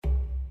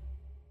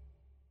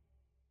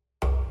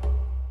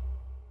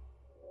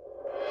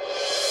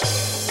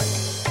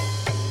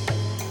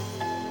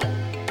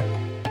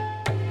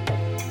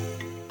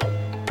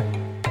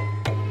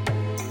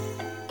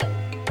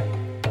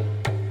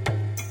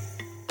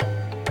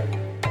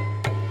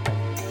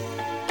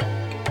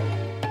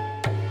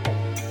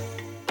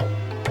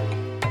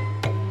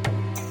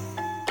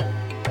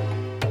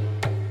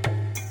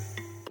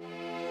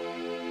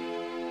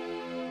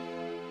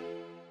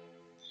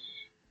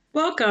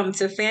Welcome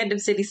to Fandom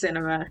City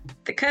Cinema,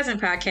 the cousin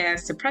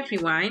podcast to Prep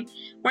Rewind,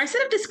 where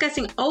instead of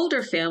discussing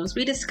older films,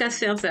 we discuss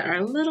films that are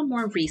a little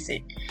more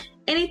recent,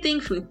 anything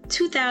from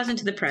 2000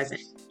 to the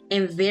present,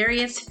 and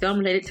various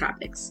film-related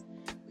topics.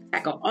 We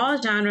tackle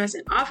all genres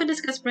and often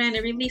discuss brand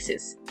new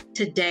releases.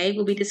 Today,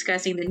 we'll be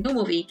discussing the new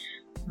movie,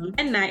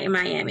 One Night in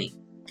Miami.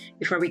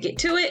 Before we get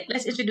to it,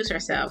 let's introduce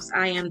ourselves.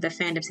 I am the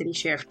Fandom City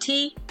Sheriff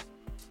T.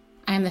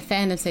 I am the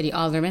Fandom City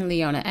Alderman,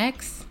 Leona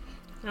X.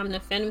 I'm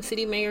the Fandom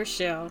City Mayor,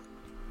 Shell.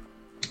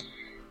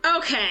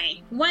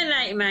 Okay, One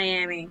Night in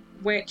Miami,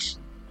 which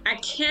I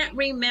can't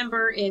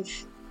remember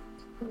if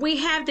we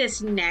have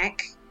this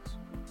knack.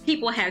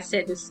 People have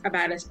said this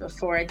about us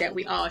before, that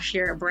we all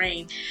share a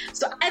brain.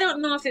 So I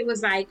don't know if it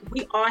was like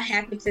we all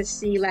happened to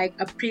see like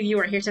a preview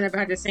or hear something about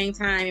it at the same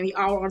time, and we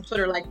all were on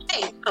Twitter like,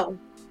 hey, oh,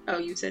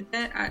 you said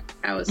that?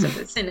 I was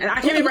saying that. I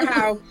can't remember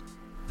how.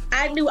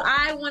 I knew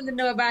I wanted to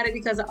know about it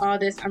because of all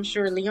this. I'm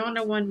sure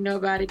Leona wanted to know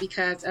about it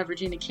because of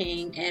Regina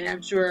King. And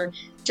I'm sure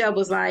Chubb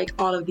was like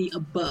all of the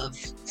above.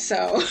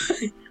 So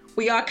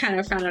we all kind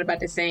of found out about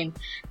the same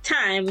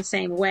time, the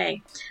same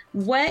way.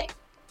 Why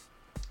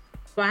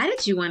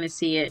did you want to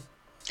see it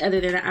other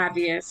than the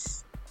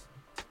obvious?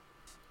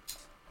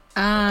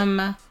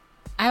 I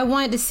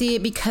wanted to see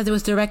it because it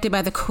was directed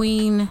by the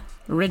Queen,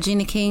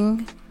 Regina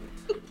King.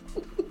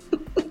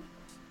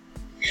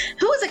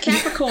 Who is a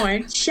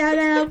Capricorn? Shout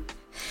out.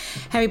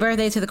 Happy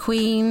birthday to the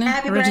Queen,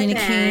 Happy Regina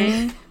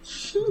birthday.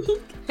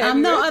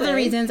 King. No other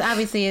reasons.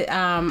 Obviously,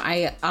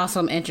 I also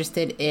am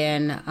interested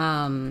in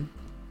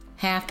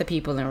half the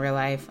people in real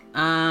life.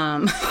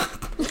 And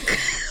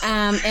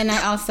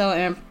I also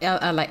am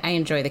I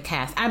enjoy the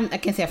cast. I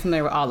can't say I'm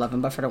familiar with all of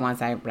them, but for the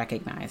ones I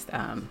recognized, so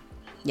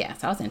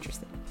I was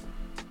interested.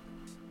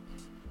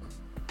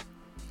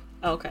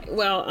 Okay,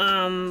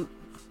 well,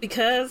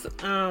 because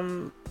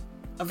of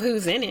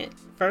who's in it,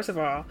 first of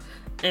all,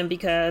 and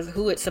because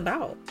who it's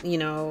about,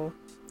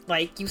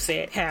 like you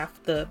said,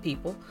 half the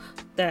people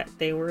that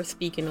they were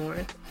speaking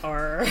on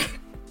are...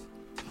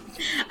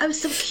 I'm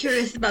so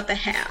curious about the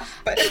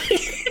half, but...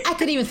 I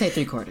could even say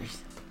 3/4.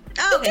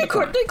 Oh, okay,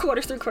 three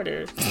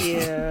quarters.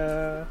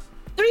 Yeah.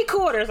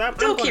 3/4. I'm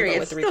still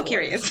curious. Still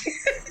curious.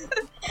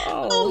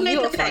 Oh,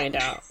 you'll find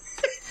out.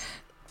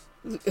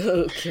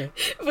 Okay.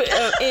 But,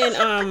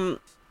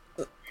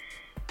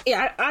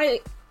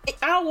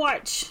 I'll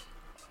watch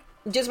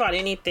just about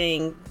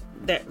anything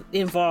that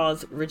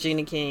involves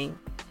Regina King,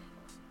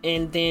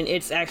 and then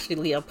it's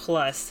actually a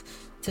plus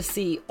to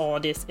see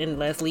Aldis and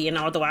Leslie. And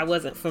although I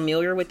wasn't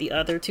familiar with the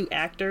other two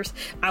actors,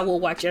 I will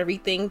watch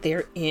everything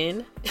they're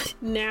in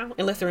now,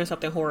 unless they're in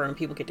something horror and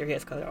people get their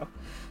heads cut off.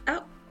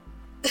 Oh,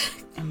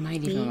 I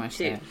might even watch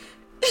that.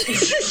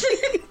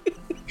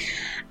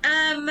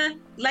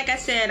 Like I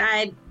said,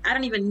 I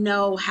don't even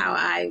know how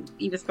I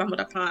even stumbled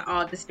upon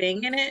Aldis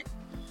being in it.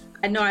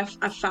 I know I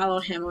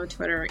followed him on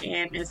Twitter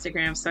and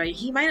Instagram, so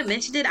he might have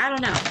mentioned it. I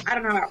don't know. I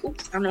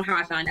don't know how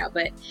I found out,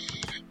 but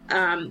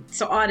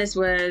so Aldis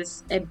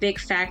was a big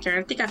factor.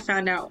 I think I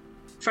found out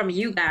from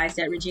you guys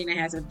that Regina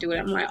has to do it.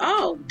 I'm like,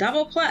 oh,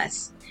 double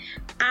plus.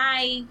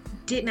 I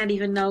did not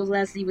even know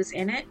Leslie was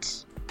in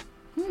it.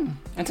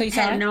 Until you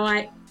saw it?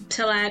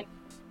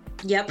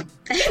 Yep.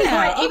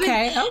 Yeah,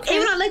 okay.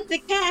 Even though I looked at the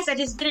cast, I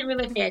just didn't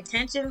really pay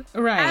attention.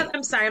 Right.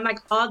 I'm sorry. I'm like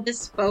all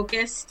this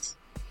focused.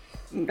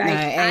 Like,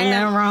 ain't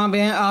nothing wrong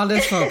being all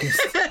this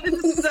focused.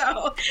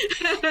 So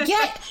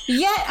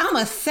yet I'm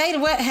gonna say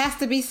what has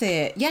to be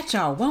said. Yet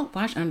y'all won't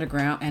watch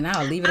Underground, and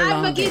I'll leave it alone.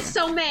 I'm gonna get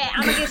so mad.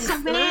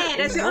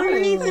 That's the only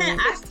reason.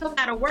 I still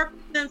gotta work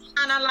with them,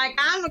 and I'm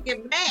gonna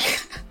get mad.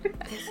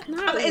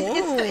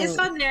 It's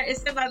on there.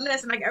 It's in my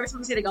list, and like every time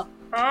I see it, they go,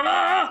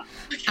 oh.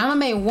 I'm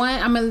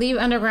gonna leave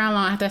Underground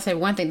alone after I say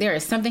one thing. There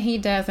is something he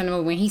does in the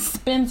movie when he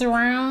spins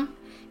around.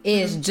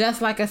 It's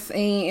just like a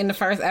scene in the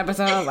first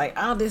episode. Like,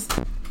 oh, this.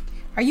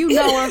 Are you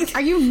Noah?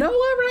 Are you Noah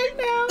right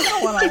now?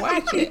 I want to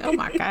watch it. Oh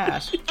my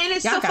gosh! And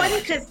it's so funny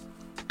because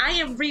I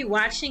am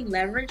rewatching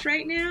Leverage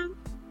right now.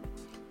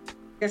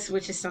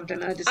 Which is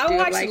something I just do. I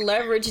watched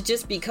Leverage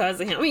just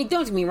because of him. I mean,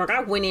 don't get me wrong. I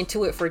went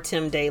into it for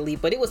Tim Daly,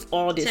 but it was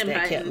all this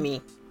that kept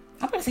me.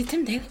 I'm going to say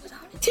Tim Daly was on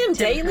it. Tim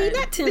Daly,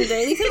 not Tim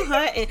Daly. Tim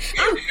Hutton.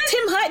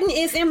 Tim Hutton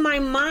is in my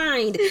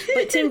mind,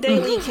 but Tim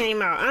Daly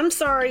came out. I'm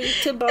sorry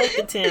to both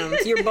the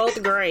Tims. You're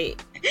both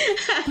great.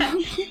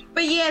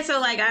 But yeah, so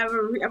like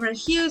I'm a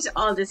huge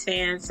Aldis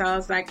fan, so I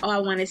was like, oh, I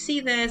want to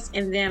see this.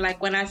 And then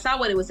like when I saw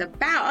what it was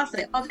about, I was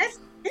like, oh, that's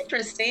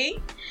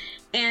interesting.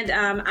 And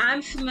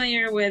I'm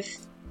familiar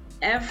with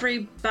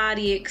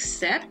everybody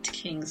except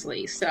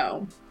Kingsley,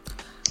 so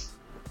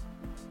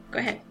go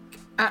ahead.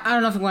 I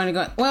don't know if we're going to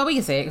go... Well, we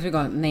can say it because we're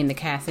going to name the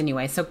cast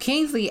anyway. So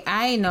Kingsley,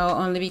 I know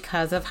only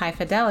because of High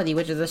Fidelity,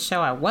 which is a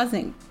show I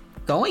wasn't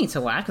going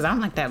to watch because I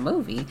don't like that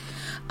movie.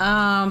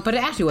 But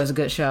it actually was a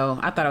good show.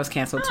 I thought it was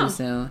canceled too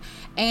soon.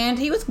 And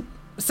he was...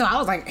 So I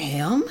was like,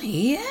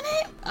 he in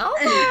it?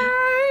 Okay.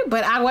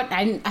 But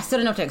I still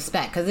didn't know what to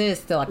expect because it is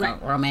still like a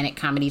romantic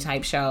comedy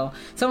type show.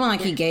 So it wasn't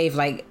like he gave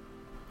like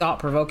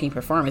thought-provoking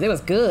performance. It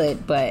was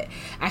good, but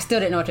I still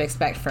didn't know what to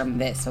expect from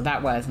this. So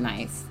that was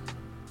nice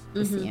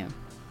to see him.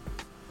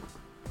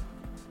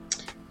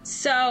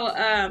 So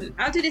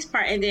I'll do this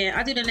part, and then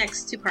I'll do the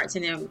next two parts,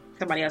 and then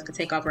somebody else can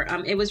take over.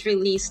 It was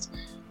released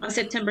on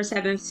September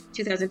 7th,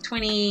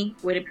 2020,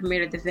 when it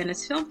premiered at the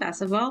Venice Film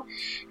Festival,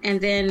 and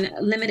then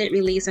limited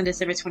release on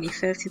December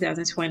 25th,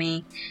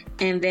 2020,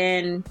 and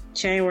then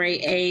January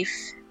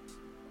 8th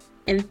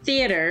in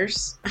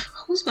theaters.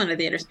 Who's going to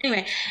theaters?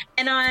 Anyway,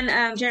 and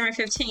on January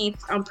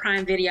 15th on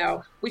Prime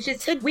Video, which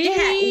is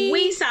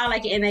we saw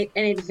like an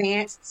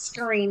advanced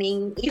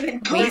screening,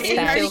 even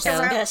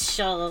special.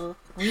 So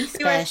we used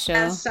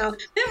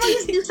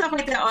to do stuff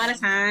like that all the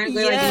time.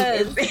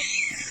 Yes.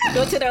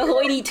 Go to the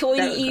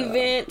hoity-toity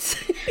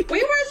events.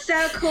 We were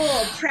so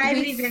cool.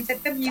 Private events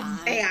at the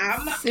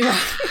museum.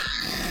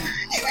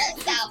 It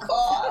was so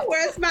cool.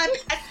 Where's my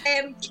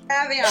goddamn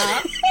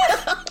caviar?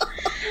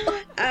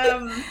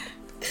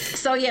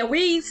 So yeah,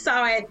 we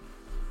saw it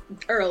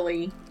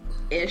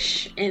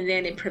early-ish, and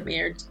then it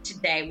premiered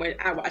today when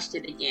I watched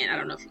it again. I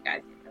don't know if you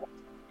guys did.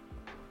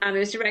 It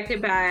was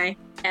directed by,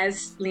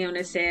 as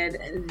Leona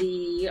said,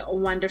 the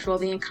wonderful,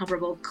 the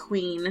incomparable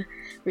Queen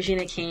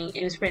Regina King.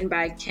 It was written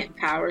by Kent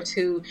Powers,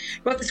 who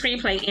wrote the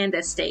screenplay and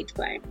the stage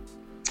play.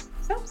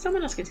 So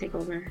someone else can take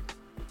over.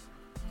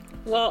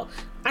 Well,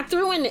 I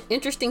threw in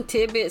interesting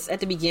tidbits at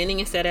the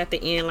beginning instead of at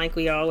the end, like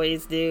we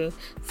always do.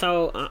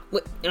 So,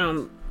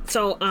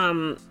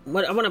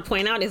 what I want to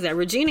point out is that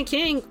Regina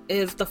King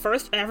is the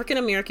first African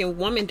American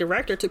woman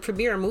director to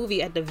premiere a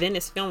movie at the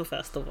Venice Film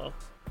Festival.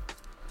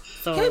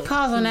 So, can we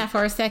pause on that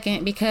for a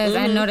second? Because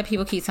I know that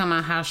people keep talking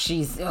about how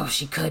she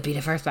could be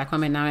the first black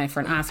woman nominated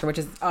for an Oscar, which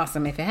is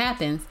awesome if it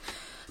happens.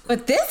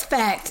 But this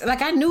fact,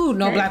 like, I knew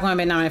no black woman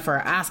been nominated for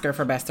an Oscar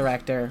for Best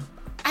Director.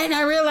 I did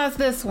not realize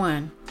this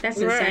one. That's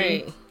insane.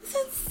 right. It's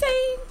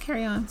insane.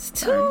 Carry on. It's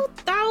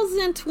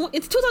 2020.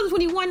 It's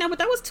 2021 now, but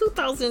that was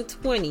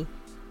 2020.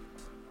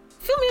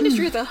 Film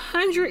industry is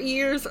 100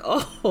 years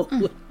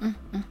old.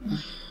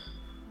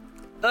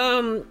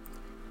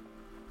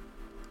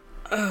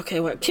 Okay,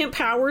 well, Kent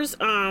Powers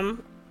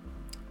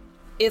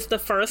is the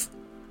first.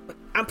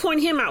 I'm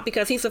pointing him out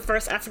because he's the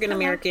first African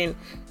American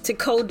to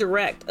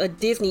co-direct a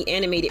Disney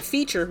animated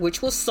feature,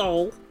 which was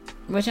Soul.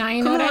 Which I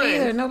ain't know that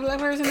either. No black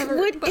person ever.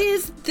 What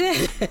is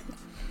that?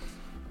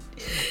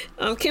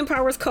 Kent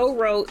Powers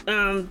co-wrote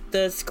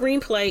the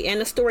screenplay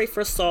and the story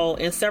for Soul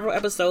and several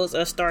episodes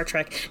of Star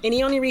Trek. And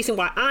the only reason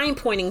why I'm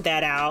pointing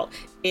that out,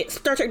 it's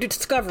Star Trek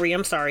Discovery,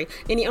 I'm sorry.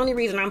 And the only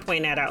reason I'm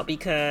pointing that out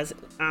because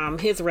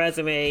his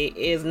resume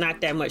is not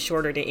that much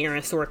shorter than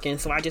Aaron Sorkin.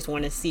 So I just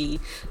want to see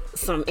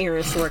some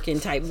Aaron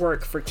Sorkin type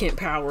work for Kent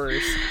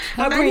Powers.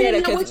 I bring that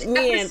up because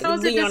me and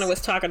Leona was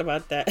talking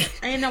about that.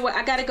 I didn't know what.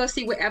 I got to go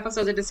see what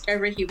episodes of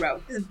Discovery he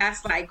wrote.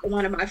 That's like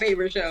one of my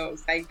favorite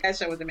shows. Like, that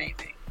show was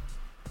amazing.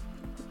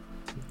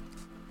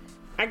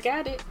 I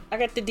got it. I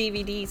got the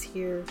DVDs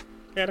here.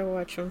 Gotta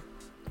watch them.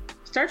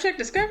 Star Trek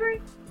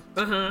Discovery?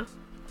 Uh-huh.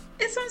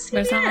 It's on CBS. But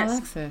it's on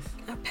Alexis.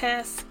 A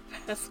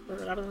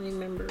password. I don't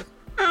remember.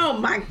 Oh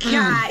my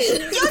God.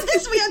 This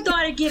is where your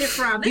daughter get it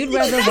from. You'd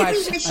rather watch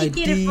a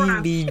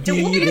DVD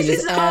than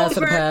just ask for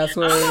the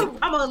password.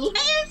 I'm going to lay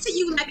to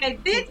you like I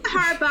did to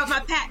her about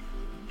my patent.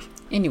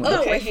 Anyway,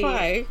 okay,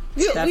 fine.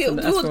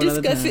 We'll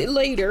discuss it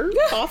later,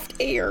 off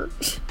air.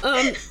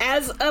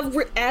 As of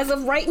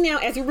right now,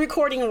 as we're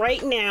recording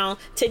right now,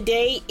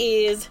 today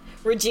is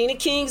Regina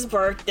King's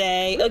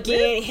birthday.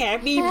 Again,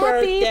 happy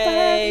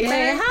birthday!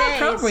 Man, how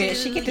appropriate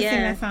she get to sing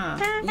that song.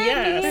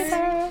 Yes.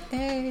 Happy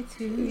birthday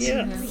to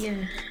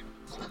you.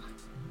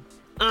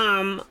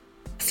 Yeah.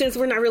 Since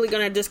we're not really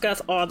going to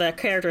discuss all the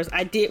characters,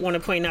 I did want to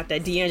point out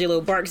that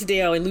D'Angelo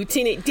Barksdale and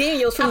Lieutenant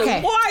Daniels from The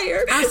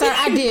Wire. I'm sorry,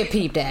 I did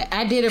peep that.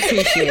 I did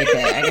appreciate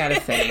that, I gotta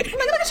say. Look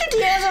at you,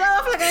 D'Angelo.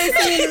 I feel like I ain't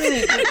seen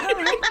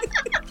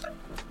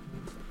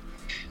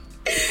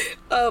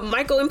it.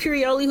 Michael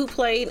Imperioli, who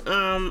played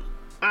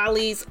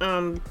Ollie's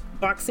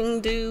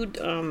boxing dude,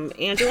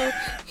 Angelo,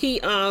 he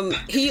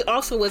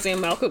also was in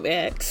Malcolm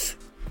X.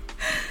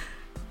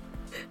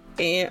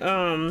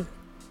 And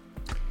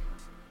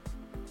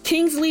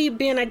Kingsley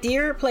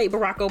Ben-Adir played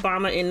Barack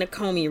Obama in the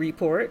Comey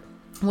Report.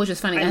 Which is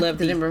funny. I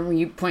remember when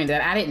you pointed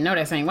that. I didn't know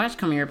that, so I didn't watch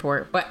Comey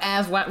Report. But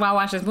while I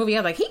watched this movie,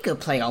 I was like, he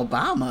could play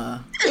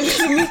Obama.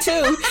 Me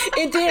too.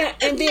 And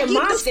then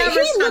Mom said,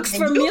 he looks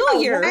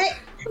familiar.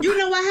 You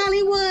know what,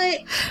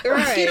 Hollywood?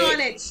 Right. Get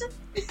on it.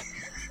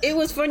 It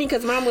was funny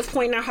because Mom was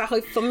pointing out how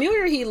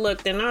familiar he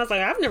looked, and I was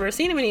like, I've never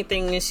seen him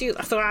anything. And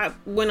so I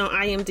went on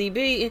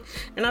IMDb,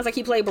 and I was like,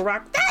 he played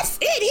Barack. That's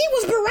it. He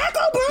was Barack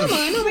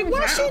Obama. And I was like,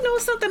 why she know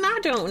something I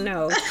don't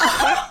know?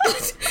 I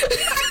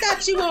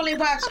thought you only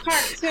watched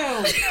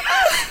cartoons.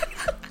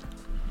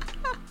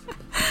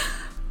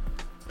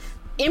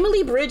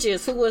 Emily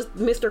Bridges, who was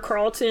Mr.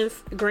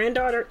 Carlton's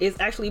granddaughter, is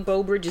actually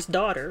Beau Bridges'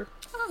 daughter.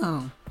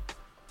 Oh.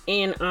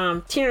 And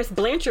Terrence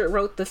Blanchard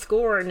wrote the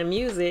score and the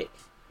music.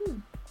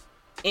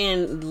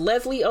 And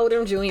Leslie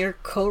Odom Jr.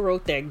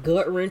 co-wrote that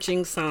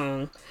gut-wrenching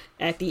song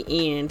at the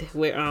end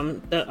with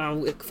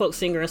the folk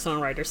singer and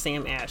songwriter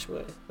Sam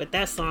Ashwood. But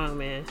that song,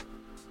 man,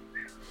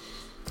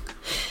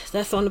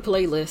 that's on the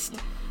playlist.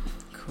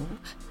 Cool.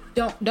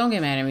 don't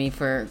get mad at me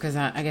for, because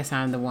I guess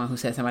I'm the one who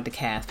said something about the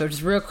cast. But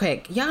just real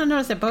quick, y'all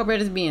notice that Beau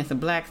Bridges being some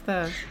black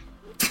stuff.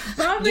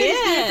 Beau Bridges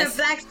did some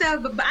black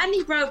stuff, but I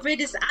need Beau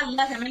Bridges. I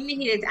love him. I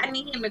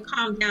need him to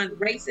calm down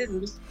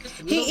racism.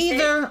 He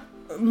either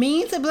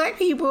mean to black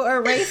people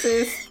or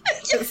racist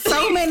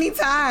so many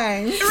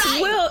times. Right.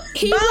 Well,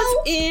 he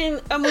was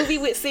in a movie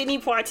with Sidney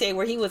Poitier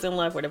where he was in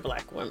love with a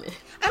black woman.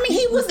 I mean,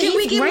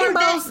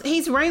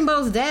 he's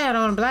Rainbow's dad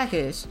on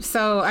Blackish,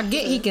 so I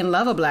get he can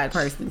love a black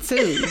person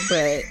too,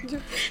 but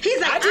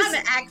he's like, I'm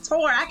an actor.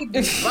 I can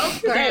do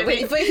both.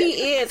 Right, but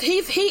he is.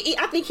 He.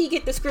 I think he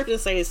get the script and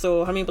say,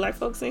 so how many black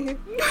folks in here?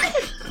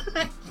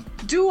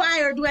 Do I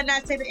or do I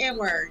not say the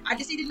N-word? I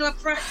just need to know up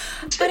front.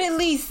 But at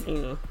least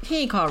he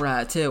ain't called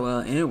Rod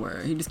Tidwell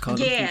N-word. He just called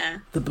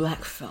him the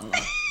black fella.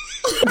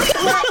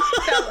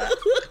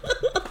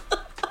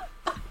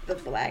 The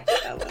black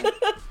fella.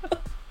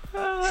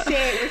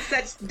 Say it with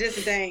such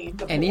disdain.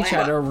 And he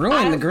tried to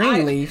ruin the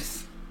Greenleafs.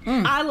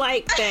 I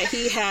like that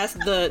he has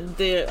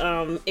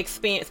the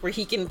Expanse where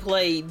he can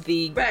play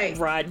the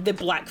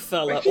black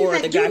fella or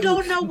like, the guy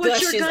don't who know what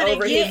gushes you're gonna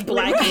over get. his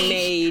black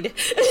maid.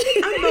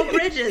 I'm Beau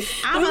Bridges.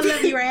 I'm gonna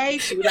love you or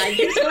hate you. Like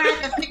you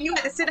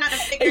have to sit down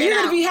and figure it out. You're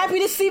gonna be happy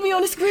to see me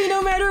on the screen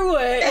no matter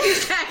what.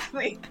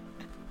 Exactly.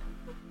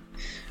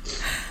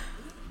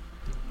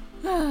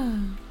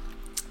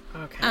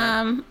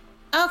 Okay.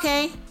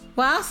 Okay.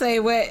 Well, I'll say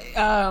what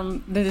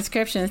the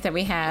descriptions that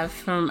we have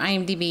from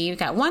IMDb. We've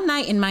got One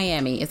Night in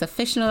Miami is a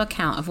fictional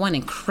account of one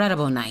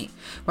incredible night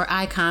where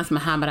icons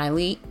Muhammad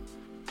Ali,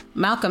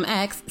 Malcolm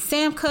X,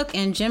 Sam Cooke,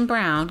 and Jim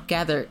Brown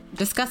gathered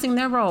discussing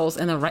their roles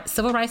in the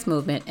civil rights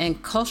movement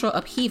and cultural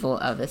upheaval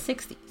of the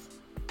 60s.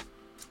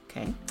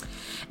 Okay.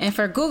 And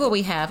for Google,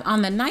 we have,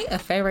 on the night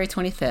of February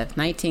 25th,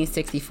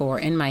 1964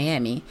 in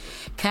Miami,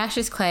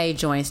 Cassius Clay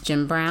joins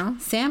Jim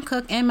Brown, Sam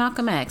Cooke, and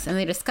Malcolm X, and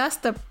they discuss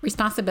the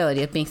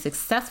responsibility of being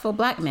successful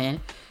black men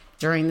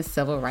during the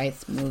civil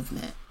rights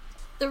movement.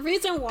 The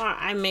reason why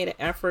I made an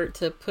effort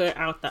to put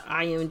out the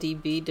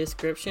IMDb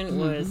description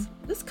was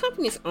this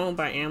company is owned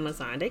by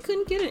Amazon. They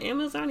couldn't get an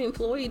Amazon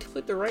employee to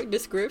put the right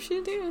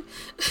description there.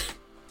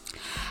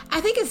 I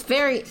think it's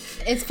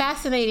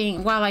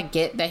fascinating. While I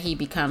get that he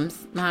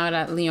becomes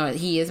Muhammad Ali,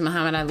 he is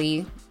Muhammad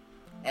Ali,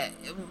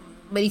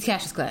 but he's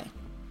Cassius Clay.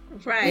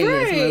 Right. In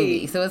this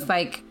movie. So it's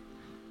like,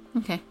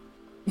 okay.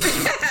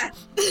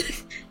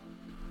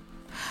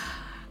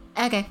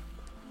 Okay.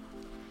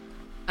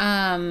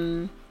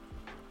 And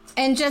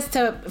just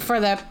for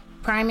the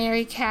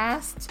primary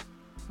cast.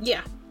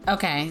 Yeah.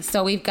 Okay.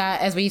 So we've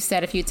got, as we've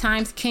said a few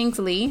times,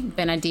 Kingsley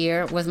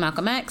Ben-Adir was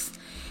Malcolm X.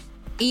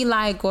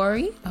 Eli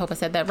Gorey, I hope I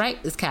said that right,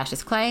 is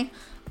Cassius Clay.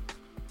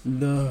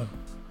 The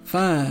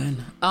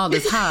fun.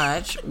 Aldous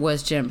Hodge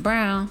was Jim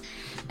Brown.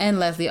 And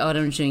Leslie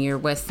Odom Jr.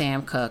 was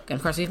Sam Cooke. And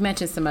of course, we've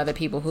mentioned some other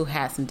people who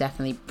had some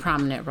definitely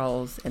prominent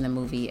roles in the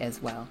movie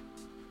as well.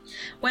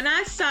 When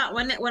I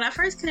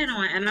first came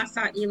on and I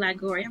saw Eli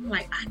Gorey, I'm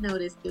like, I know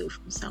this dude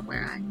from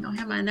somewhere. I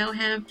know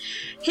him.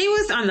 He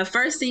was on the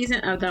first season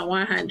of The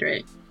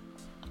 100.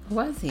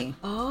 Was he?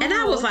 Oh, and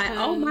I was like,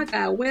 oh my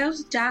God,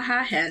 Wells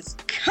Jaha has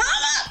come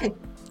up.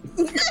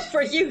 Good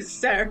for you,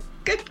 sir.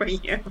 Good for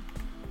you.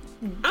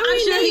 I'm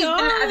sure he's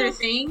done other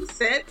things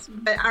since,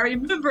 but I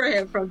remember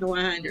him from The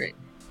 100.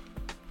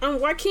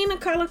 Joaquin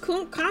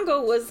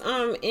Congo was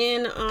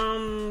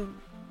in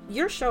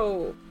your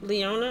show,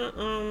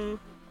 Leona.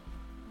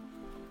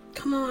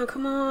 Come on,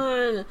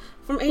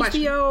 from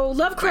HBO,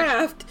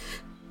 Lovecraft.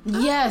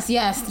 Yes.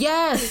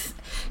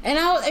 And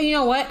you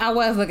know what? I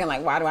was looking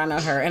like, why do I know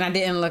her? And I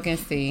didn't look and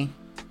see.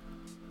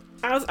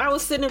 I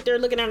was sitting up there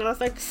looking at it. I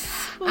was like,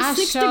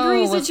 6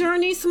 degrees of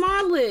Journey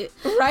Smollett.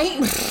 Right?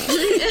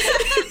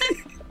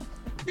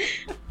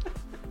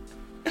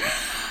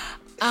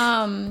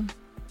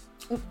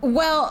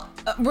 Well,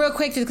 real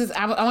quick, just because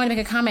I want to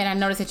make a comment. I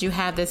noticed that you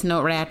had this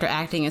note right after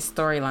acting and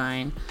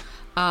storyline.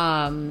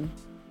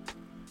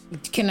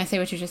 Can I say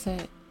what you just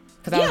said?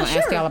 Because I was going to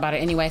ask y'all about it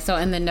anyway. So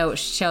in the note,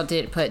 Shell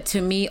did put,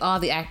 to me, all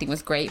the acting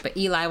was great, but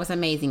Eli was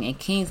amazing, and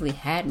Kingsley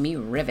had me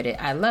riveted.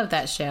 I love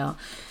that, Shell.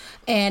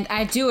 And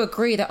I do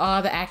agree that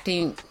all the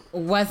acting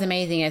was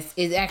amazing.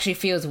 It actually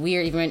feels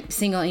weird even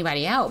singling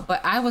anybody out.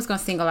 But I was going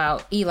to single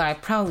out Eli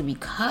probably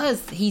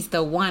because he's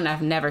the one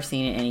I've never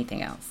seen in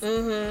anything else.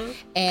 Mm-hmm.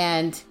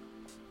 And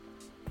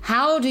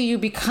how do you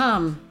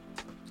become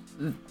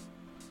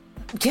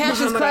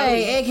Cassius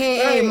Clay,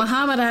 a.k.a.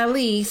 Muhammad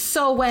Ali,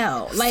 so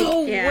well? Like,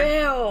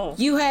 well.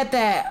 You had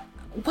that,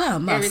 wow,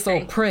 am I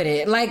so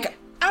pretty? Like,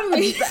 I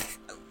mean...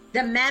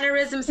 the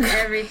mannerisms and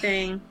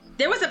everything.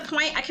 There was a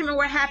point, I can't remember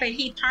what happened,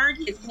 he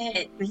turned his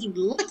head and he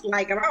looked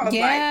like him. I was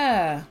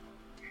like...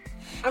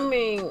 I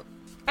mean,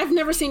 I've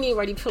never seen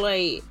anybody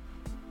play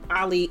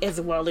Ali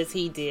as well as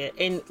he did.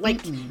 And,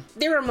 like,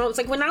 there were moments,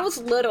 like, when I was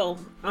little,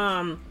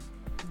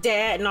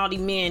 Dad and all the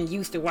men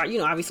used to watch,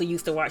 obviously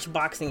used to watch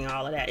boxing and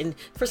all of that. And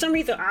for some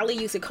reason, Ali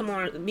used to come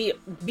on, be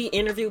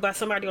interviewed by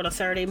somebody on a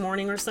Saturday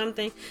morning or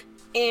something.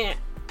 And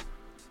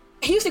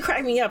he used to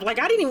crack me up. Like,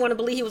 I didn't even want to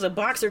believe he was a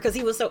boxer because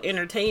he was so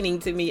entertaining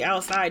to me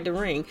outside the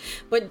ring.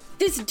 But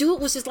this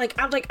dude was just like,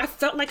 I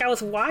felt like I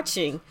was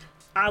watching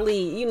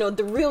Ali, you know,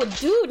 the real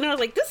dude. And I was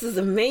like, this is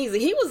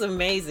amazing. He was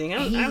amazing.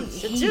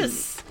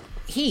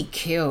 He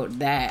killed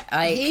that.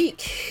 Like, he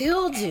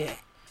killed it.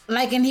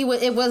 Like, and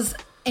it was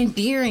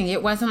endearing.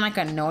 It wasn't like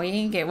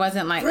annoying. It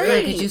wasn't like,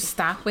 Right. could you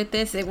stop with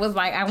this? It was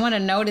like, I want to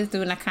know this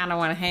dude and I kind of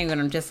want to hang with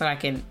him just so I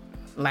can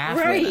laugh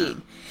Right. with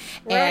him.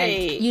 Right.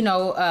 And, you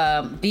know,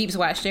 Beeps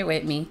watched it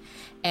with me.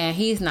 And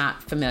he's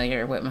not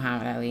familiar with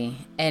Muhammad Ali.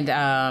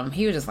 And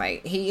he was just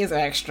like, he is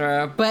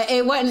extra. But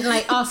it wasn't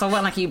like,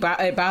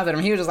 it bothered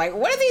him. He was just like,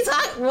 what is he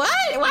talking?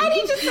 What? Why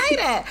did he just say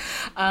that?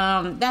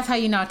 That's how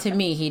you know, to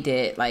me, he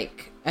did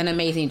like an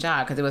amazing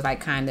job. Because it was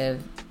like kind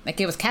of, like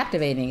it was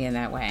captivating in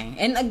that way.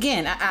 And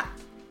again,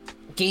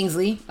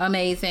 Kingsley,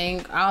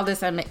 amazing. All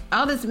this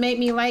made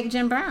me like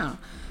Jim Brown.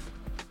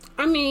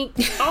 I mean,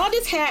 all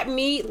this had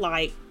me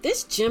like,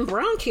 this Jim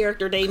Brown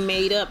character they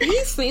made up.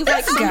 He seems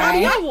like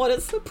somebody I want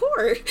to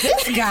support.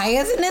 This guy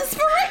is an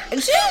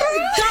inspiration.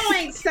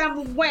 Going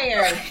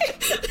somewhere.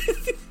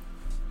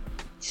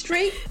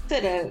 Straight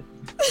to the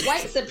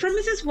white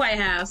supremacist White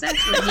House.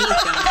 That's where he's going.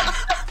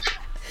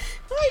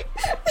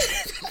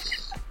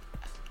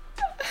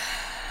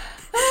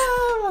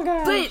 Oh my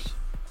god. But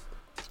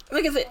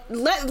like I said,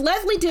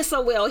 Leslie did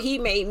so well. He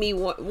made me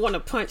want to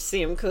punch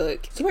Sam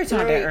Cooke. We were talking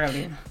about that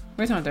earlier.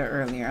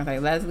 I was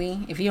like, Leslie,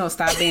 if you don't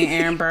stop being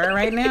Aaron Burr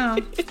right now,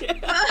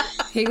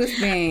 he was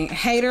being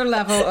hater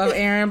level of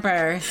Aaron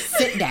Burr.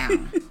 Sit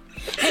down.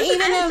 And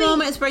even in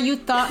moments where you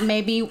thought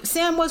maybe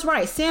Sam was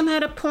right, Sam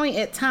had a point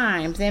at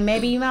times, and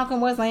maybe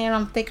Malcolm was laying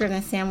on thicker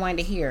than Sam wanted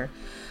to hear,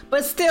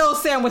 but still,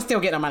 Sam was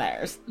still getting on my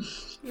nerves.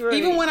 Right.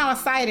 Even when I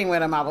was siding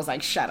with him, I was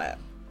like, shut up.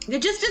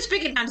 Just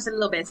break it down just a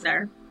little bit,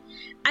 sir.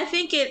 I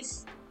think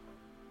it's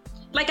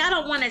like, I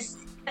don't want to.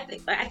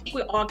 I think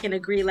we all can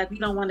agree. Like, we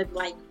don't want to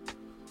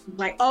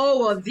like,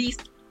 oh, well,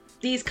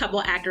 these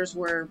couple actors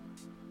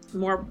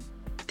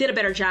did a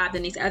better job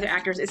than these other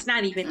actors. It's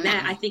not even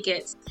that. I think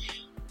it's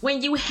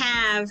when you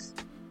have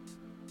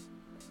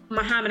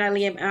Muhammad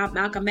Ali and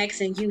Malcolm X,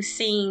 and you've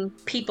seen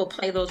people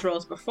play those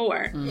roles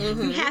before.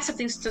 Mm-hmm. You have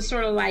something to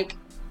sort of like,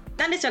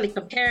 not necessarily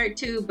compare it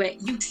to,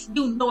 but you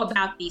know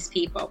about these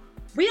people.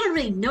 We don't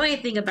really know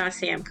anything about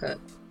Sam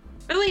Cooke.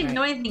 We don't really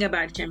know anything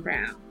about Jim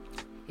Brown.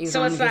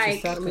 So it's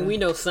like, I mean, we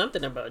know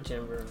something about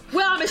Jim Brown.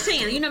 Well, I'm just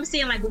saying, you know what I'm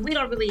saying? Like, we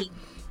don't really...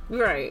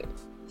 Right.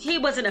 He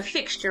wasn't a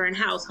fixture in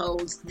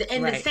households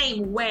in the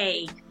same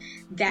way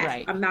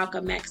that a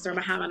Malcolm X or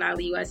Muhammad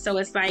Ali was. So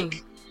it's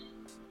like,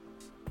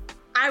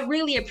 I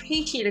really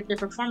appreciated their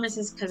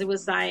performances because it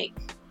was like,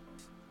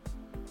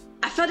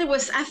 I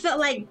felt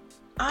like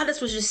all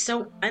this was just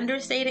so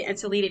understated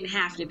until he didn't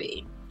have to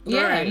be.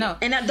 Yeah, right. No.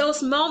 And at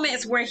those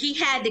moments where he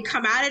had to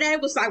come out of that,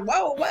 it was like,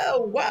 whoa, whoa,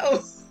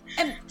 whoa.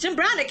 And Jim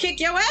Brown to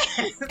kick your ass.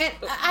 And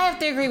I have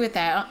to agree with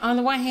that. On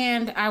the one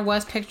hand, I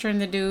was picturing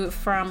the dude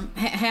from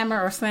Hammer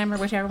or Slammer,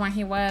 whichever one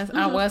he was. Mm-hmm.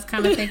 I was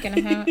kind of thinking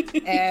of him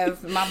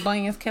as my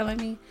bunion's killing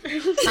me.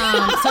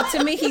 So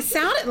to me, he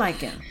sounded like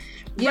him.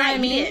 You know what I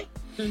mean?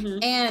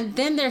 Mm-hmm. And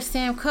then there's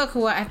Sam Cooke,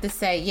 who I have to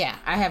say,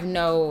 I have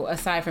no,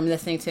 aside from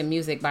listening to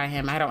music by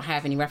him, I don't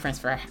have any reference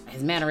for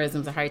his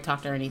mannerisms or how he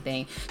talked or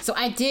anything. So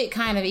I did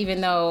kind of,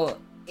 even though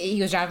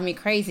he was driving me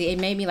crazy, it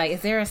made me like,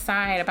 is there a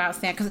side about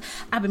Sam? Because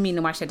I've been meaning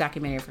to watch that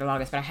documentary for the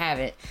longest, but I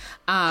haven't.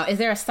 Is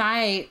there a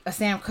side of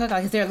Sam Cooke?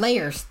 Like, is there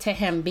layers to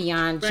him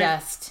beyond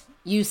just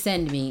you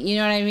send me? You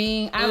know what I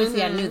mean?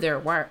 Obviously, I knew there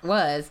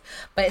was,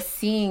 but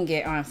seeing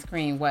it on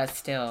screen was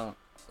still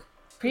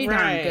pretty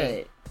darn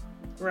good.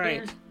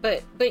 Right. Yeah.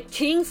 But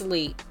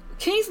Kingsley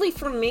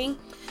for me,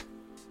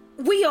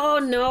 we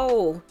all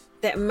know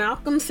that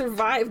Malcolm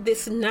survived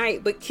this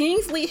night, but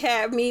Kingsley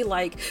had me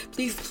like,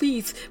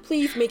 please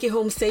make it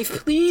home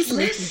safe. Please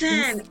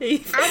listen.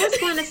 I was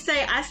going to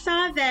say, I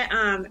saw that,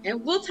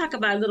 and we'll talk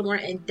about it a little more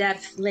in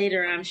depth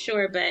later, I'm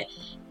sure, but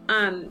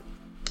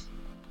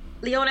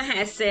Leona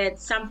has said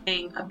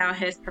something about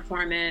his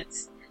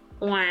performance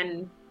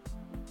on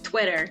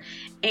Twitter,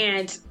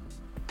 and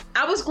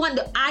I was going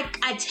to,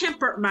 I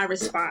tempered my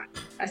response.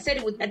 I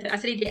said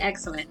he did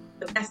excellent,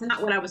 but that's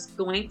not what I was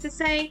going to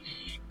say.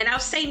 And I'll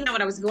say not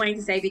what I was going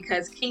to say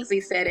because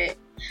Kingsley said it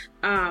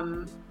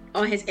on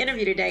his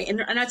interview today.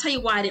 And I'll tell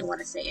you why I didn't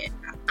want to say it.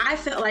 I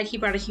felt like he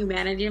brought a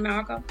humanity to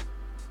Malcolm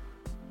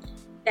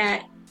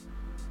that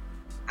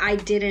I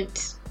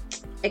didn't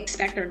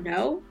expect or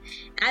know.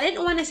 I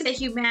didn't want to say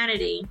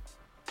humanity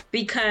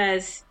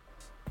because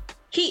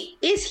he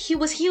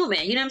was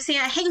human. You know what I'm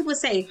saying? I hate people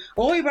say,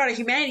 oh, he brought a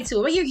humanity to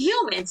it. Well, you're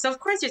human. So, of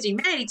course, there's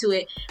humanity to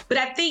it. But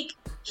I think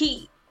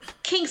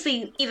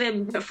Kingsley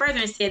even went further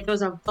and said there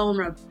was a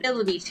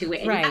vulnerability to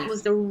it. And that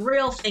was the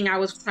real thing I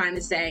was trying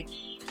to say.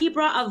 He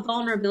brought a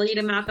vulnerability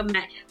to Malcolm.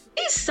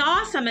 We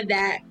saw some of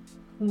that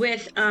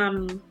with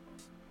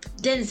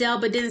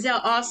Denzel, but Denzel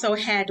also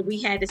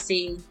we had to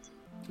see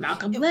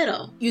Malcolm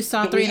Little. You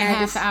saw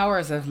 3.5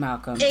 hours of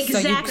Malcolm.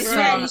 Exactly.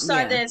 So you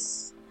saw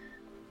this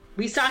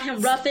We saw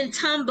him rough and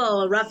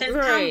tumble,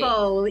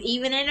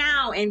 even and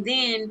out, and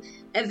then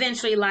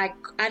eventually, like,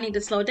 I need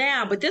to slow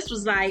down. But this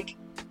was like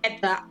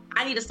at the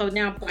I need to slow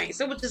down point.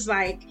 So it was just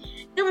like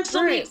there were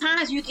so many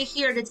times you could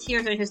hear the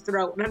tears in his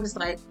throat, and I'm just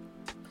like.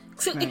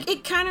 So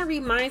it kind of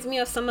reminds me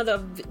of some of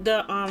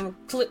the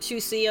clips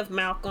you see of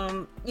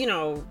Malcolm, you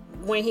know,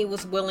 when he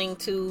was willing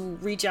to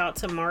reach out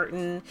to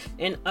Martin,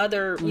 and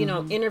other, you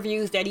know,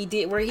 interviews that he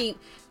did where he,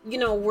 you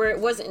know, where it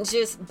wasn't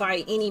just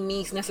by any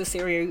means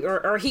necessary,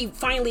 or he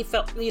finally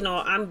felt, you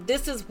know,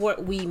 this is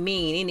what we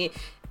mean. And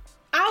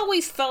I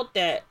always felt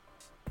that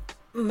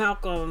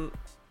Malcolm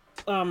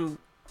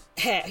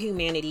had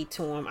humanity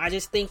to him. I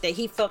just think that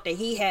he felt that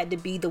he had to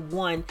be the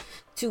one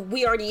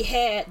we already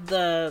had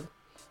the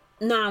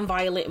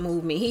non-violent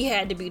movement. He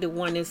had to be the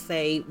one to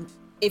say,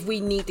 if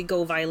we need to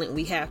go violent,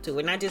 we have to.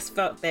 And I just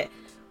felt that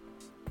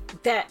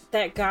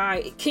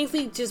guy,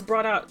 Kingsley, just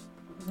brought out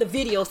the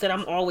videos that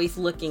I'm always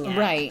looking at.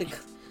 Right.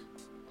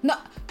 No,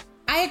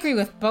 I agree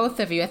with both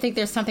of you. I think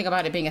there's something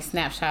about it being a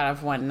snapshot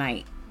of one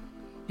night,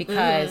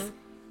 because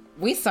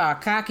we saw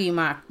cocky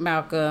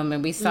Malcolm,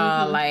 and we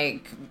saw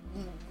like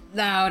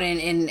loud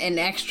and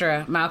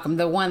extra Malcolm,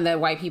 the one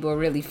that white people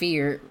really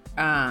feared.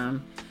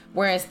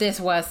 Whereas this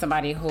was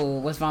somebody who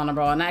was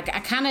vulnerable. And I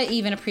kind of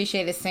even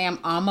appreciated Sam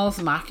almost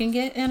mocking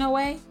it in a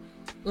way.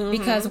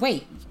 Because,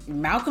 wait,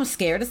 Malcolm's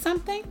scared of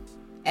something?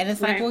 And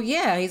it's like, well,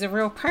 yeah, he's a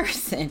real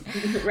person.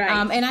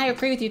 And I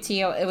agree with you,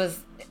 Tio. It was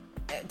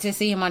to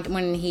see him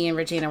when he and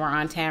Regina were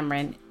on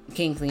Tamron,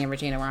 Kingsley and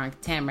Regina were on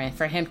Tamron,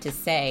 for him to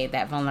say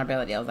that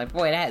vulnerability. I was like,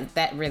 boy,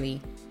 that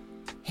really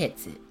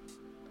hits it.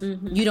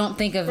 You don't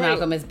think of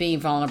Malcolm as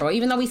being vulnerable,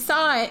 even though we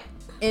saw it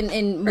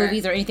in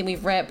movies or anything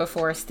we've read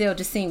before. Still,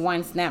 just seeing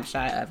one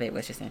snapshot of it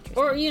was just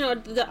interesting. Or, you know,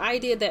 the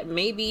idea that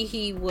maybe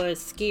he was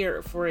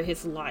scared for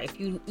his life.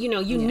 You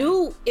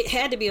knew it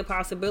had to be a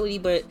possibility,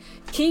 but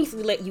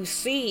Kingsley let you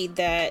see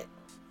that.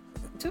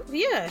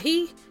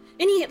 He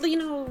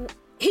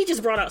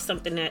just brought out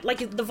something that,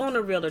 like, the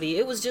vulnerability.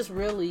 It was just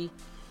really,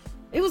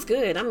 it was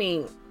good. I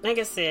mean, like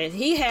I said,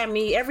 he had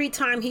me every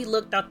time he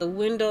looked out the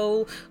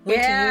window,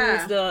 went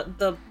to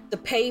use the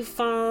pay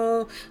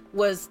phone,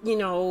 was, you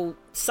know,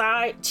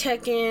 side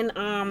checking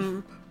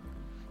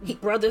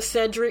brother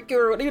Cedric,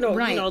 or you know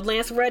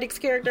Lance Reddick's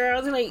character. I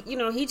was like, you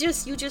know, you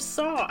just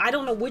saw, I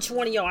don't know which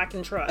one of y'all I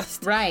can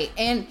trust. Right.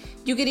 And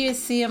you could even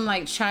see him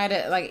like try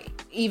to, like,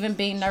 even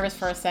being nervous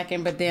for a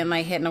second, but then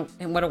like hitting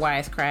him with a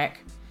wisecrack,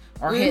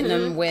 or hitting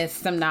him with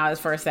some knowledge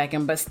for a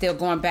second, but still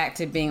going back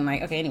to being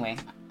like, okay, anyway,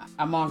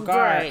 I'm on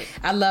guard.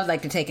 I love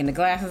like the taking the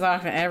glasses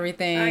off and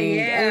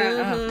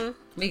everything.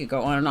 We could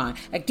go on and on.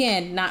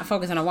 Again, not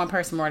focusing on one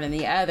person more than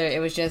the other. It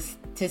was just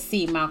to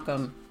see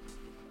Malcolm.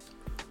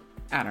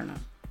 I don't know.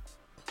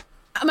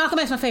 Malcolm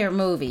X my favorite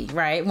movie,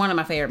 right? One of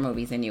my favorite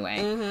movies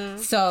anyway.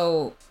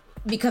 So,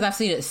 because I've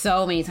seen it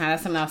so many times,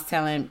 that's something I was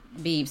telling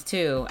Beebs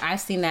too.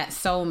 I've seen that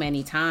so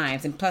many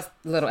times. And plus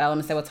little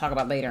elements that we'll talk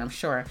about later, I'm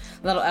sure.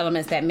 Little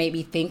elements that made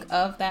me think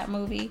of that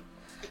movie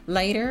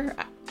later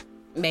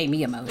made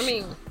me emotional. I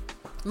mean,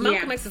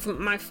 Malcolm X is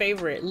my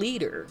favorite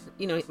leader.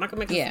 You know,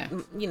 Malcolm X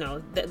is, you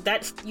know,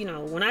 that's, you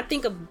know, when I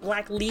think of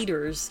black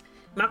leaders,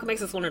 Malcolm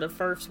X is one of the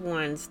first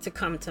ones to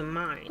come to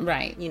mind.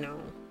 Right. You know.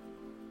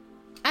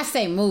 I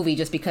say movie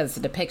just because it's a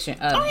depiction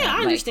of him.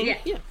 I understand.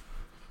 Yeah.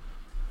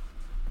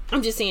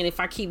 I'm just saying, if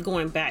I keep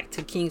going back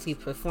to Kingsley's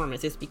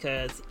performance, it's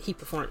because he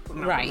performed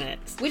Malcolm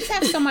X. We just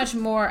have so much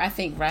more, I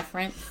think,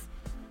 reference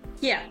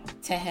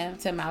to him,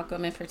 to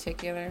Malcolm in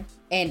particular.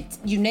 And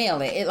you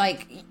nail it. It,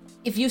 like,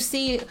 if you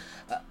see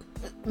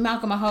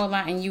Malcolm a whole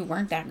lot and you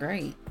weren't that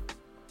great,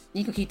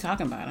 you could keep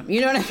talking about him.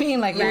 You know what I mean?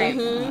 Like,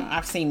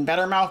 I've seen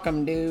better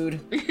Malcolm, dude.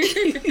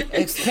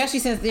 Especially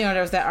since, you know,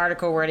 there was that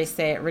article where they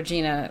said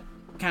Regina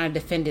kind of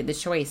defended the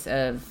choice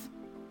of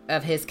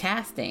his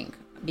casting,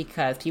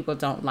 because people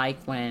don't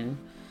like when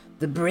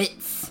the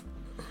Brits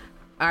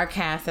are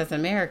cast as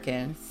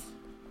Americans.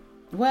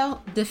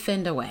 Well,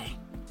 defend away.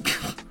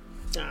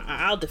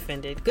 I'll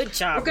defend it. Good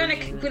job.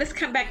 Let's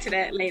come back to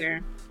that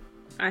later.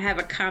 I have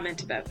a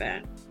comment about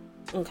that.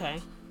 Okay.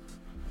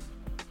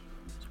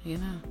 You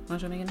know, why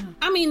don't you make it now?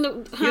 I mean, you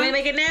want to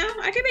make it now?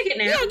 I can make it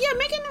now. Yeah,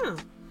 make it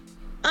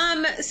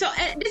now. So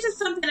this is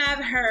something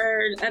I've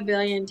heard a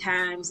billion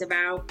times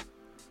about,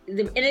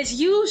 and it's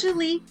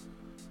usually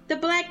the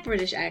black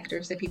British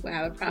actors that people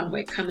have a problem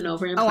with coming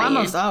over and playing.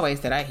 Almost always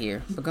that I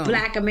hear.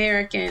 Black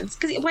Americans,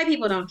 because white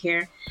people don't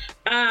care.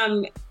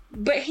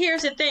 But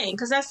here's the thing,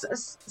 because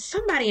that's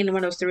somebody in one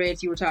of those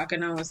threads you were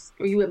talking on,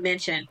 or you had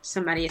mentioned,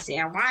 somebody had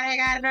said, why they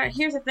got it?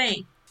 Here's the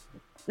thing.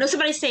 No,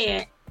 somebody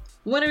said,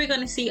 when are we going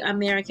to see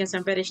Americans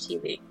on British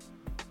TV?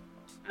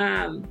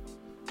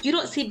 You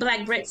don't see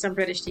black Brits on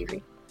British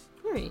TV.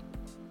 Right.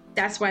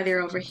 That's why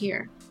they're over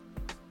here.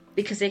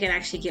 Because they can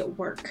actually get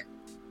work.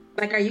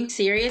 Like, are you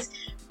serious?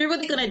 You're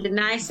really going to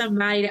deny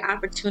somebody the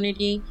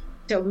opportunity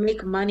to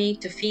make money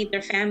to feed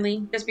their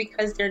family just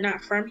because they're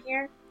not from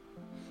here?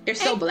 They're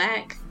so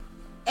black.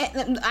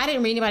 I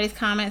didn't read anybody's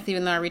comments,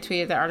 even though I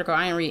retweeted the article.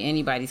 I didn't read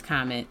anybody's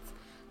comments.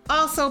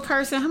 Also,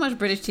 person, how much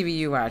British TV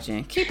you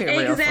watching? Keep it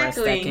real for a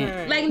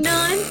second. Like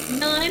none.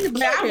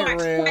 But I watch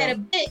quite a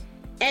bit,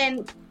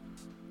 and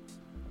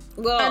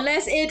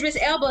unless Idris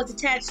Elba is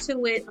attached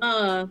to it,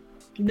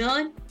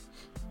 none.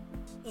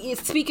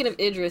 Speaking of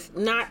Idris,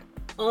 not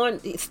on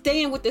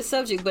staying with the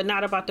subject, but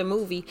not about the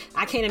movie.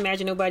 I can't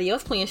imagine nobody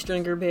else playing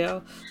Stringer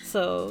Bell.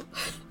 So,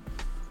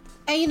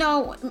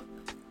 and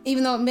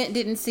even though Mint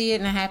didn't see it,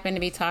 and I happened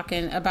to be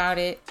talking about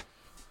it,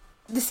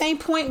 the same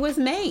point was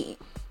made.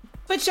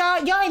 But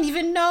y'all ain't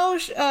even know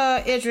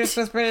Idris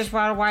was British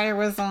while The Wire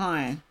was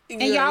on,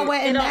 and y'all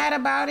wasn't mad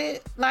about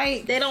it.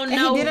 Like, they don't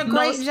know. He did a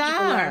great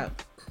job.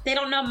 They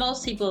don't know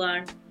most people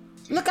are.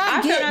 Look,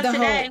 I get the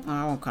whole.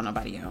 I won't call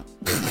nobody out.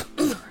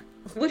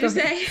 What'd you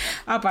say?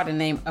 I'm about to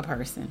name a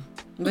person,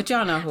 but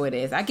y'all know who it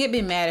is. I get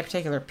mad at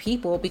particular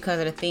people because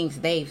of the things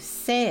they've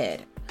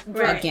said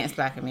against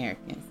Black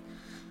Americans.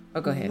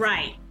 But go ahead.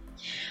 Right.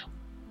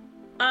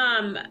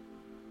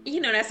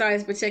 That's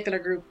always a particular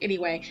group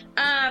anyway.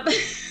 What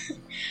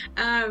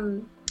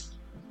I'm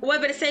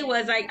gonna say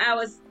was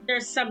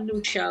there's some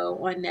new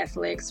show on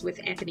Netflix with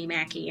Anthony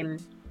Mackie,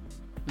 and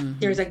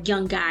there's a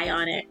young guy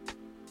on it,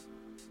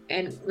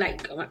 and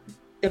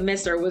the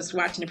mister was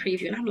watching the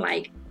preview, and I'm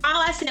like,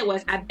 all I said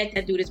was, I bet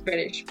that dude is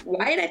British.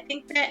 Why did I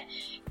think that?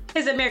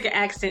 His American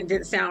accent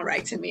didn't sound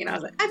right to me, and I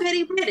was like, I bet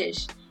he's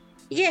British.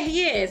 Yeah,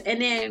 he is.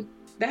 And then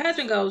the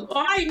husband goes, I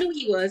already knew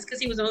he was because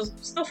he was on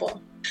Snowfall.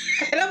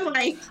 And I'm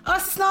like, oh,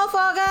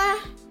 Snowfall guy?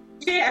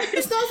 Yeah.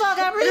 The Snowfall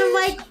guy, British?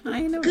 And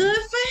I'm like, good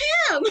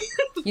for him.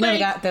 You know,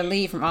 got the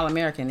lead from All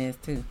American is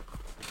too.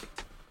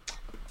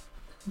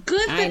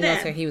 Good for them.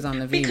 I know he was on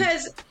The View.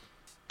 Because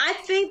I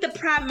think the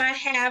problem I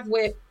have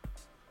with,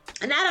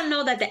 and I don't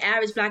know that the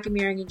average Black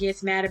American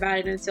gets mad about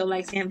it until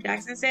Sam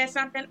Jackson says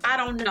something. I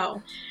don't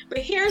know. But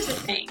here's the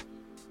thing.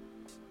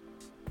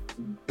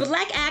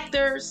 Black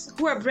actors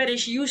who are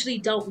British usually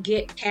don't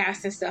get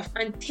cast and stuff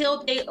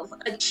until they have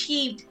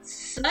achieved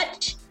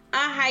such a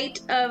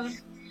height of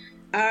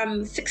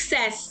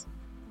success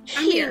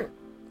here.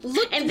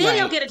 And then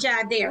they'll get a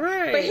job there.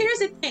 Right. But here's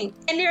the thing.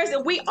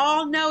 And we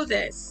all know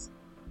this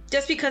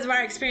just because of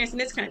our experience in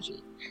this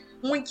country.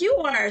 When you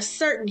are a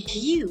certain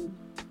hue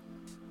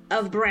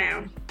of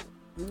brown,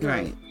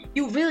 right,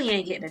 you really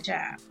ain't getting a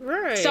job.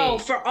 Right. So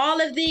for all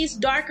of these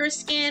darker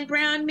skinned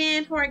brown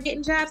men who are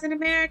getting jobs in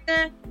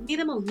America, leave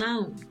them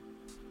alone.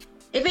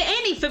 If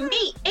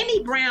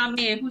any brown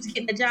man who's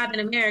getting a job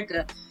in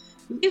America,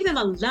 leave them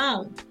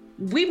alone.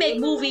 We make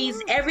movies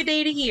every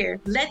day of the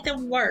year. Let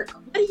them work.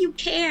 What do you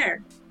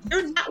care?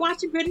 You're not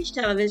watching British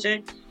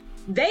television.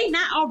 They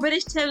not on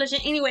British television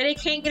anyway. They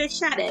can't get a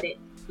shot at it.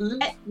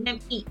 Let them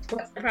eat.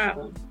 What's the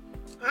problem?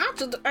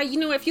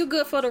 If you're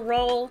good for the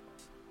role,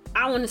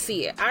 I want to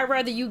see it. I'd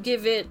rather you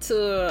give it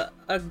to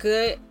a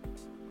good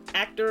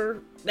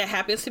actor that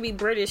happens to be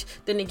British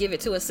than to give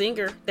it to a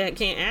singer that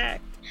can't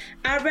act.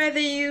 I'd rather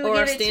you or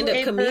give a stand-up it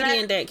to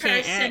comedian a that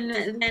can't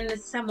act than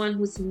someone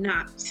who's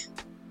not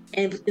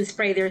and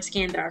spray their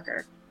skin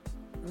darker.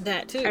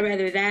 That too. I'd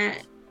rather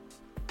that.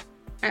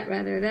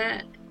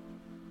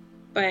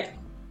 But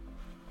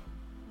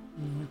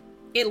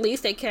at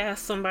least they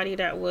cast somebody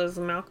that was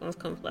Malcolm's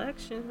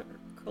complexion.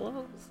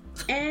 Close.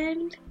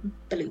 And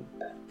blue.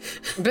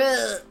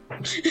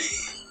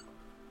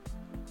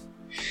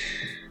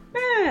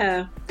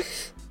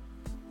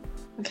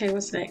 Okay,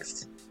 what's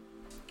next?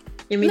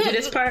 You mean do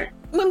this part?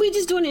 When we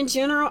just do it in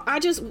general,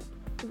 but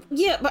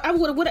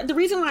the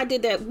reason why I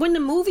did that, when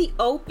the movie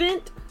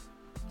opened,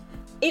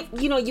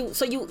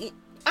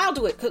 I'll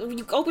do it because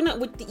you open up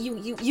with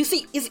you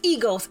see it's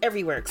egos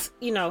everywhere,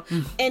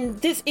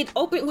 and it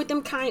opened with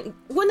them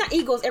not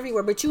egos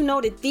everywhere, but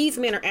that these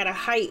men are at a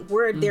height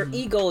where their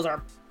egos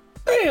are,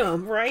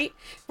 bam, right?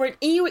 Where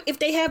if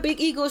they have big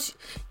egos,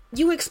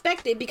 you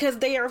expect it because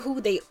they are who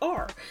they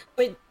are.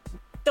 But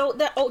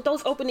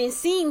those opening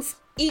scenes,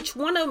 each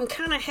one of them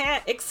kind of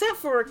had, except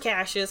for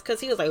Cassius,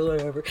 because he was like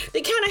whatever.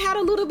 They kind of had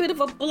a little bit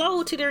of a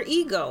blow to their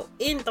ego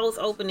in those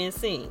opening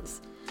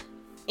scenes,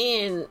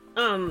 and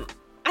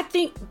I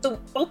think the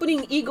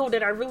opening ego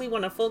that I really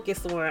want to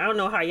focus on, I don't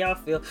know how y'all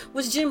feel,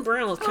 was Jim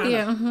Brown's kind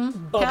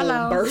of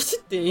bubble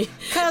bursting.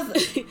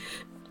 Because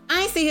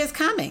I ain't see his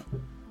coming.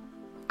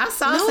 I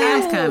saw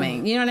Sam's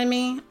coming. You know what I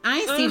mean? I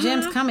ain't see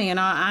Jim's coming, in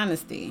all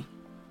honesty.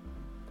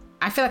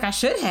 I feel like I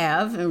should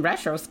have in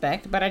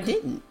retrospect, but I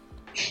didn't.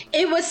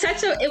 It was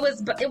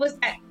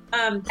that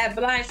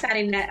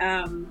blindsiding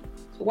that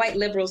white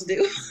liberals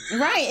do.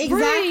 Right,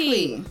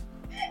 exactly.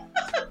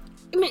 Right.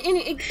 I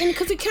mean,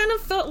 because it kind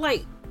of felt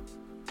like,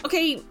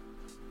 okay,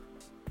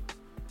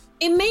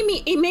 it made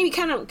me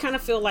kind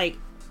of feel like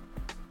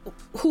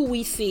who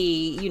we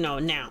see,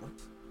 now,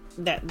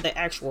 that the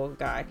actual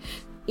guy,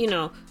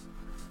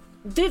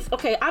 this,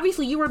 okay,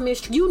 obviously you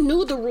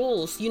knew the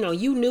rules,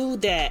 you knew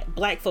that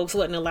black folks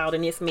wasn't allowed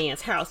in this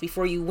man's house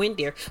before you went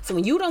there. So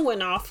when you done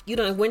went off, you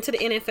done went to the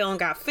NFL and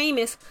got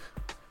famous,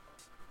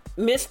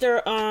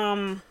 Mr.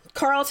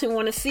 Carlton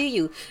want to see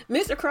you.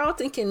 Mr.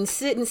 Carlton can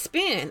sit and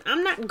spin.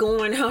 I'm not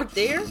going out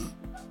there.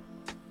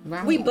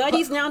 Right. We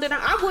buddies now that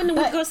I wouldn't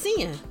go see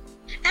him.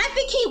 I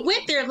think he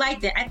went there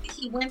like that. I think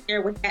he went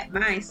there with that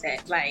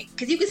mindset, like,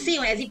 because you can see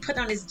him as he put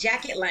on his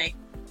jacket, like,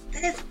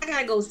 I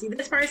gotta go see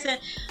this person.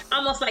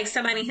 Almost like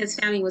somebody in his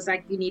family was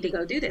like, you need to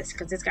go do this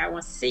because this guy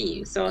wants to see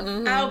you. So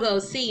I'll go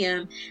see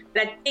him.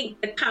 But I think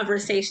the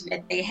conversation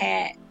that they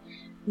had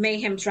made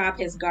him drop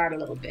his guard a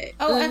little bit.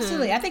 Oh,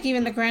 absolutely. I think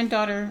even the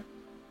granddaughter,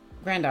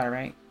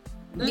 right?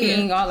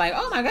 Getting all like,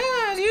 oh my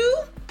God,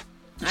 you.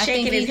 I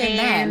Shaking think his even hand.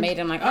 that made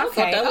him like, I okay,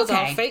 thought that was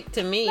all okay. fake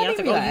to me. Let I me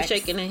think, you relax.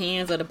 shaking the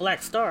hands of the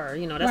Black Star.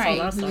 You know, that's all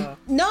I saw.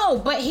 No,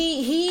 but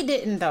he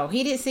didn't though.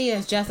 He didn't see it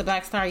as just a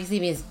Black Star. He see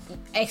it as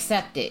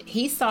accepted.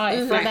 He saw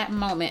it for that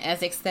moment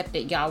as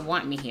accepted. Y'all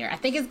want me here. I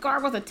think his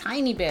guard was a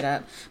tiny bit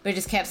up, but it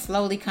just kept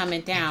slowly coming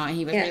down, and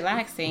he was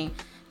relaxing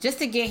just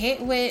to get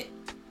hit with.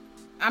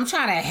 I'm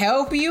trying to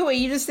help you, and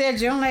you just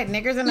said you don't like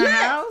niggers in the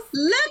house.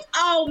 Look,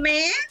 old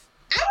man.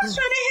 I was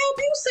trying to help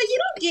you so you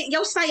don't get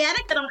your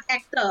sciatica don't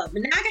act up.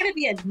 And now I gotta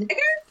be a nigger?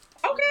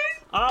 Okay.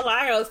 All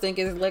I was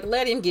thinking is like,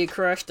 let him get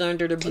crushed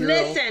under the bureau.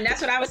 Listen, that's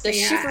what I was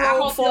saying. shit I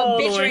roll hope the fall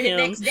obituary on the him.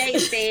 next day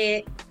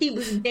said he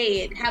was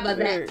dead. How about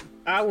that?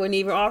 I wouldn't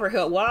even offer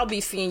help. Well, I'll be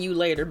seeing you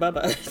later. Bye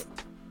bye.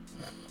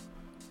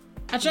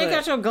 I checked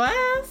out your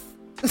glass.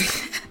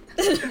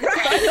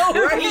 I know,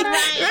 right?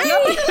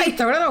 Y'all gonna like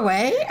throw it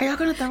away? Are y'all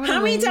gonna throw it away?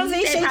 How many times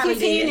they shake probably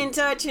his hand did. and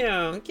touch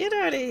him? Get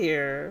out of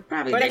here.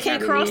 Probably But they they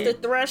can't probably cross the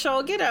did.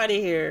 threshold. Get out of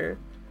here.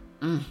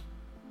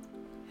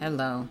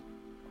 Hello.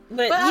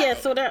 But yeah,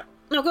 so that.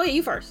 No, go ahead.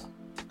 You first.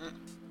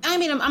 I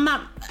mean, I'm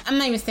not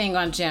even staying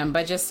on Jim,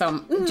 but just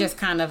just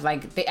kind of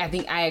like, I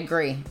think I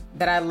agree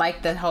that I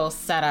like the whole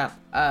setup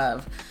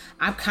of,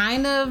 I'm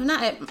kind of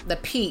not at the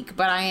peak,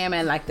 but I am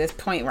at like this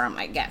point where I'm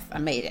like, yes, I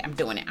made it. I'm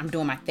doing it. I'm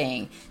doing my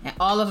thing. And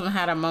all of them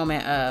had a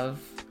moment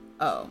of,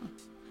 oh,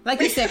 like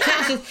you said,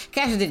 Cassius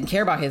didn't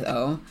care about his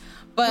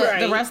but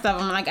the rest of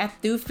them, like, I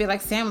do feel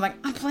like Sam was like,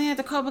 I'm playing at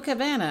the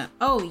Copacabana.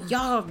 Oh,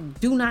 y'all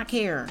do not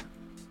care.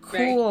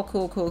 Cool.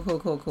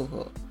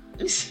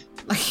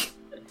 Like,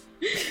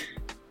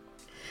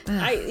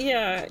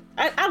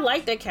 I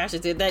like that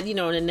Cassius did that. You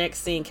know, in the next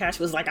scene, Cassius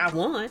was like, I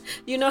won.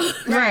 You know,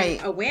 right.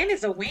 A win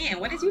is a win.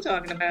 What is you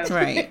talking about?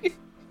 Right.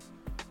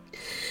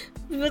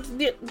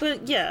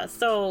 but yeah,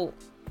 so,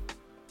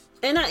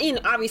 and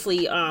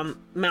obviously,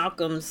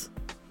 Malcolm's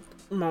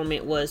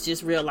moment was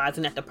just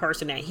realizing that the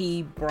person that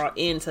he brought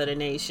into the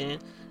nation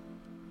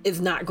is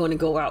not going to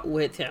go out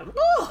with him.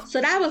 So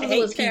that was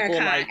Louis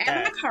Farrakhan. Like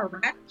Am I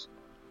correct?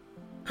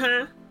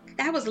 Huh?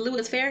 That was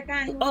Louis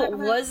Farrakhan. Oh,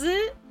 was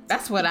it?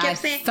 That's what I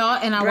saying,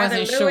 thought, and I Brother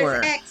wasn't Louis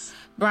sure. X.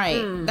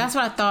 Right. That's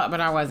what I thought, but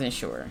I wasn't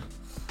sure.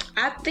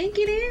 I think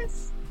it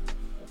is.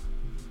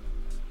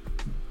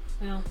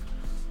 Well,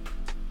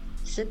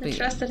 Shouldn't have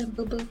trusted him,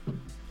 boo boo.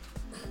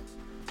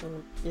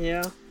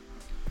 yeah.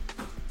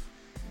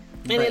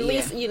 And But at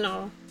least, you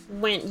know,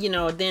 when, you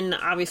know, then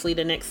obviously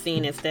the next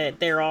scene is that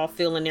they're all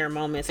feeling their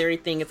moments.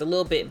 Everything is a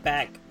little bit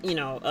back, you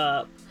know,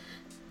 up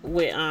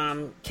with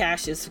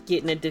Cassius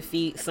getting a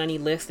defeat, Sonny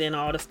Liston,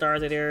 all the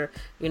stars are there.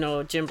 You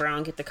know, Jim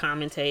Brown get to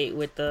commentate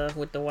with the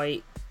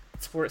white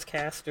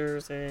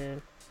sportscasters,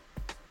 and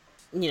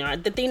you know,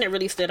 the thing that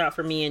really stood out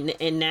for me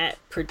in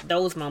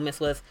those moments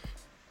was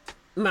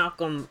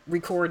Malcolm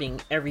recording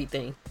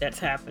everything that's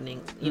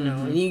happening, you know,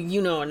 and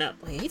you know, and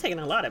like, he's taking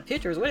a lot of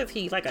pictures. What is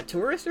he, like a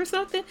tourist or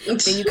something? Then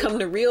you come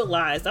to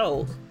realize,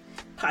 oh,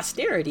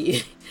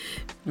 posterity.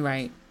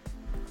 Right.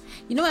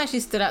 You know what actually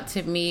stood out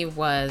to me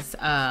was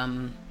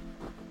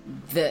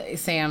the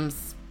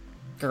Sam's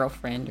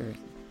girlfriend or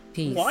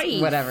piece,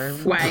 whatever,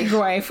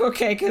 wife.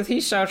 Okay, because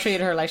he sure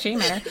treated her like she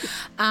met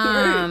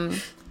her.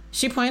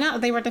 She pointed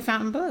out they were at the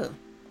Fountain Blue,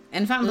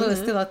 and Fountain Blue is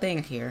still a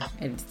thing here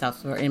in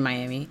in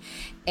Miami,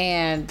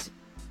 and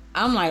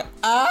I'm like,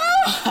 oh,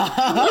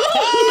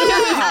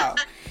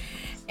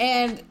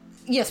 and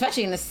yeah,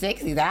 especially in the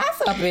 '60s,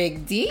 that's a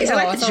big deal. Is it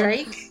like the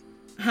Drake?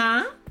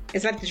 Huh?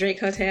 It's like the Drake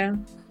Hotel.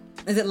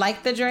 Is it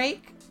like the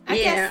Drake? I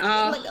Yeah,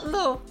 guess, like a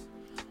little.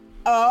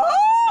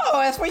 Oh,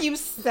 that's what you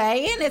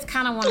saying? It's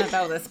kind of one of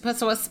those. But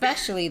so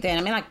especially then,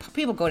 I mean, like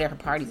people go there for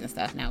parties and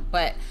stuff now.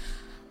 But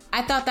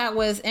I thought that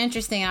was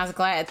interesting. I was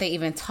glad that they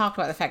even talked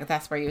about the fact that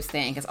that's where he was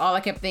staying. Because all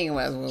I kept thinking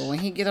was, well, when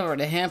he get over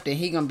to Hampton,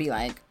 he gonna be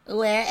like,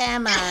 where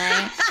am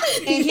I?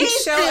 And he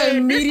sure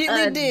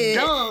immediately did.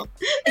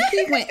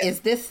 He went,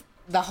 is this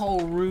the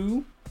whole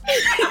room?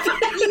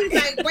 He's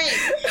like, wait,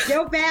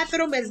 your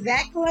bathroom is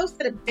that close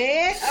to the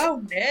bed?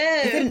 Oh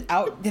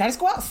no! Did I just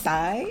go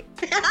outside?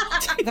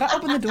 Did I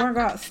open the door and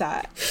go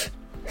outside?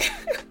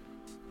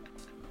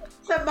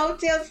 Some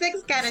Motel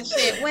 6 kind of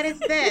shit. What is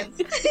this?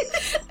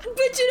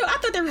 But you know, I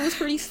thought that room was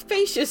pretty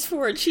spacious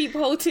for a cheap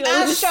hotel.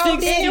 I sure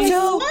did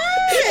too.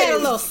 He had a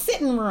little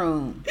sitting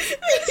room.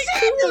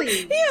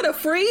 Exactly. He had a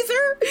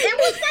freezer. It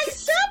was like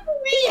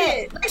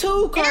separated.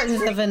 2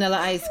 cartons of vanilla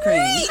ice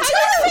cream.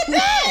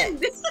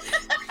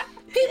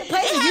 People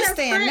places you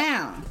staying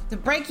now to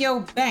break your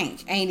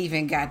bank ain't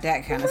even got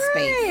that kind of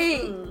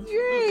space.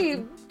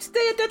 Right.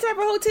 Stay at that type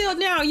of hotel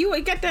now. You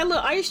ain't got that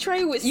little ice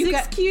tray with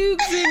 6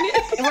 cubes in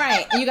it.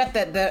 Right. You got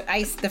the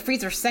ice, the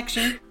freezer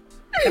section.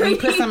 And when you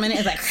put something in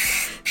it, it's like.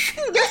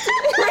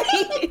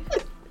 Right.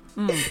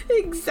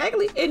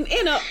 Exactly. And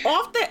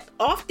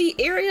off the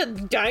area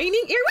dining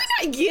area,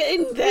 we're not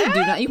getting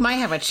that. You might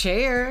have a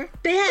chair.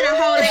 They had a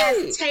whole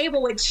ass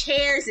table with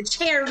chairs and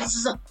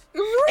chairs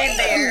in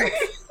there.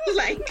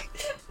 Like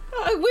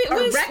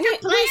when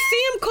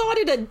Sam called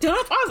it a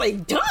dump, I was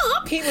like,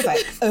 dump? He was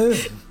like,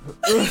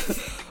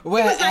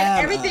 well, he was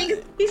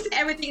like, he said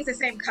everything's the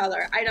same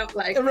color. I don't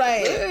like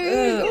right.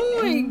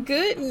 Oh my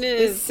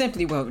goodness. It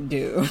simply won't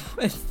do.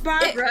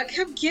 Barbara,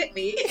 come get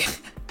me.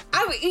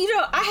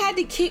 I had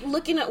to keep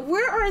looking up,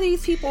 where are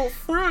these people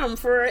from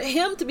for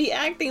him to be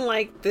acting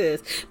like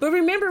this? But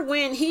remember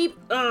when he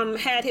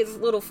had his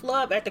little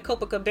flub at the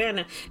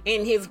Copacabana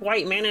and his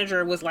white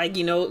manager was like,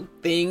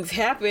 things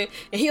happen.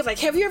 And he was like,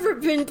 have you ever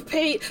been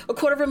paid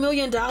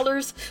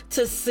 $250,000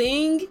 to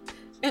sing?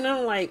 And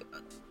I'm like,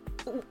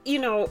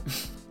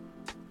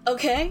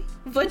 okay,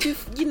 but they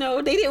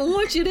didn't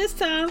want you this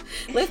time.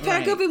 Let's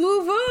pack up and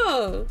move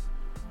on.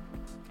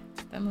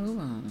 Let's move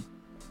on.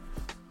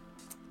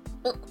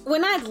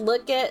 When I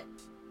look at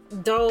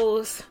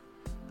those,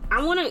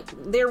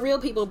 they're real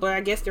people, but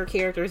I guess they're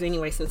characters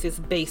anyway, since it's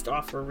based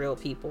off of real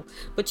people.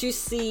 But you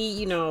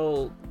see,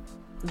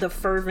 the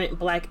fervent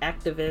black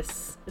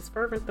activists. Is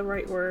fervent the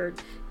right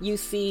word? You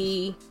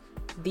see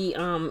the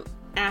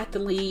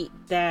athlete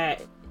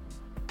that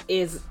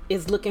is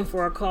looking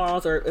for a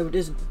cause, or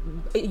just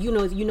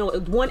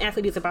one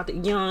athlete is about to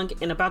young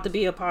and about to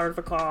be a part of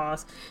a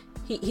cause.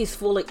 He's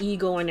full of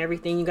ego and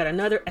everything. You got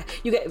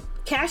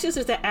Cassius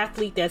is the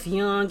athlete that's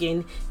young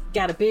and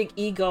got a big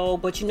ego,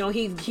 but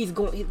he's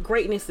going.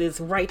 Greatness is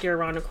right there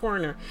around the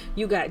corner.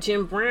 You got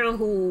Jim Brown,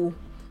 who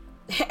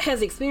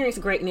has experienced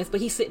greatness,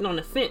 but he's sitting on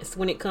the fence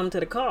when it comes to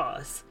the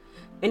cause.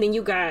 And then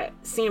you got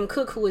Sam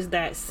Cooke, who is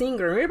that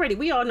singer.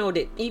 We all know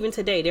that even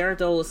today there are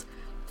those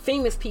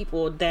famous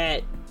people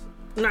that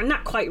are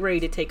not quite ready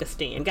to take a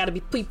stand. Got to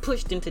be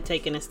pushed into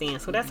taking a stand.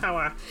 So that's how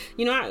I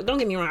don't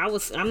get me wrong.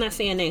 I'm not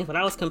saying names, but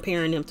I was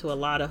comparing them to a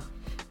lot of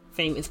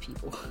famous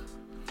people.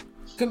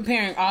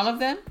 Comparing all of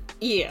them?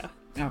 Yeah.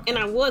 Okay. And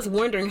I was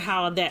wondering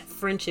how that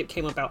friendship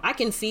came about. I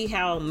can see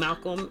how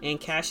Malcolm and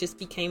Cassius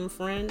became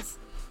friends.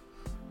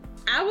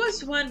 I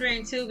was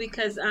wondering too,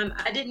 because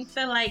I didn't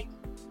feel like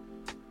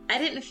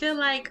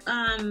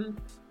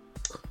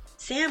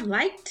Sam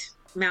liked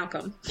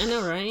Malcolm. I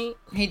know, right?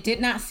 He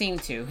did not seem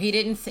to. He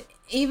didn't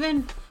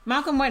even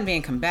Malcolm wasn't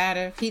being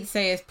combative. He'd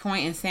say his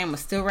point, and Sam was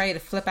still ready to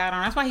flip out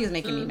on. That's why he was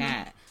making me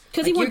mad.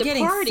 Because he wanted to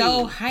party.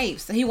 So hyped.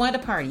 So he wanted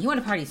to party. He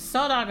wanted to party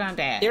so doggone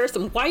bad. There are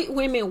some white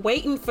women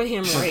waiting for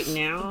him right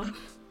now.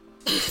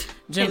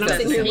 Jim, and I'm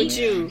sitting here with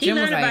you. He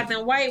learned about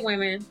them white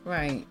women.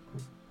 Right.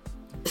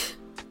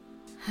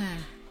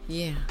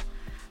 Yeah.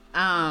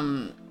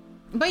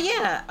 But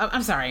yeah,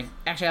 I'm sorry.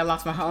 Actually, I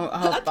lost my whole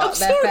thought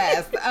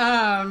that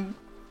fast.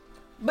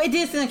 But it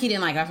did seem like he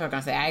didn't like it. That's what I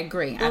was going to say. I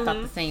agree. I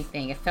thought the same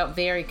thing. It felt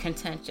very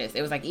contentious.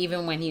 It was like,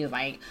 even when he was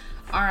like,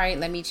 all right,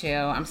 let me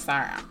chill. I'm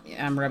sorry.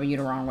 I'm rubbing you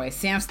the wrong way.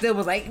 Sam still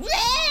was like,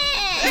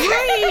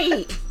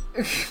 right.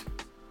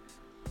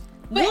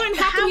 But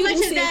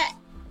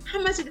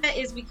how much of that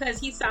is because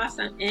he saw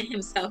something in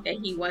himself that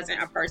he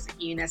wasn't a person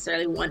he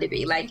necessarily wanted to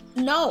be? Like,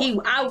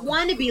 no, I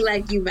want to be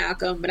like you,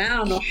 Malcolm, but I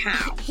don't know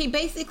how. He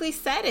basically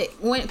said it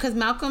because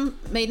Malcolm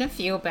made him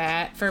feel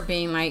bad for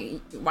being like,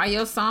 why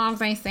your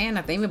songs ain't saying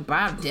nothing? Even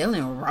Bob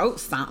Dylan wrote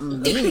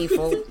something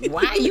meaningful.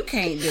 Why you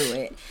can't do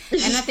it?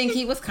 And I think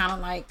he was kind of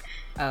like,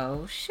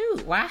 oh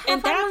shoot, why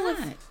have I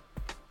not?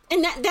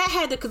 And that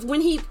had to, because when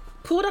he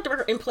pulled out the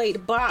record and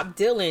played Bob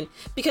Dylan,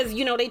 because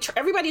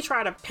everybody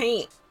tried to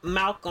paint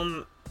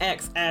Malcolm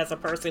X as a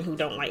person who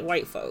don't like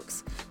white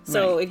folks.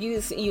 So if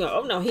you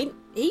oh no, he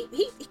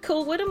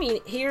cool with him.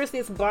 Here's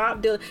this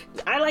Bob Dylan.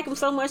 I like him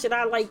so much that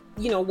I like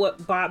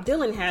what Bob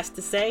Dylan has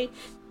to say,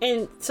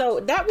 and so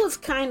that was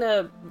kind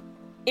of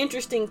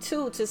interesting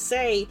too, to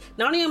say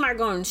not only am I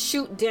going to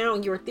shoot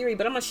down your theory,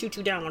 but I'm going to shoot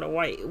you down with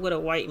a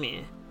white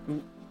man.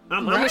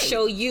 I'm going to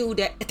show you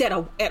that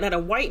a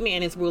white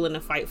man is willing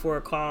to fight for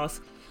a cause.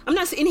 I'm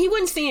not, and he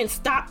wasn't saying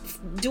stop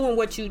doing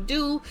what you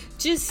do,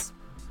 just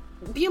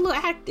be a little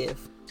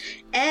active.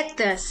 At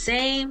the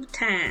same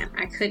time,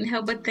 I couldn't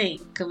help but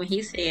think, because when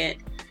he said,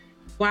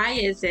 why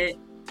is it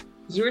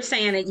you're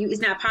saying that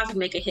it's not possible to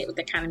make a hit with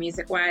that kind of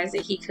music, why is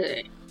it he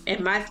could?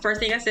 And my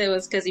first thing I said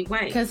was because he's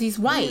white. Because he's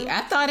white.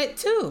 I thought it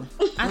too.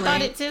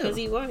 Because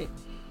he's white.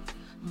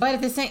 But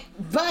at the same,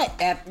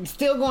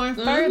 still going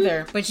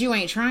further. But you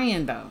ain't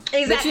trying though.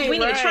 Exactly, we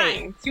need to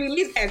try. You at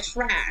least gotta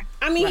try.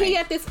 I mean, he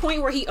at this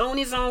point where he owned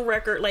his own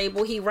record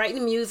label. He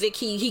writing music.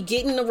 He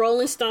getting the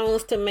Rolling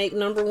Stones to make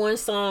 #1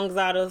 songs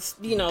out of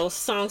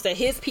songs that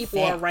his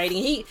people are writing.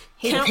 He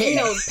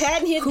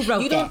patting his. Who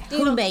wrote that?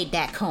 Who made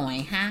that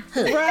coin? Huh?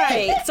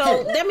 Right.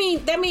 So that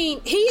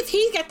mean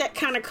he's got that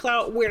kind of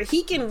clout where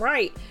he can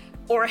write,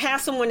 or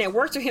have someone that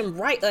works with him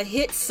write a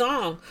hit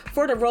song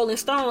for the Rolling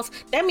Stones.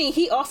 That means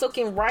he also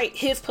can write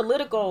his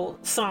political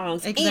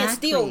songs and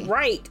still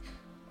write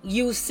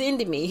You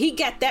Send Me. He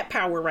got that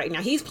power right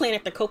now. He's playing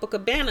at the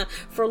Copacabana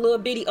for little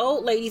bitty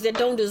old ladies that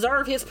don't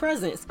deserve his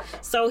presence.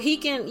 So he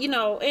can,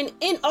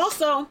 and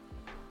also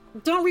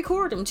don't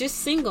record them,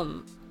 just sing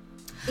them.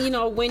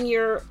 when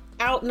you're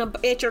out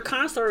at your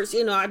concerts,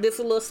 this is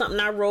a little something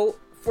I wrote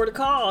for the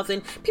cause,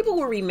 and people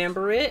will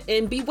remember it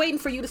and be waiting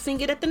for you to sing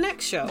it at the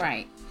next show.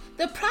 Right.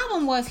 The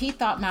problem was he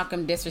thought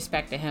Malcolm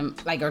disrespected him,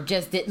 or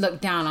just did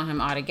look down on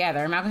him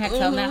altogether. Malcolm had to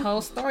tell him that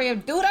whole story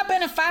of, dude, I've been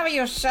to 5 of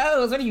your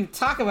shows. What are you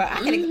talking about?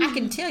 I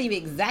can tell you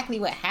exactly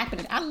what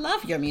happened. I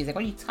love your music.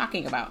 What are you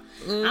talking about?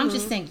 I'm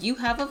just saying, you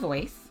have a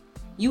voice.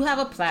 You have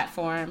a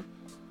platform.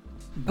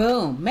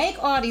 Boom.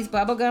 Make all these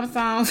bubblegum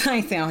songs. I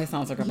ain't saying all his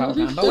songs are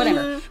bubblegum, but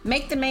whatever.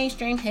 Make the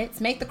mainstream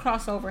hits. Make the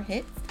crossover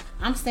hits.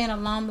 I'm saying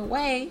along the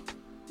way,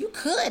 you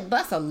could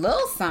bust a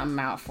little something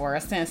out for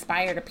us to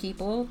inspire the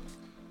people.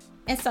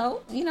 And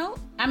so,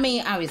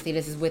 obviously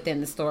this is within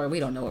the story. We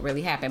don't know what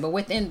really happened. But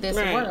within this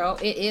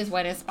world, it is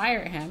what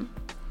inspired him.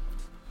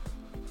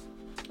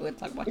 We'll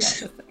talk about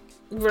that in a second.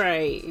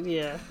 Right,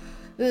 yeah.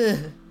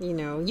 Ugh.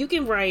 You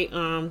can write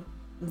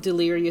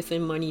Delirious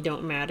and Money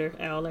Don't Matter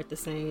all at the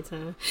same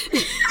time.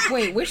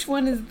 Wait, which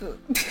one is the...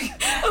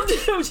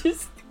 I'm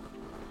just...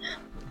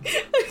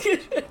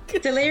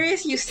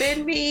 Delirious, you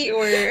send me,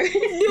 or...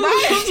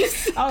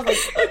 I'm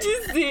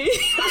just saying.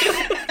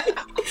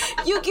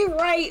 You can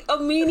write a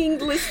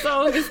meaningless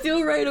song and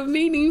still write a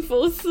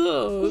meaningful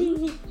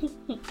song.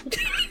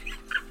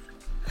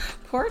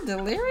 Poor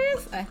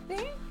Delirious, I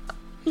think.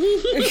 That's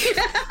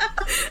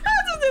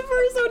the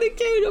first one that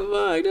came to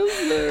mind. I'm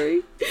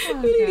sorry.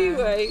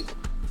 But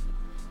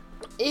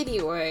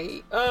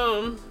anyway,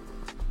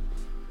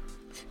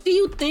 do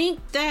you think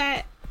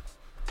that,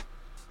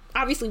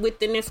 obviously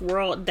within this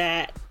world,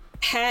 that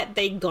had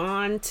they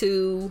gone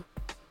to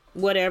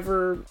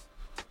whatever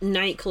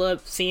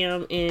nightclub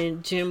Sam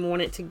and Jim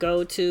wanted to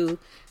go to,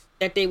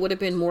 that they would have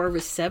been more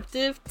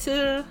receptive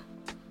to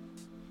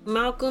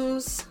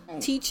Malcolm's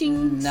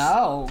teachings?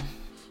 No.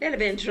 They'd have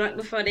been drunk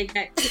before they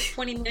got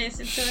 20 minutes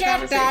into the Shut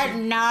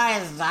conversation. that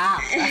noise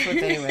up. That's what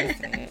they would have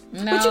said.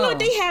 No. But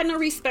they had no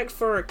respect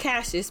for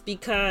Cassius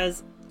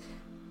because,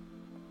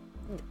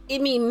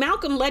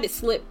 Malcolm let it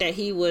slip that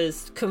he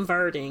was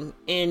converting,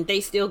 and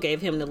they still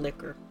gave him the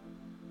liquor.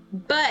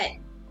 But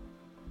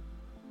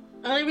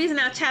only reason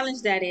I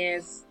challenge that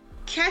is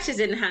Cassius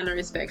didn't have no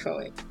respect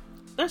for it.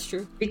 That's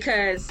true.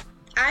 Because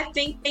I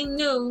think they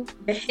knew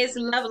that his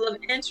level of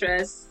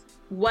interest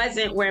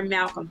wasn't where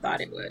Malcolm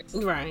thought it was.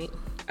 Right.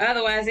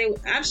 Otherwise,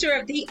 I'm sure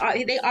if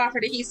they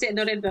offered it, he said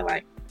no, they'd be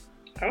like,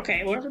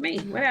 okay, well, for me,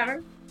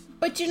 whatever.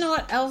 But you know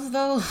what else,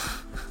 though?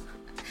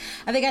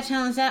 I think I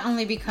challenged that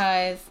only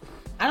because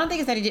I don't think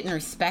it's that he didn't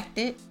respect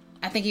it.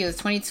 I think he was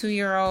a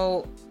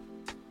 22-year-old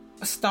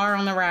star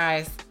on the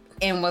rise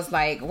and was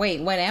like,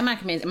 wait, what am I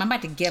committing? Am I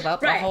about to give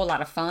up a whole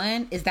lot of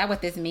fun? Is that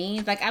what this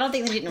means? Like, I don't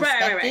think they didn't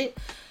respect it.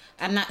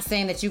 I'm not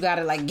saying that you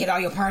gotta get all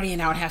your partying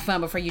out and have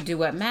fun before you do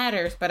what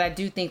matters, but I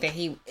do think that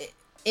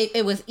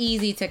it was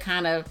easy to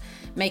kind of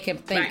make him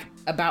think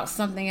about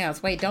something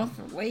else. Wait.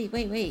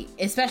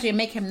 Especially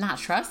make him not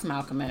trust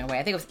Malcolm in a way.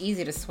 I think it was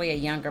easy to sway a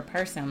younger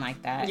person like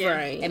that.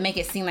 Right. And make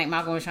it seem like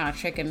Malcolm was trying to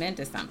trick him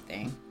into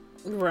something.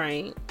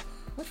 Right.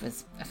 Which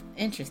was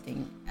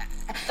interesting.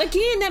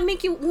 Again, that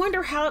make you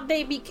wonder how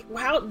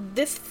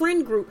this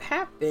friend group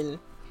happened.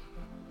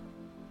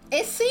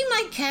 It seemed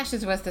like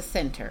Cassius was the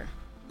center.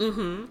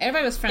 Mm-hmm.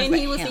 Everybody was friends and with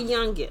he was him. the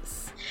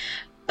youngest.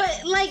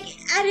 But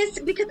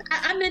because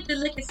I meant to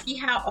look and see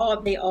how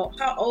old they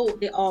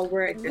all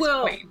were at this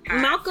point.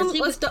 Malcolm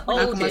was the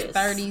oldest. Malcolm was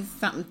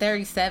 30-something,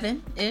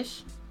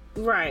 37-ish.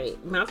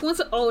 Right. Malcolm was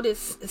the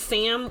oldest.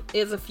 Sam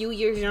is a few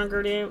years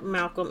younger than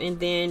Malcolm, and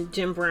then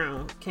Jim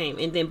Brown came,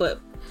 but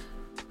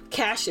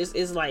Cassius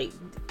is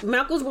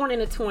Malcolm was born in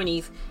the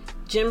 20s,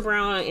 Jim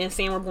Brown and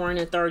Sam were born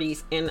in the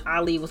 30s, and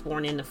Ali was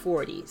born in the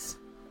 40s.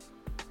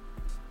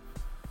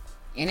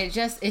 And it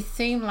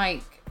seemed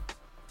like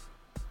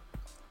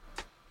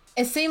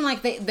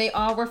they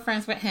all were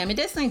friends with him. It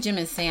did seem like Jim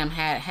and Sam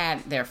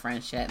had their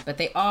friendship, but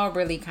they all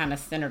really kind of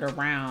centered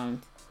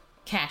around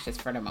Cassius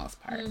for the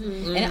most part.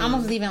 Mm-hmm. And it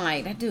almost was even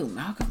like, that dude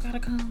Malcolm gotta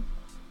come.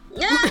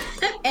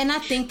 And I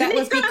think that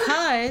was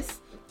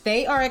because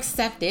they are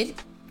accepted,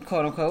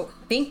 quote unquote,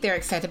 think they're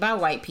accepted by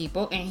white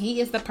people, and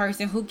he is the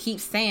person who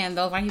keeps saying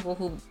those white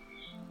people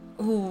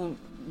who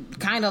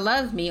kind of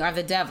love me are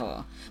the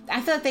devil.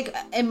 I feel like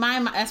in my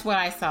mind, that's what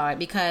I saw it,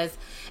 because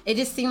it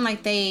just seemed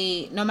like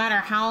they, no matter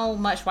how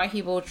much white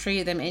people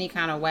treated them any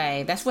kind of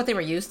way, that's what they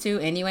were used to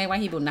anyway,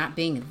 white people not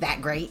being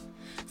that great.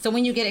 So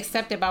when you get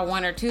accepted by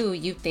one or two,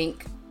 you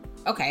think,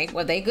 okay,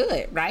 well, they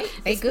good, right?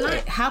 They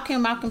good. How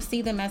can Malcolm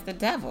see them as the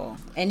devil?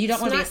 And you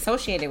don't want to be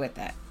associated with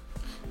that.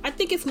 I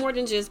think it's more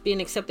than just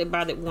being accepted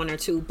by the one or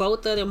two.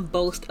 Both of them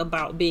boast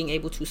about being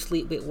able to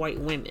sleep with white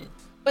women.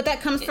 But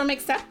that comes from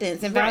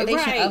acceptance and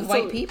validation of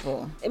white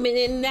people. I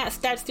mean, and that's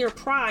their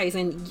prize.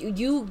 And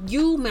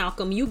you,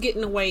 Malcolm, you get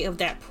in the way of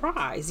that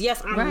prize.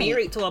 Yes, I'm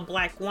married to a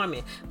black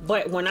woman,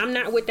 but when I'm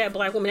not with that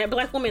black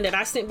woman that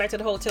I sent back to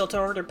the hotel,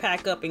 told her to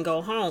pack up and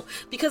go home,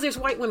 because there's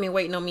white women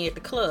waiting on me at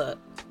the club.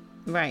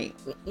 Right.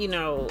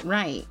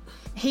 Right.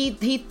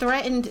 He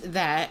threatened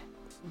that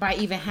by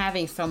even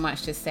having so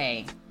much to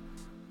say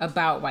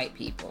about white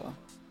people.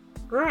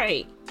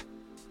 Right.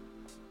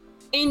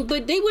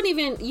 But they wouldn't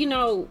even,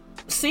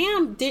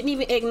 Sam didn't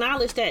even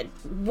acknowledge that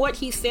what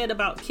he said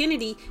about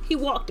Kennedy, he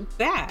walked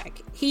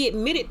back. He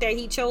admitted that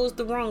he chose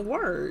the wrong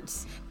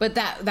words. But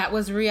that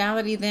was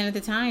reality then at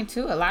the time,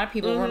 too. A lot of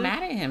people were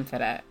mad at him for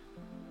that.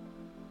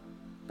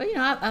 But, you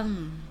know,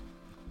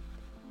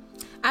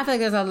 I feel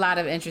like there's a lot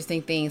of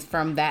interesting things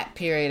from that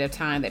period of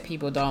time that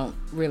people don't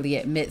really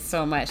admit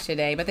so much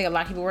today. But I think a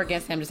lot of people were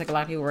against him, just like a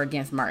lot of people were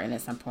against Martin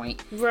at some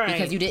point.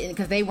 Right.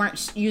 Because they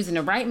weren't using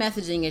the right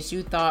messaging as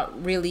you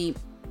thought really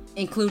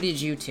included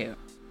you too.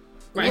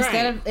 Right.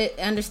 Instead of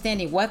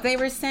understanding what they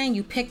were saying,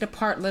 you picked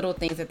apart little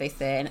things that they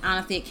said. And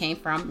honestly, it came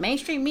from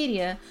mainstream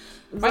media.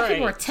 White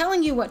people are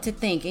telling you what to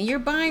think, and you're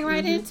buying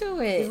right into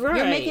it. Right.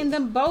 You're making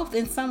them both,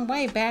 in some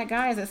way, bad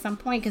guys at some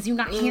point because you're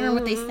not hearing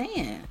what they're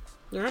saying.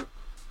 Yep.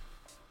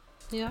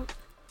 Yep.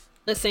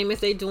 The same as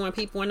they doing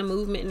people in the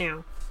movement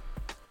now.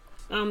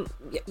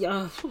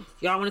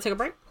 Y'all want to take a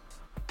break?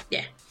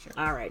 Yeah. Sure.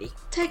 Alrighty.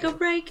 Take a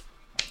break.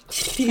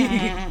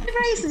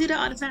 I used to do that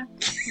all the time.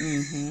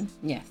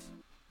 Yes.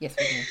 Yes,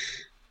 we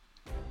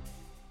do.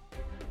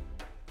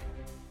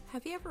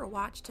 Have you ever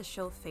watched a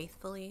show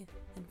faithfully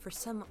and for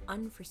some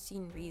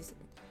unforeseen reason,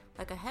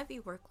 like a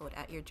heavy workload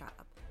at your job,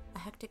 a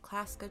hectic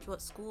class schedule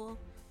at school,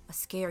 a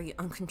scary,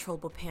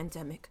 uncontrollable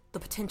pandemic, the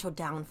potential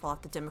downfall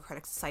of the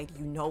democratic society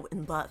you know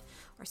and love,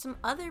 or some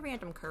other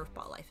random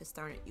curveball life has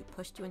thrown at you,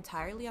 pushed you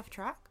entirely off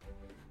track?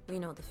 We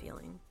know the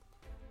feeling.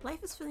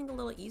 Life is feeling a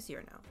little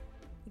easier now.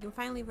 You can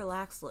finally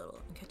relax a little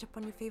and catch up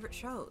on your favorite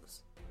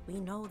shows. We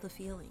know the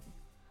feeling.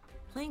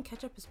 Playing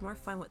catch up is more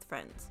fun with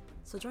friends,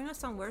 so join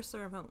us on Where's the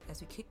Remote as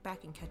we kick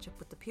back and catch up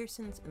with the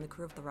Pearsons and the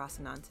crew of the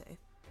Rocinante.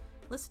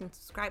 Listen and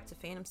subscribe to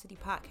Phantom City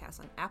Podcasts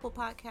on Apple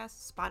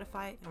Podcasts,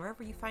 Spotify, and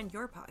wherever you find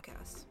your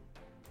podcasts.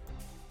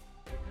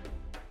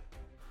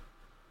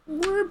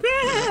 We're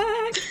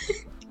back!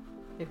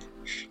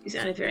 You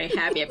sounded very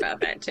happy about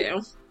that,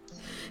 too.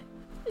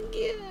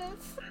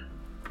 Yes.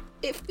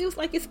 It feels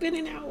like it's been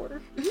an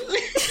hour.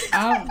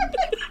 How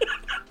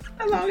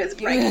long is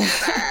break?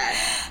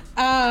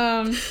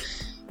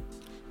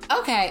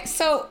 Okay,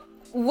 so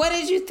what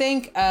did you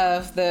think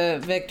of the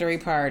victory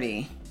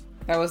party?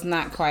 That was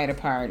not quite a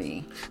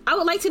party. I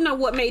would like to know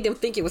what made them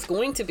think it was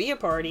going to be a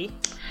party.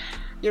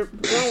 You're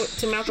going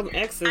to Malcolm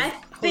X's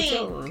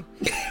hotel room.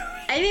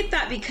 I didn't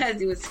thought because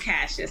it was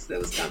Cassius that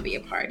it was going to be a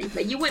party,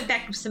 but you went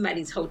back to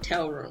somebody's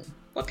hotel room.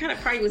 What kind of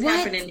party was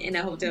happening in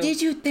a hotel?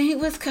 Did you think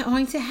was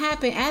going to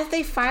happen? As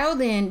they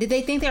filed in, did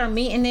they think they were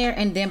meeting there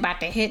and then about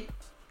to hit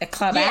a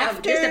club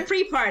after? Yeah, it's a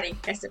pre-party.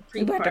 That's a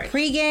pre-party. About the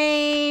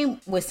pregame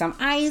with some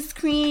ice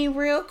cream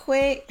real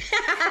quick.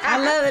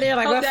 I love it. They're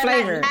like, what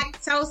flavor?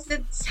 Lactose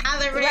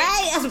intolerant.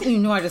 Right? You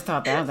know, I just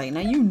thought that. I was like, now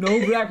you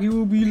know black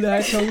people be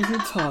lactose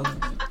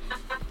intolerant.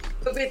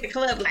 We'll be at the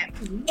club like...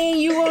 And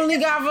you only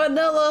got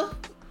vanilla?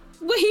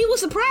 Well, he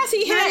was surprised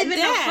he had even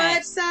that. No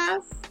fudge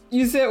sauce?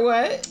 You said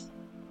what?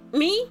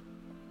 Me?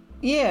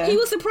 Yeah. He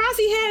was surprised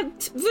he had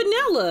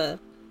vanilla.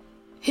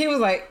 He was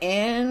like,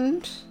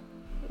 and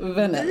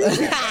vanilla.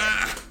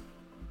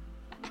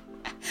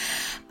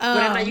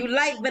 Whatever you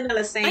like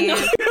vanilla, Sam.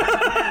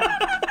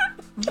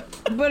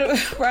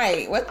 But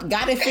right, what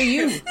got it for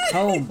you?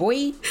 Oh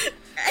boy.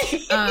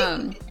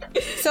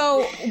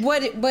 So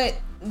what? But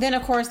then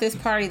of course this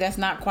party that's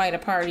not quite a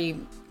party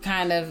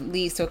kind of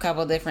leads to a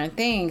couple different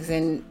things,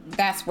 and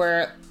that's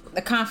where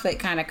the conflict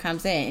kind of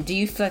comes in. Do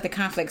you feel like the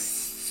conflict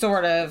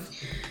sort of?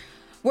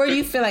 Where do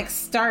you feel like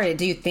started?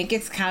 Do you think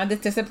it's kind of this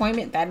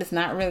disappointment that it's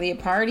not really a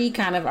party,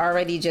 kind of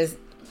already just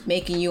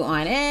making you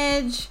on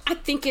edge? I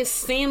think it's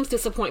Sam's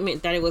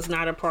disappointment that it was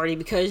not a party,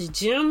 because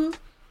Jim,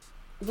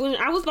 when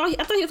I thought he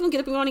was gonna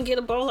get up and want to get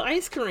a bowl of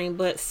ice cream,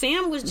 but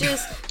Sam was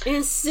just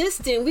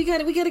insistent. We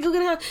gotta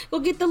go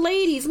get the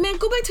ladies. Man,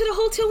 go back to the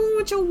hotel room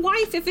with your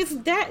wife if it's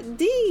that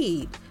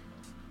deep.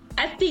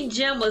 I think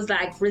Jim was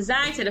like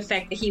resigned to the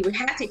fact that he would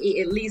have to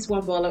eat at least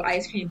one bowl of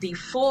ice cream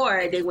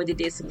before they would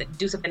do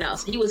something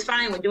else. He was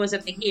fine with doing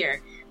something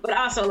here, but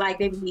also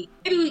like maybe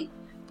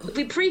if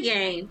we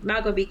pregame,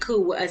 Malcolm would be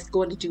cool with us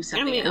going to do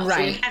something else. Right.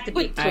 So it didn't have to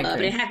be a club.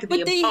 It didn't have to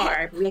be a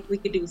bar. We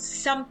could do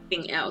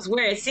something else.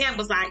 Whereas Sam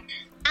was like,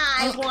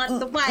 I want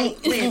the white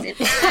women.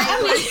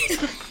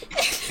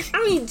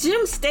 I mean,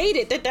 Jim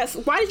stated that's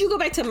why did you go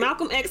back to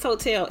Malcolm X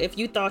Hotel if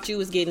you thought you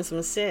was getting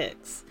some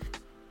sex?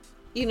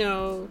 You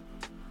know.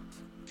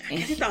 I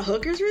guess he thought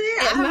hookers were there?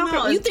 I don't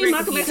know. You think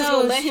Malcolm X is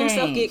going to let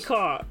himself get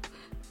caught?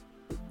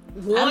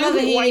 One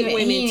with white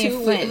women,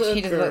 two with hookers.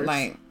 He just looked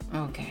like,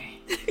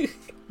 okay.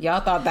 Y'all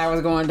thought that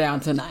was going down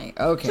tonight.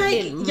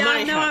 Okay. Like,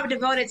 y'all know I'm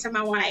devoted to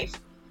my wife.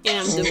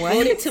 I'm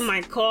devoted to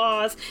my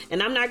cause,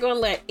 and I'm not going to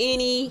let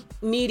any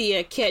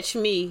media catch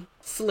me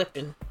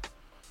slipping.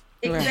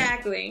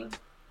 Exactly.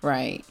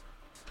 Right.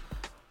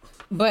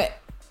 But,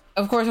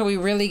 of course, what we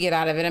really get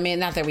out of it, I mean,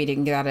 not that we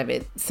didn't get out of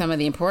it, some of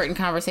the important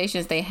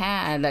conversations they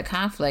had, the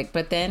conflict,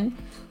 but then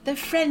the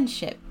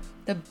friendship,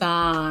 the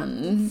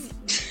bonds.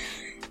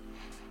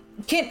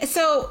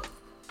 So,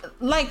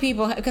 like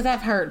people, because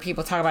I've heard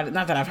people talk about it,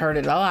 not that I've heard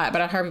it a lot,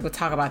 but I've heard people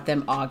talk about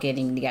them all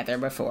getting together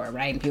before,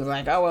 right? And people are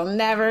like, oh, we'll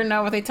never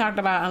know what they talked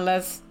about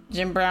unless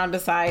Jim Brown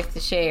decides to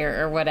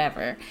share or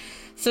whatever.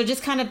 So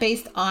just kind of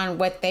based on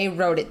what they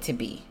wrote it to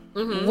be,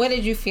 what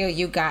did you feel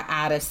you got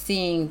out of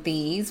seeing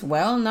these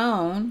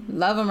well-known,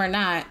 love them or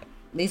not,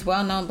 these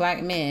well-known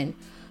black men?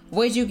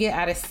 What did you get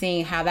out of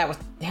seeing how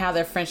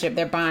their friendship,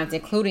 their bonds,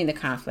 including the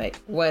conflict,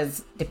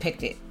 was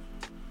depicted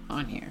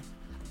on here?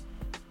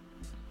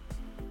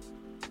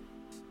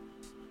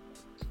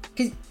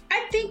 Go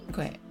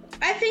ahead.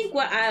 I think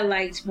what I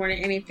liked more than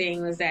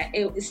anything was that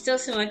it still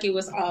seemed like it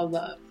was all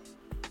love.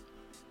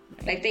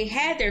 Like they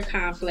had their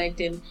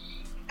conflict, and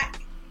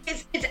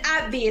it's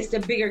obvious the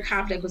bigger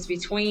conflict was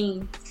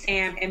between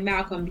Sam and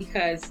Malcolm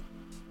because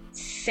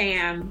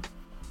Sam,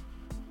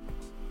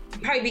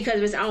 probably because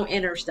of his own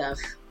inner stuff,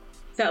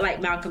 felt like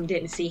Malcolm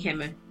didn't see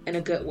him in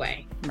a good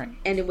way. Right.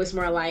 And it was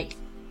more like,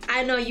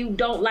 I know you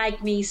don't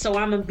like me, so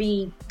I'm going to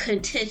be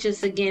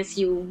contentious against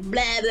you,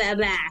 blah, blah,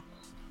 blah.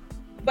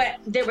 But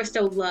there was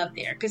still love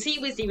there. Because he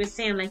was even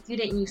saying, like, you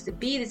didn't used to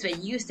be this way.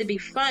 You used to be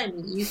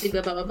fun. You used to be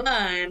blah, blah, blah, blah.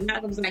 And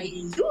Malcolm was like,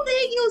 you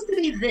didn't used to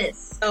be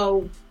this.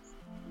 So,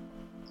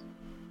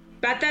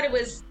 but I thought it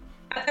was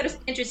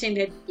interesting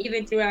that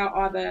even throughout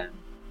all the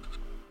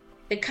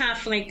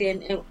conflict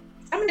and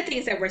some of the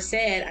things that were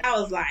said, I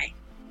was like,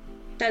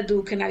 that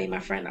dude could not be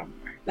my friend no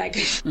more. Like,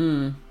 it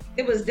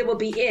would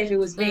be if it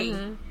was me.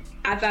 Mm-hmm.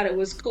 I thought it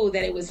was cool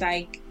that it was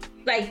like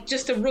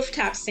just a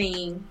rooftop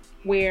scene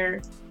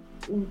where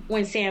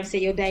when Sam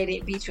said your daddy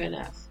didn't beat you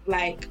enough.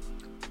 Like,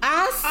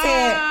 I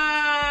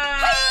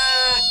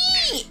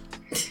said,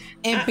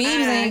 and Beebs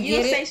didn't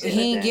get it.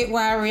 He didn't get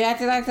why I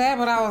reacted like that,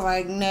 but I was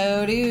like,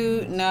 no,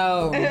 dude,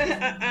 no.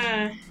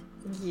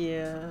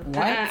 Yeah.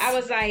 What? I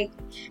was like,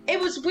 it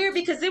was weird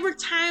because there were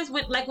times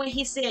when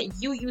he said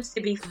you used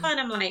to be fun.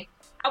 I'm like,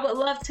 I would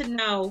love to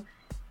know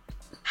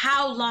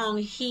how long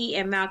he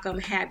and Malcolm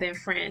had been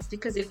friends.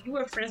 Because if you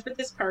were friends with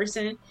this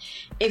person,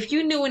 if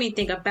you knew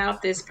anything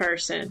about this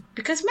person,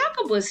 because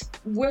Malcolm was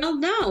well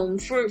known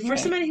for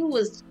somebody who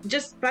was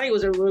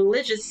was a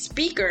religious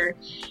speaker.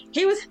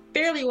 He was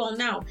fairly well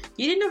known.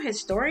 You didn't know his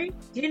story?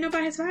 You didn't know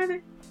about his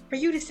father? For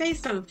you to say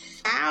some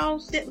foul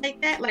shit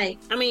like that, like...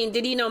 I mean,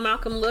 did he know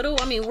Malcolm Little?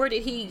 I mean, where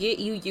did he get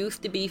you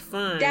used to be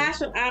fun? That's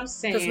what I'm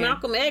saying. Because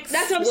Malcolm X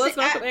was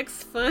Malcolm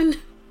X fun?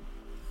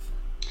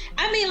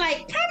 I mean,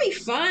 like, probably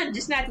fun,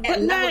 just not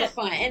that level of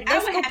fun. And I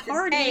would have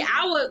to say,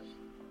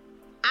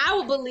 I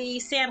would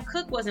believe Sam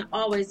Cooke wasn't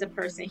always the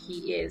person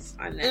he is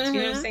on that. Mm-hmm.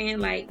 You know what I'm saying?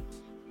 Like,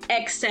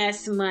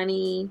 excess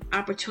money,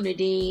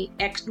 opportunity,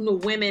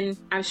 women.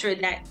 I'm sure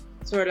that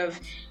sort of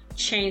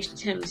changed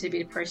him to be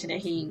the person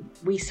that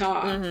we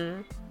saw.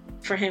 Mm-hmm.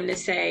 For him to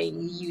say,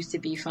 you used to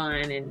be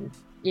fun and,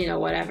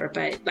 whatever.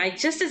 But, like,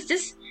 just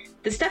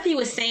the stuff he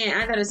was saying,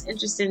 I thought it was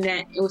interesting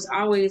that it was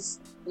always...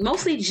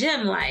 mostly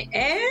Jim, like,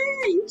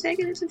 you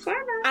taking it too far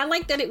now. I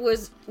like that it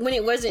was, when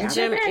it wasn't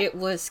Jim, it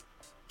was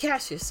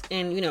Cassius.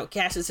 And,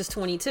 Cassius is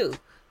 22.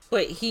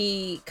 But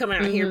he coming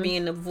out here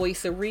being the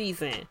voice of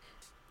reason.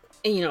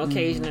 And,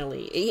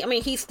 occasionally. I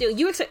mean, he's still,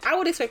 I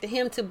would expect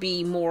him to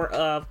be more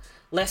of,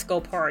 let's go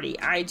party.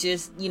 I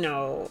just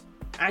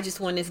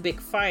won this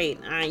big fight.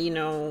 I'm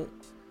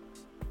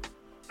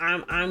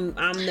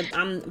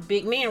the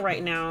big man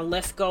right now.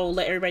 Let's go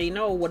let everybody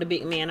know what a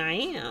big man I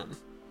am.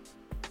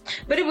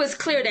 But it was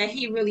clear that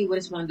he really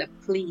just wanted to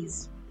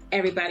please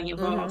everybody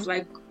involved.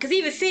 Like, because he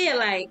even said,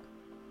 like,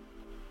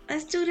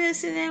 let's do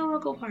this and then we'll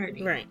go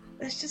party. Right.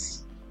 Let's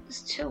just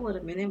chill with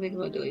him and then we can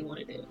go do what we want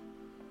to do.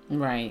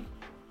 Right.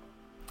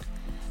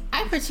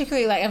 I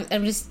particularly, like, I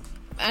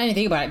didn't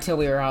think about it until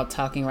we were all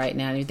talking right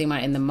now. I didn't think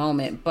about it in the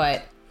moment,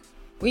 but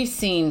we've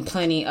seen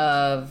plenty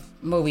of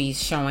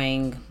movies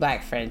showing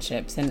black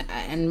friendships,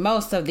 and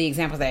most of the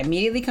examples that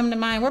immediately come to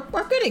mind were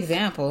good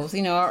examples,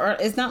 or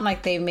it's not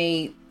like they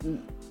made...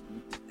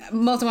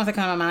 Most of the ones that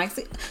come to my mind,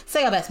 like,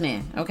 say Our Best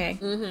Man, okay?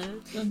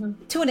 Mm-hmm.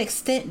 Mm-hmm. To an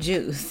extent,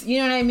 Juice. You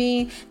know what I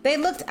mean? They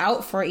looked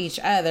out for each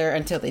other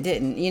until they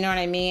didn't. You know what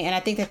I mean? And I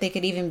think that they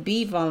could even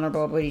be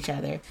vulnerable with each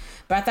other.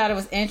 But I thought it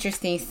was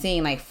interesting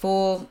seeing, like,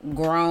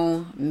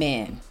 full-grown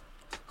men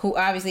who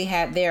obviously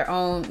had their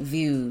own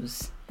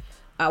views.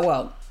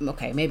 Well,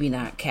 okay, maybe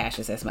not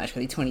Cassius as much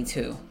because he's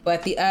 22.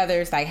 But the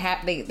others, like,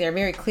 they're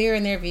very clear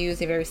in their views.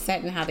 They're very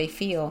set in how they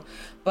feel.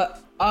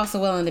 But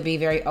also willing to be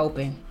very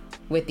open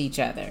with each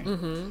other.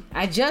 Mm-hmm.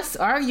 I just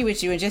argued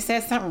with you and just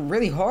said something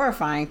really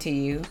horrifying to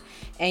you,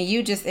 and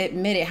you just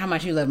admitted how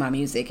much you love my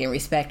music and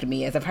respect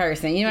me as a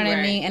person. You know what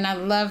I mean? And I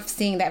love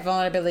seeing that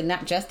vulnerability,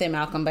 not just in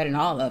Malcolm, but in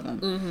all of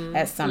them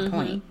at some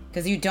point.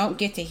 Because you don't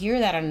get to hear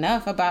that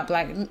enough about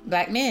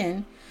black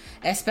men,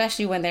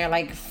 especially when they're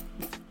like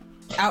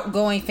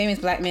outgoing, famous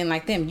black men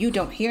like them. You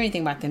don't hear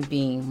anything about them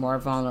being more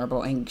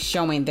vulnerable and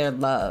showing their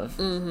love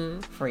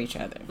for each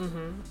other.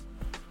 Mm-hmm.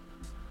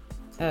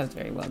 That was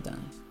very well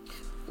done.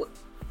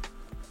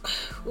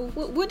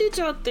 What did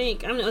y'all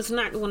think? I mean, it's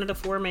not one of the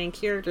four main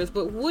characters,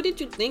 but what did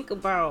you think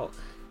about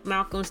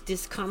Malcolm's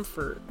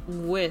discomfort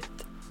with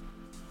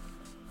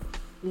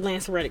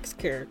Lance Reddick's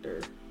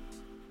character?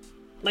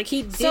 Like,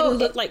 he didn't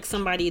look like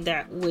somebody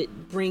that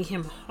would bring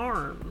him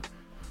harm.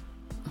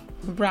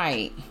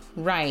 Right.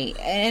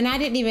 And I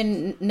didn't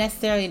even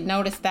necessarily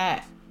notice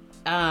that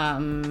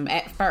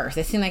at first.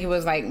 It seemed like it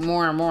was like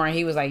more and more.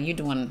 He was like,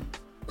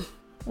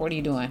 what are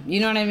you doing? You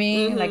know what I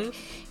mean? Like,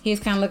 he's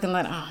kind of looking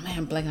like, oh man,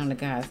 I'm blanking on the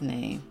guy's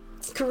name.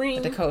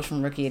 Kareem. The coach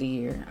from Rookie of the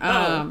Year.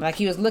 Like,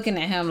 he was looking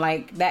at him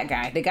like that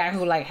guy. The guy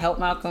who, like, helped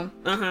Malcolm.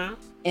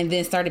 And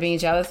then started being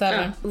jealous of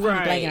him. Right.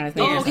 I'm blanking on his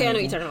name. Oh, okay, I know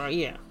what you're talking about,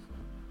 yeah.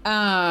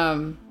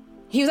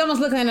 He was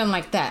almost looking at him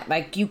like that.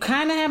 Like, you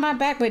kind of have my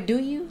back, but do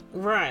you?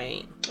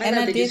 Right. And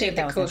I did think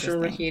that the coach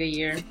from Rookie of the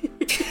Year.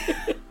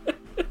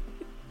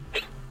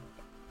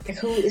 Like,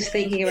 who is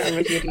thinking about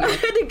Rookie of the Year? I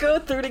had to go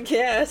through the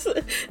cast.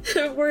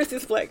 Where's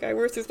this black guy?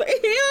 Where's this black? Him!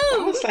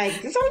 I was like,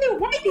 there's only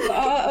white people.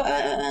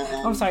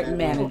 I'm sorry,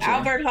 manager.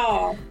 Albert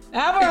Hall.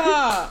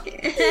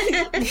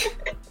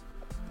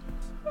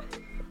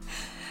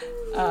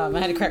 I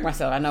had to correct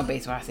myself. I know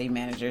baseball. I say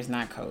manager, it's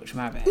not coach.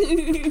 My bad.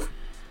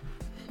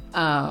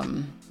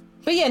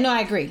 But yeah, no, I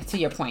agree to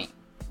your point.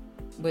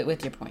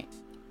 With your point.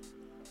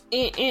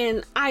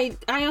 And I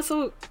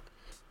also,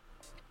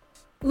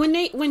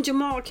 when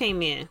Jamal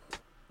came in,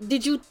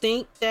 did you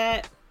think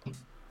that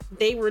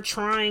they were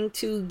trying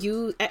to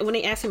use, when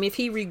they asked him if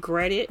he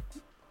regretted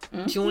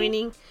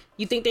joining,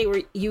 you think they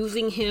were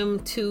using him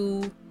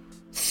to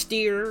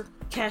steer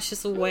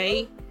Cassius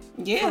away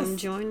from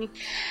joining?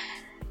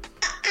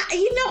 I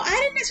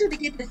didn't necessarily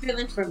get the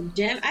feeling from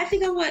Jim. I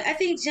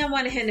think Jim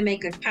wanted him to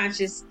make a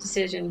conscious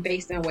decision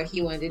based on what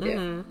he wanted to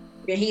do.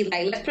 And he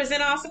like, let's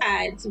present all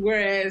sides.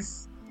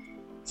 Whereas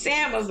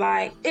Sam was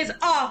like, it's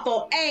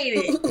awful,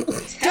 ain't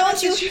it?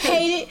 Don't you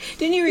hate it?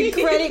 Didn't you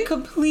regret it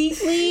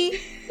completely?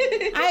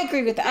 I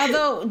agree with that.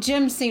 Although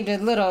Jim seemed a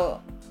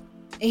little,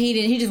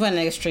 he just wasn't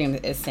as extreme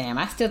as Sam.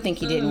 I still think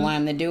he didn't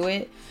want him to do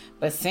it,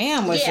 but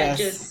Sam was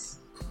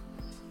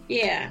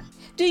yeah.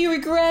 Do you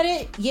regret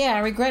it? Yeah, I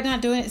regret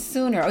not doing it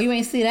sooner. Oh, you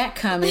ain't see that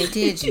coming,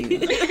 did you?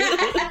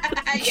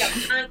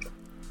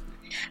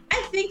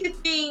 I think the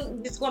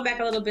thing, just going back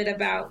a little bit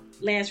about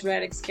Lance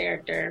Reddick's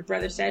character,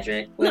 Brother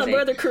Cedric.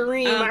 Brother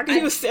Kareem.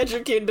 He was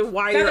Cedric in The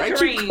Wire. Brother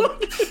Kareem.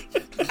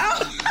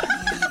 Brother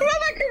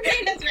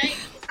Kareem, that's right.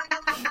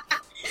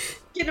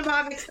 Get him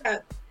all mixed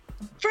up.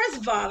 First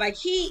of all, like,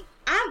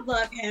 I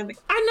love him.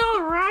 I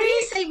know, right? He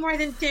didn't say more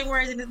than 10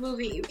 words in this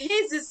movie.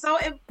 He's just so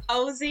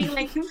imposing.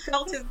 Like, you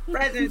felt his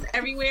presence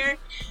everywhere.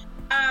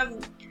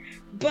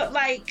 But,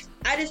 like,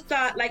 I just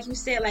thought, like you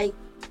said, like,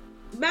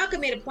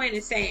 Malcolm made a point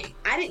of saying,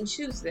 I didn't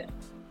choose them.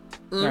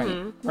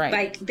 Right.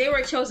 Like, they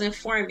were chosen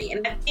for me.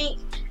 And I think,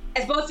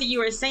 as both of you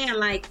were saying,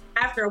 like,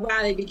 after a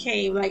while, it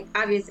became, like,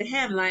 obvious to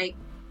him, like,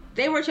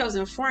 they were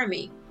chosen for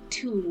me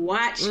to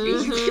watch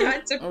me,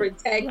 not to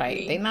protect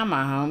me. They not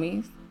my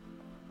homies.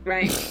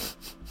 Right.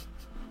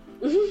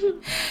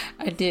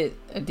 I did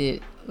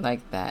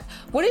like that.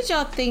 What did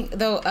y'all think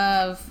though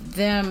of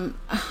them?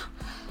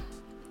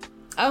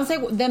 I would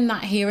say them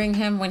not hearing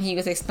him when he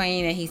was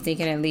explaining that he's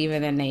thinking of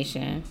leaving the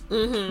nation,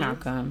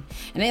 Malcolm,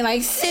 and they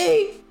like,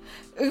 see,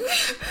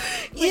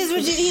 here's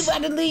what he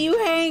about to leave you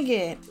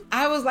hanging.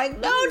 I was like,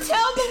 no,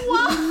 tell them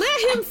why.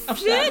 Let him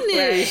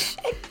finish.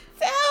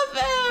 Tell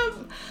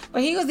them.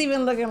 But he was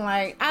even looking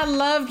like, I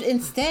loved.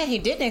 Instead, he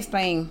didn't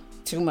explain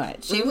too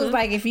much. He was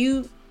like, if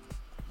you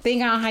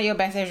think I don't have your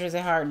best interests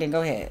at heart, then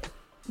go ahead.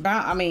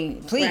 But, I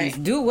mean, please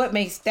do what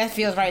makes that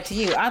feels right to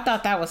you. I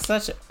thought that was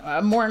such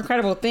a more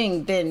incredible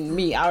thing than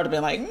me. I would have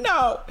been like,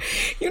 no,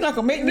 you're not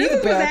gonna make me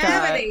the bad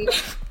guy.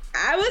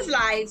 I was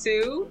lied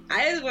to.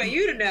 I just want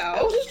you to know.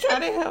 I was just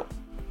trying to help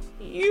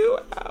you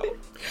out.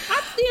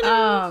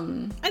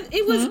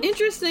 It was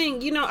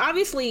interesting.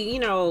 Obviously,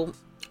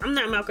 I'm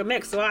not Malcolm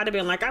X, so I'd have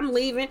been like, I'm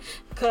leaving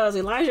because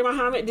Elijah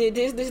Muhammad did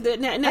this, that,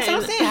 and that. That's what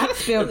I'm saying. I'd have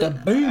spilled the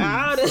beans.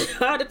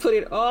 I'd have put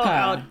it all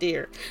out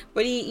there.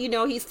 But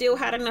he still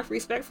had enough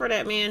respect for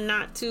that man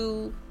not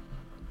to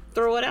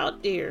throw it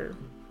out there.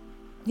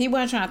 He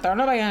wasn't trying to throw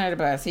nobody under the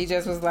bus. He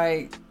just was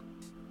like,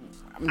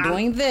 I'm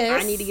doing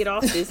this. I need to get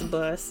off this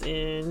bus,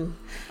 and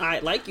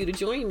I'd like you to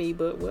join me,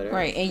 but whatever.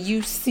 Right, and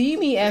you see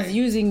me as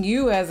using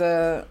you as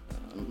a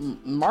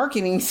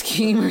marketing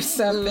scheme or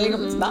something.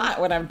 It's not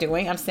what I'm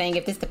doing. I'm saying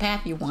if this is the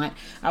path you want,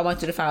 I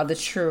want you to follow the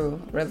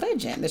true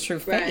religion, the true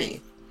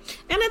faith.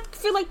 And I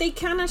feel like they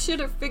kind of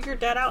should have figured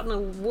that out in a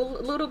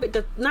little bit.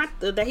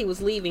 That he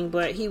was leaving,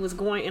 but he was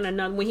going in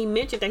another. When he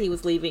mentioned that he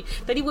was leaving,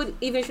 that he would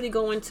eventually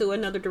go into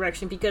another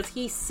direction, because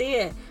he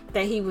said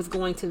that he was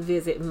going to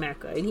visit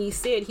Mecca, and he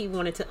said he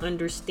wanted to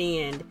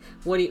understand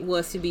what it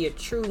was to be a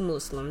true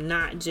Muslim,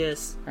 not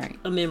just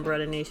a member of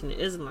the Nation of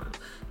Islam.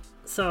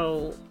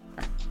 So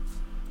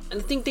I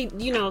think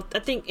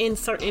in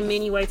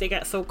many ways they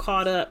got so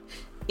caught up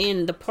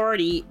in the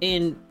party,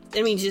 and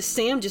I mean,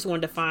 Sam just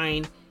wanted to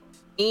find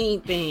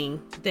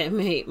anything that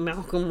made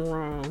Malcolm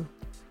wrong.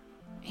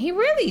 He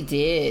really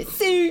did.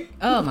 See?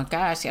 Oh my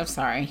gosh, I'm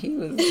sorry. He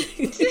was.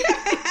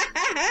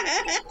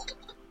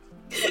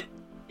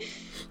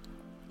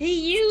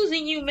 He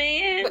using you,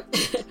 man.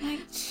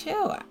 Like,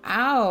 chill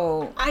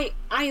out.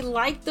 I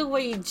like the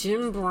way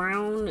Jim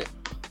Brown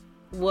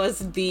was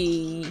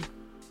the.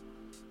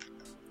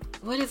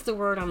 What is the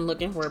word I'm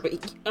looking for?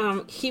 But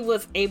he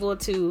was able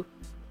to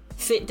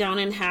sit down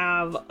and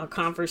have a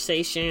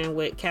conversation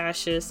with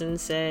Cassius and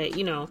say,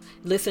 you know,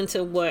 listen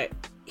to what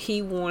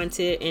he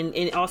wanted,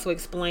 and also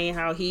explain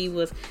how he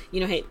was,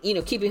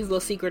 keeping his little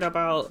secret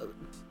about,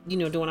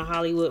 doing a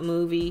Hollywood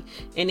movie.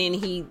 And then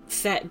he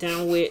sat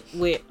down with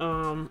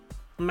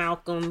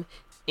Malcolm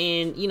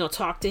and,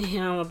 talked to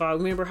him about,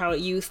 remember how it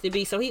used to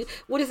be. So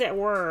what is that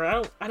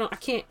word? I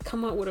can't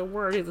come up with a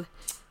word.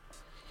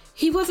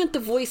 He wasn't the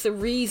voice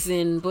of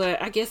reason,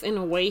 but I guess in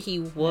a way he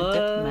was.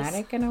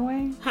 Diplomatic in a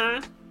way?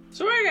 Huh?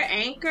 Sort of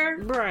anchor.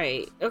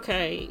 Right.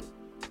 Okay.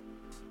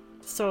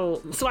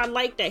 So I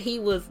like that he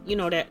was,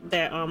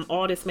 that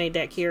Aldous made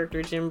that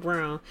character, Jim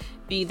Brown,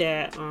 be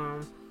that,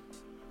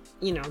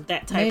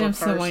 that type made him of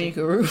person. Someone you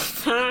could root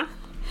for. Huh?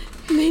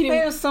 Made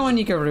him someone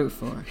you could root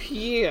for.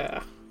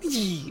 Yeah.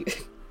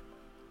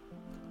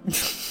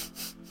 Let's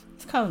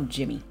call him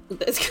Jimmy.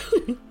 Let's call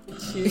him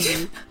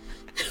Jimmy.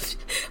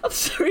 I'm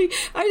sorry,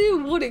 I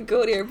didn't want to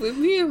go there, but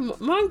me and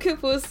Mom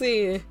kept on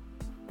saying,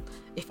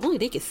 if only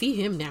they could see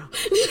him now.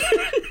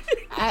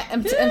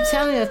 I'm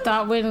telling you, the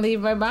thought wouldn't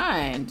leave my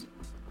mind.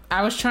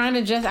 I was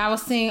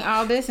seeing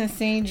all this and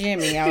seeing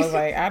Jimmy. I was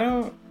like,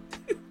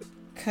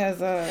 cause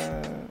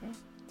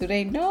do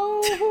they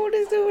know who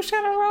this dude was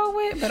trying to roll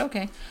with? But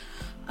okay.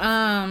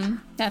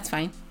 That's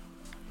fine.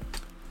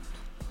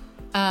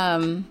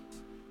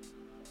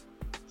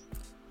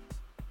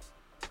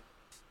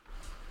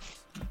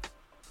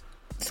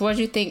 So what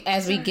do you think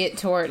as we get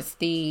towards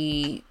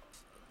the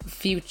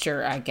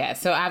future, I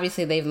guess? So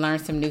obviously they've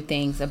learned some new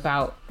things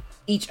about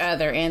each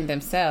other and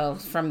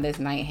themselves from this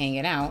night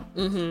hanging out.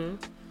 Mm-hmm.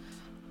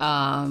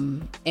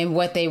 And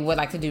what they would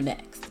like to do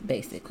next,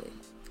 basically.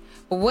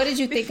 But what did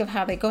you think of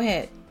how they... Go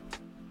ahead.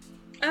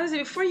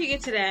 Before you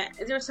get to that,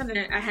 there was something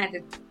that I had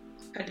to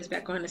cut this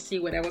back on to see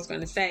what I was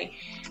going to say.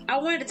 I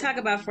wanted to talk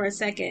about for a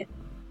second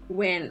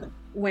when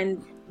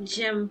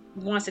Jim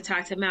wants to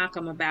talk to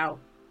Malcolm about,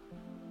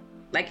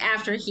 like,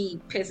 after he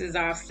pisses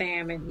off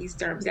Sam and he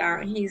storms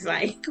out and he's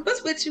like,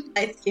 what's with you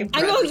guys?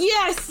 I know,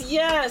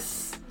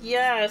 yes.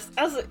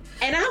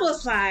 And I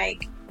was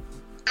like,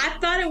 I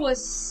thought it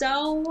was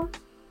so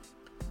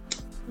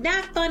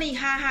not funny,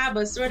 haha,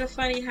 but sort of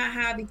funny,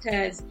 haha,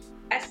 because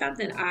that's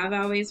something I've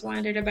always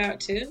wondered about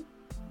too.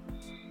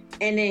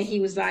 And then he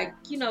was like,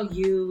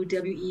 you,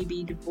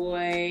 W.E.B. Du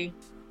Bois,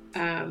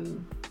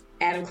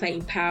 Adam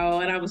Clayton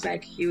Powell, and I was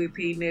like, Huey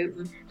P.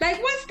 Newton.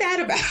 Like, what's that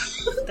about?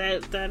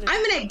 That is...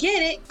 I mean,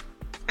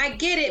 I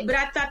get it, but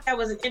I thought that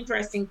was an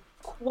interesting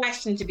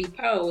question to be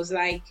posed.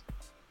 Like,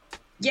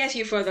 yes,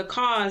 you're for the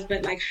cause,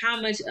 but like,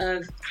 how much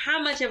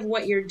of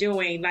what you're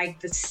doing, like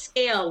the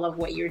scale of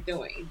what you're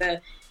doing,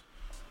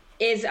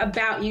 is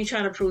about you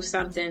trying to prove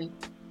something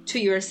to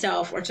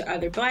yourself or to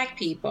other Black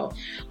people.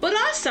 But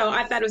also,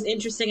 I thought it was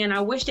interesting, and I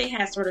wish they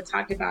had sort of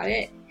talked about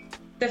it,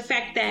 the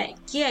fact that,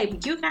 yeah,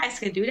 you guys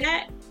can do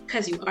that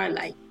because you are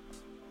light.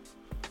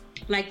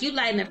 Like, you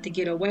light enough to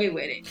get away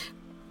with it.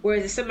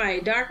 Whereas if somebody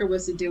darker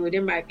was to do it,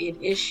 it might be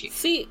an issue.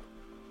 See,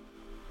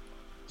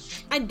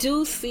 I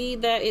do see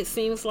that it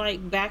seems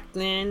like back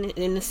then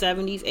in the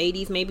 70s,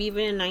 80s, maybe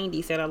even in the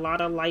 90s, that a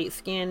lot of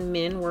light-skinned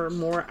men were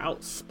more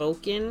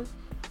outspoken.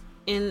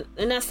 And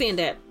not saying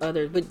that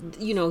others, but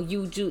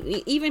you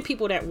do, even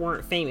people that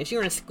weren't famous,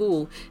 you're in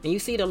school and you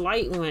see the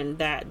light one,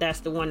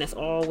 that's the one that's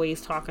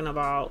always talking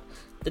about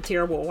the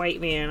terrible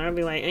white man. I'd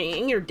be like,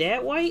 ain't your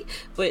dad white?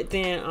 But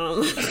then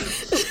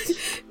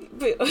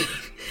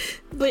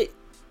but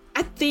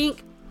I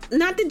think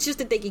not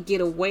that they could get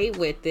away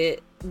with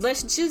it.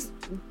 Let's just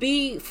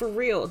be for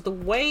real. The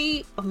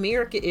way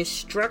America is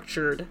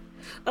structured,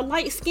 a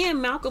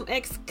light-skinned Malcolm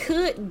X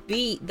could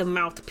be the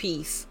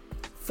mouthpiece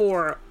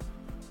for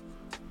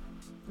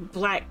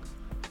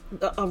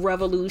a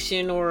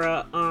revolution or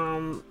a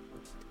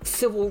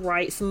civil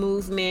rights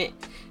movement,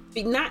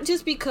 not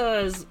just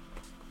because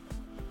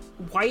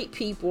white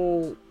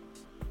people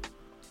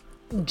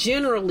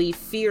generally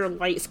fear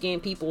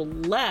light-skinned people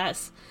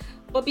less,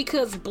 but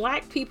because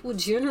Black people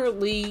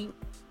generally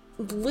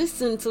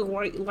listen to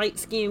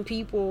light-skinned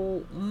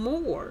people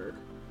more.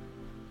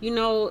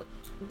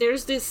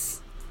 There's this,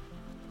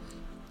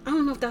 I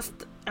don't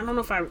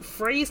know if I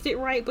phrased it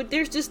right, but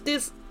there's just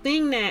this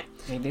thing that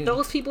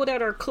those people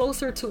that are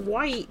closer to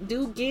white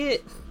do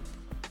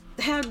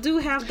have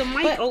the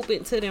mic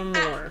open to them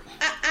more.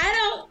 I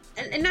don't,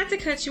 and not to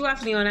cut you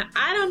off, Leona,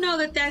 I don't know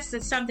that that's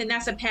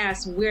a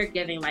pass we're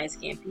giving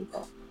light-skinned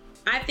people.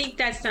 I think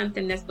that's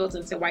something that's built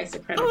into white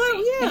supremacy.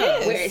 Oh, yeah.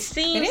 It is. Where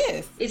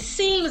it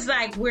seems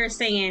like we're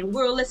saying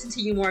we'll listen to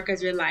you more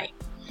because you're light.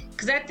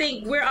 Because I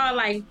think we're all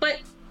like,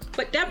 but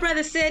that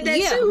brother said that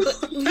too.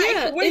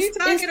 Like, what are you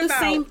talking about? It's the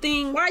same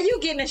thing. Why are you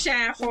getting a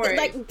shine for it?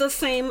 Like the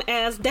same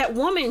as that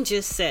woman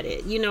just said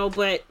it,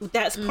 but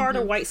that's part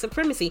of white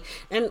supremacy.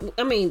 And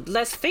I mean,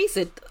 let's face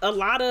it, a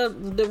lot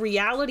of the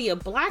reality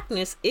of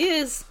Blackness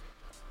is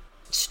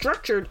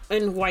structured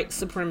in white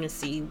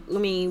supremacy. I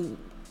mean,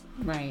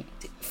 right.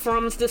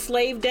 From the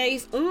slave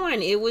days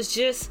on, it was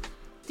just,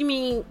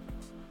 the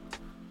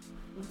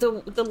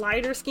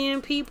lighter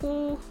skinned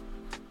people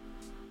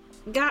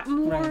got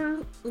more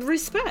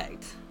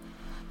respect.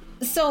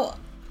 So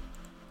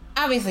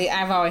obviously,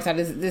 I've always thought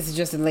this is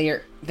just a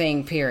layered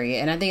thing,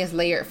 period. And I think it's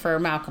layered for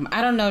Malcolm.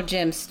 I don't know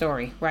Jim's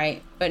story,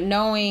 right? But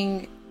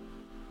knowing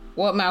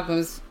what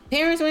Malcolm's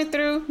parents went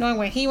through, knowing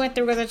what he went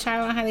through as a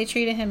child and how they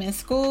treated him in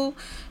school,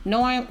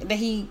 knowing that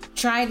he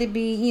tried to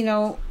be, you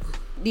know,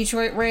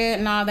 Detroit Red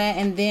and all that,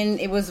 and then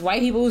it was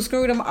white people who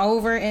screwed him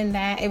over in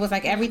that. It was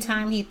like every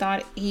time he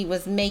thought he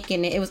was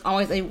making it, it was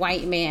always a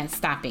white man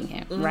stopping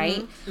him,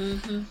 right?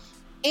 Mm-hmm.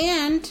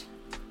 And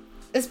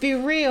let's be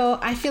real,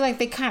 I feel like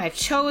they kind of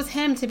chose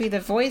him to be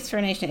the voice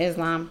for Nation of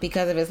Islam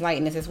because of his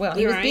lightness as well.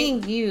 He was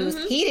being used.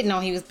 Mm-hmm. He didn't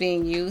know he was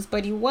being used,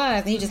 but he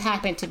was. And he just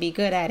happened to be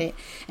good at it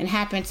and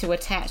happened to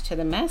attach to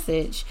the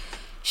message.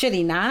 Should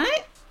he not?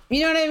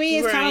 You know what I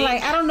mean? It's kind of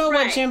like, I don't know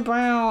what Jim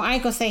Brown, I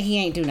ain't gonna say he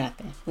ain't do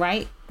nothing,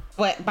 right?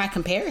 But by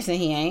comparison,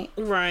 he ain't.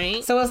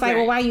 Right. So it's like,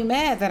 well, why are you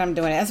mad that I'm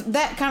doing it?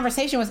 That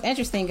conversation was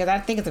interesting because I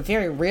think it's a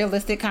very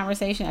realistic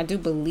conversation. I do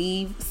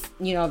believe,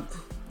 you know,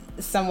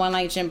 someone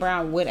like Jim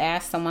Brown would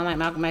ask someone like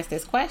Malcolm X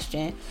this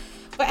question.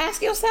 But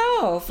ask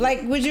yourself,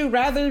 like, would you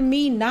rather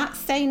me not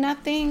say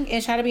nothing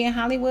and try to be in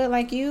Hollywood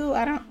like you?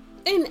 I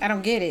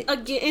don't get it.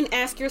 Again, and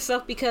ask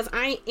yourself, because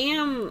I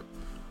am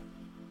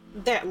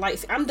that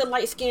I'm the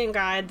light-skinned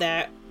guy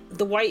that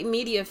the white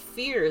media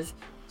fears.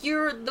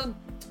 You're the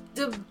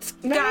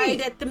guy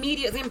that the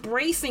media is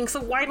embracing, so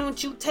why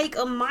don't you take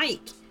a mic?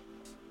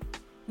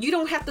 You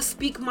don't have to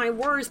speak my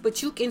words,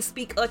 but you can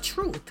speak a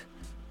truth.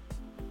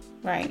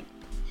 Right.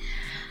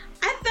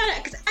 I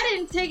thought, because I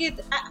didn't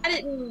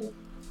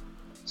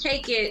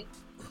take it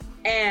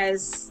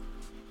as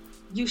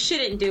you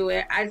shouldn't do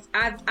it.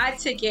 I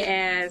took it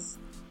as,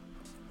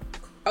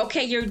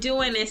 okay, you're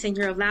doing this and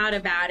you're loud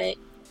about it.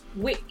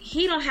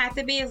 He don't have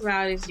to be as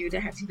loud as you to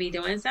have to be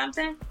doing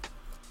something,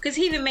 because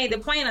he even made the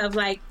point of,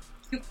 like,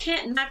 you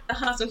can't knock the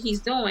hustle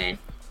he's doing.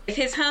 If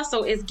his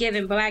hustle is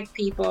giving black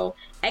people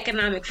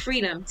economic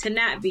freedom to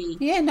not be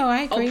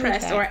I agree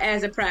oppressed with that. or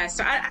as oppressed.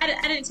 So I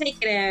didn't take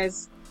it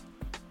as,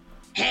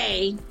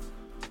 hey,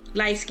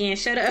 light skin,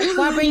 shut up.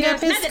 Well, bring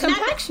up his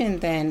complexion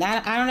then.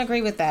 I don't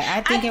agree with that.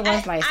 I think it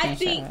was light skin,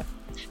 shut up.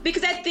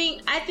 Because I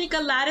think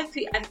a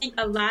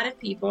lot of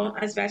people,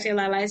 especially a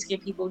lot of light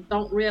skinned people,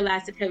 don't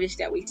realize the privilege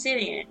that we sit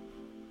in.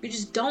 We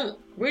just don't.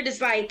 We're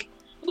just like,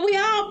 we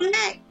all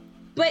black.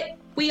 But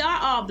we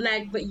are all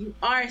black, but you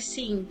are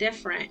seen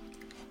different.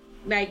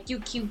 Like, you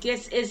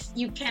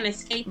can't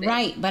escape it.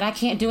 Right, but I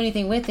can't do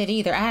anything with it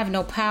either. I have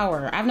no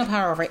power. I have no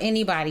power over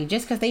anybody.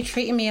 Just because they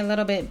treat me a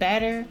little bit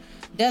better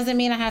doesn't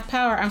mean I have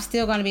power. I'm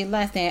still going to be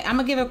less than. I'm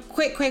going to give a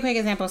quick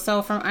example.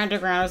 So from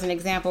Underground, there's an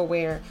example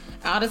where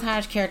Aldous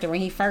Hodge character, when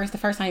the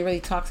first time he really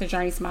talks to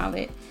Journey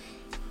Smollett,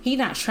 he's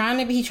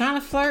trying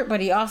to flirt, but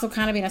he also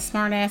kind of being a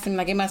smart ass and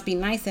like, it must be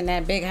nice in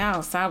that big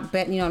house. I'll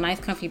bet, nice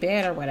comfy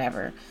bed or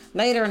whatever.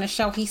 Later in the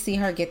show, he see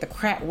her get the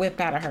crap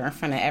whipped out of her in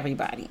front of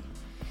everybody.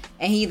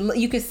 And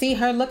you could see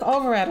her look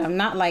over at him,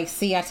 not like,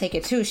 see, I take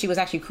it too. She was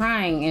actually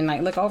crying and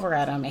like look over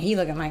at him, and he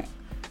looking like,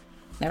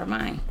 never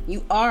mind.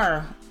 You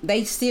are.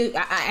 They still.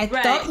 I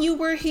thought you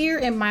were here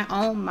in my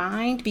own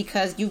mind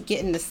because you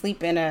getting to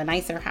sleep in a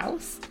nicer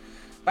house,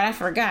 but I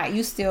forgot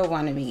you still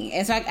want to be.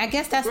 And so I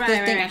guess that's the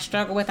thing I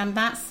struggle with. I'm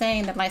not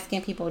saying that light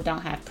skinned people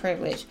don't have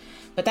privilege,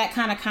 but that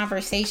kind of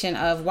conversation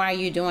of why are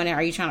you doing it?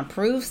 Are you trying to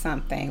prove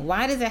something?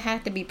 Why does it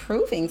have to be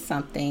proving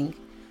something?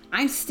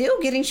 I'm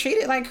still getting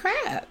treated like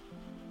crap.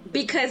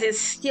 Because it's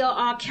still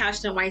all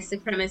couched in white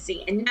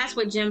supremacy. And that's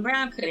what Jim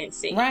Brown couldn't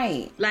see.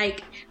 Right.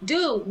 Like,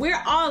 dude,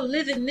 we're all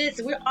living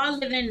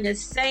in the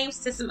same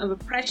system of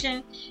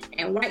oppression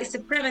and white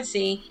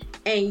supremacy.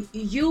 And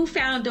you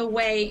found a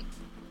way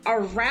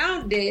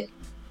around it,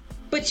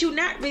 but you're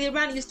not really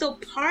around it. You're still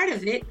part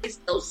of it. They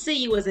still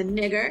see you as a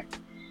nigger.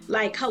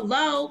 Like,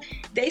 hello,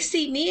 they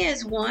see me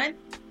as one.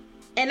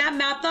 And I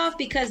mouth off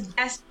because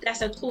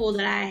that's a tool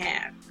that I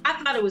have. I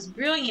thought it was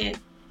brilliant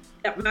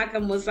that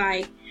Malcolm was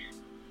like,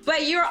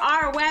 but you're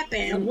our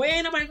weapon.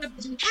 We're nobody weapon.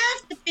 But you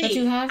have to be. But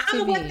you have to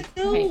I'm a be. weapon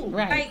too.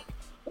 Right. Like,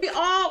 we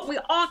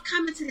all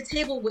coming to the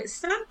table with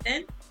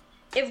something.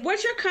 If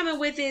what you're coming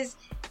with is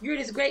you're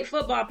this great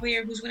football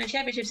player who's winning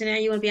championships and now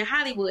you want to be in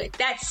Hollywood,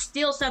 that's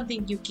still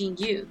something you can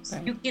use.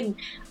 Right. You can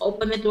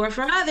open the door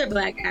for other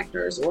black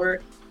actors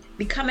or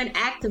become an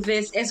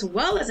activist as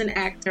well as an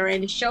actor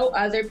and show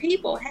other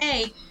people,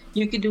 hey,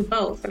 you can do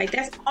both. Like,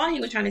 that's all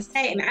he was trying to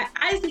say. And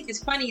I think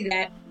it's funny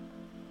that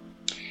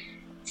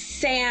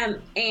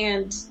Sam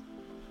and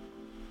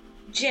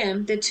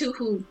Jim, the two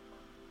who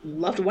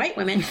loved white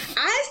women,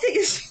 I think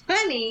it's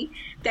funny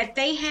that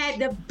they had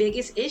the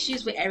biggest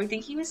issues with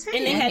everything he was saying.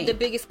 And they had the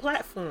biggest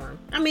platform.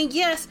 I mean,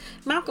 yes,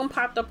 Malcolm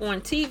popped up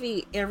on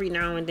TV every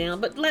now and then,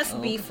 but let's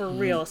be for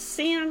real.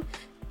 Sam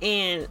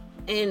and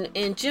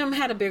Jim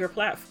had a bigger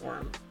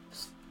platform.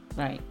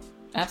 Right.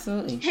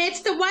 Absolutely. Hence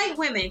the white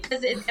women,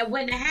 because it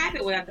wouldn't have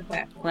happened without the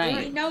platform. Right. You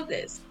already know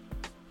this.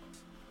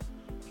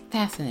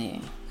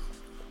 Fascinating.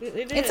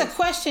 It's a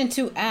question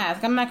to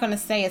ask. I'm not going to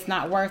say it's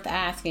not worth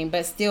asking,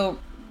 but still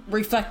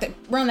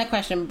run that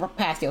question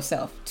past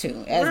yourself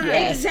too.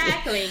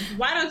 Exactly.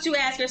 Why don't you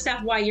ask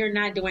yourself why you're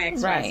not doing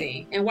XYZ,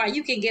 right, and why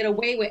you can get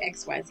away with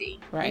XYZ?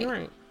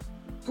 Right.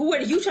 Who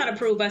are you trying to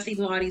prove by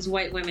sleeping with all these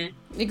white women?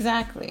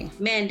 Exactly.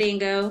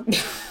 Mandingo.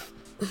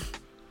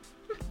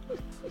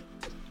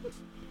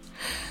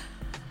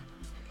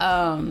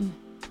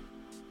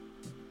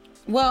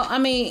 Well, I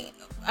mean,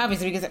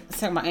 obviously we can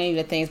talk about any of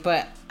the things,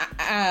 but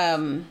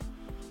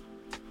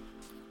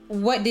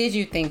what did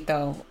you think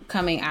though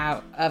coming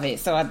out of it?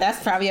 So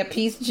that's probably a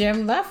piece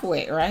Jim left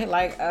with, right?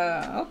 Like,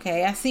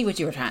 okay, I see what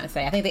you were trying to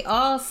say. I think they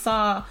all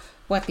saw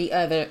what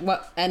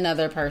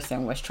another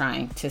person was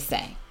trying to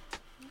say.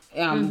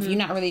 If you're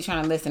not really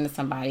trying to listen to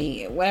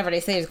somebody, whatever they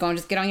say is going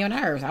to just get on your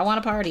nerves. I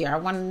want to party or I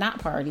want to not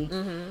party.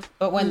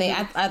 But when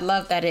I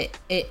love that it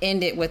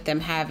ended with them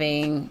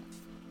having.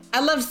 I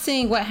loved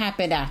seeing what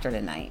happened after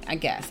the night, I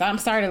guess. I'm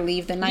sorry to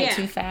leave the night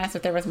too fast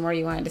if there was more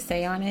you wanted to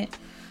say on it.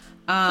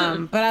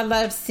 But I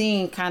loved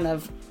seeing kind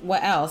of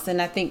what else.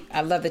 And I think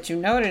I love that you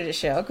noted it,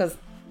 Shell, because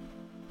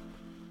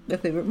the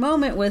favorite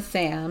moment was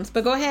Sam's.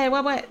 But go ahead,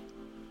 what?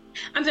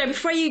 I'm sorry,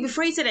 before you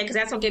say that, because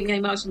that's what gave me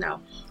emotional.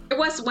 There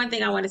was one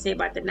thing I want to say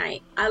about the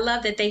night. I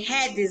love that they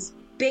had this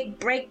big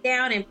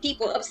breakdown and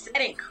people upset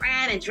and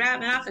crying and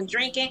driving off and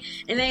drinking.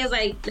 And then it was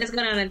like, let's go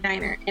down to the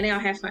diner. And they all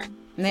have fun.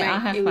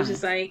 It was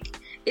just like,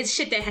 it's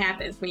shit that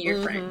happens when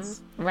you're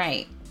friends.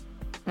 Right.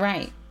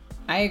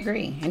 I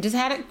agree. And just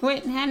had a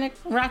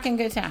rocking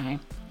good time.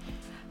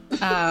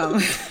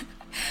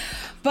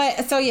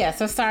 But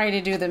so sorry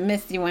to do the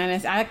misty one. I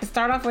like to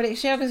start off with it,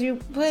 Shell, because you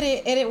put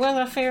it, and it was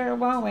a fair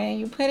moment.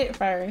 You put it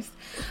first.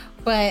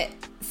 But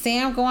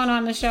Sam going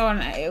on the show,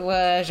 and it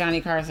was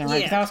Johnny Carson,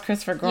 right? 'Cause that was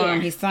Christopher Gorham.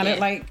 He sounded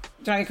like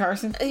Johnny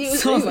Carson.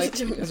 So I was like,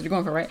 that's what you're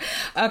going for, right?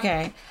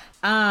 Okay.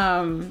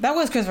 That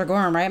was Christopher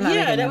Gorham, right?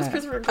 That was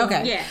Christopher Gorham.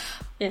 Okay.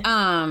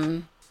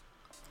 Yeah.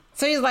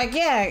 So he's like,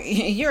 yeah,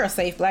 you're a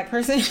safe black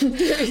person.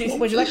 What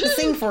would you like to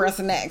sing for us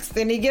next?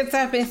 And he gets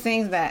up and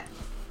sings that.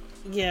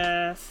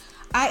 Yes.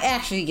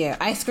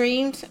 I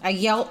screamed. I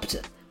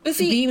yelped. But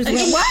see,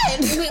 what?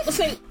 You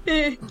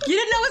didn't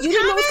know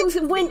what's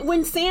coming?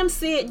 When Sam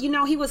said,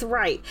 he was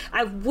right.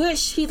 I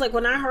wish, he's like,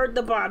 when I heard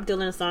the Bob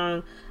Dylan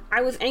song,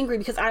 I was angry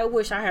because I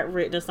wish I had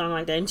written a song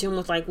like that. And Jim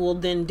was like, well,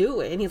 then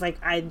do it. And he's like,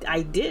 I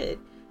did.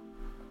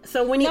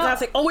 So when I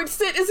was like, oh,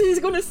 he's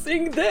going to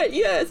sing that,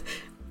 yes.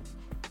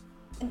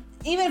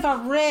 Even if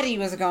I read he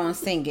was going to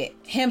sing it,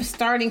 him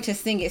starting to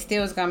sing it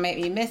still was going to make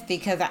me misty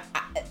because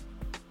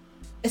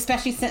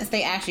especially since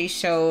they actually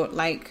showed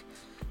like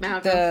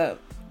at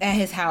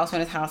his house when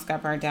his house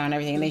got burned down and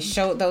everything. And they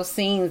showed those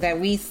scenes that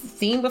we've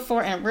seen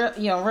before in real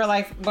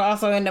life, but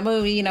also in the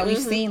movie, we've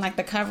seen like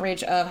the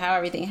coverage of how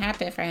everything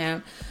happened for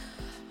him.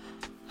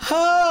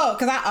 Oh,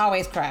 because I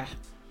always cry.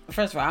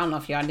 First of all, I don't know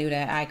if y'all knew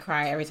that I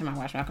cry every time I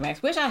watch Malcolm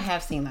X, which I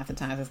have seen lots of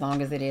times. As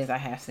long as it is, I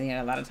have seen it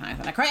a lot of times,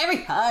 and I cry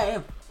every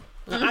time.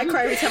 I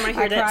cry every time I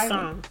hear that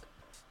song.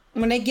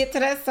 When they get to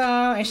that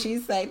song, and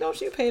she's like, "Don't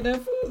you pay them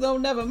food? No,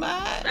 never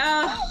mind."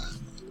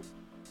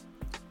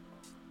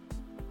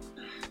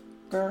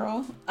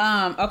 Girl.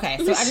 Okay,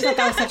 so I just thought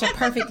that was such a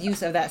perfect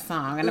use of that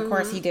song, and of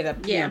course he did a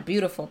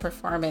beautiful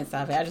performance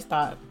of it. I just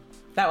thought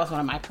that was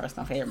one of my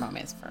personal favorite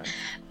moments for.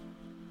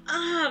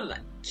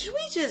 Can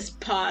we just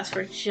pause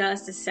for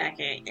just a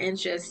second and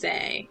just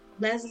say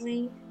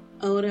Leslie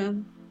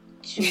Odom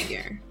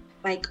Jr.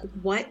 Like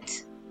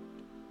what?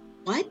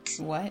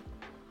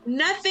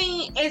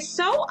 Nothing. It's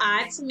so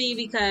odd to me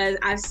because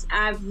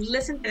I've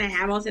listened to the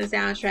Hamilton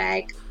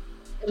soundtrack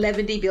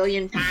 11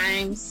 billion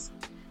times.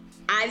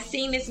 I've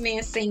seen this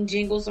man sing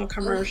jingles on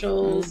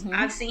commercials.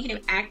 I've seen him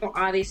act on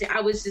all these.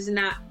 I was just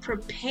not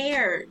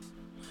prepared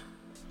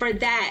for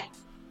that.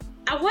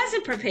 I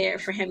wasn't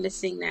prepared for him to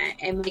sing that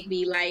and make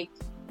me like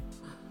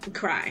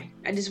cry.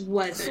 I just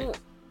wasn't.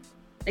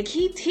 Like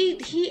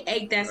he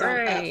ate that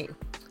song up.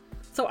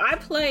 So I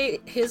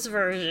played his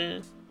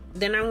version.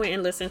 Then I went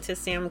and listened to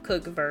Sam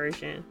Cooke's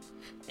version.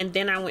 And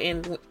then I went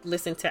and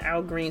listened to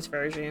Al Green's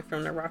version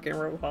from the Rock and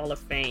Roll Hall of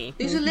Fame.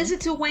 Did you listen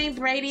to Wayne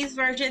Brady's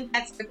version?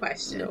 That's the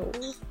question. No.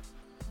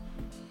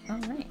 All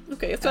right.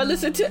 Okay, so I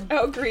listened to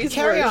Al Green's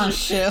version. Carry on,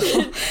 Shell.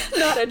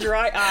 Not a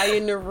dry eye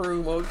in the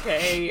room,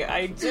 okay?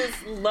 I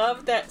just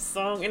love that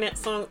song, and that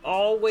song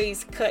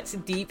always cuts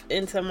deep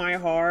into my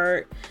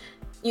heart.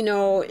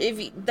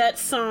 That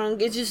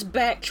song is just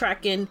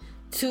backtracking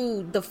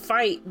to the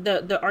fight,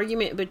 the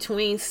argument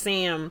between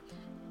Sam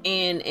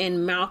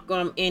and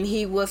Malcolm, and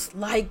he was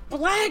like,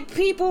 black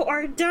people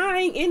are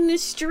dying in the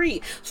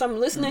street. So I'm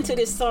listening to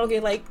this song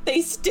and like,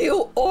 they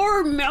still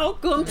are,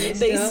 Malcolm.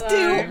 They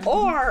still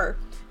are.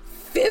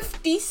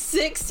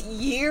 56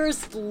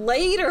 years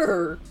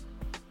later.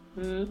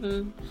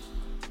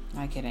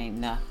 Like it ain't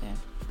nothing.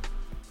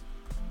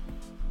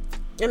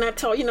 And I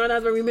told I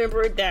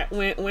remember that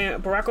when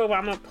Barack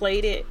Obama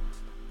played it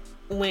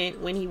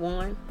when he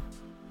won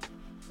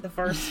the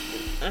first.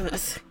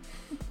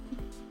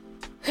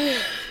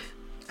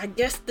 I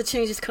guess the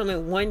change is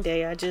coming one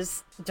day. I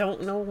just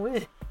don't know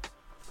when.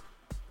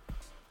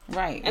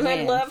 Right. And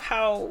I love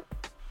how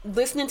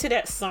listening to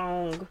that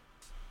song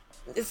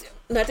it's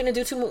nothing to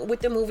do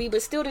with the movie,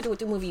 but still to do with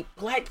the movie.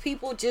 Black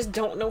people just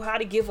don't know how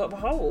to give up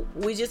hope.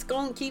 We just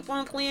gonna keep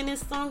on playing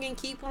this song and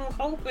keep on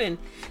hoping.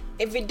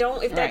 If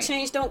that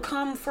change don't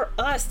come for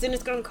us, then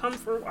it's gonna come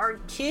for our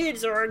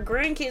kids or our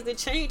grandkids. The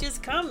change is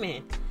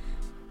coming.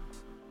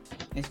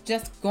 It's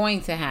just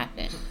going to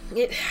happen.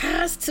 It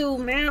has to,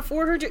 man.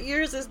 400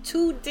 years is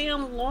too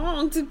damn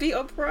long to be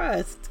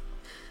oppressed.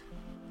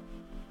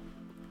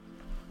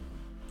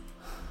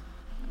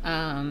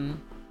 But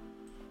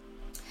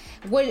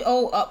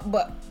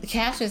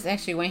Cassius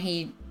actually, when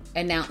he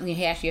announced,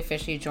 he actually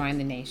officially joined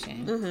the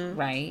nation,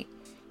 right?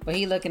 But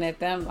he looking at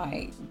them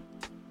like,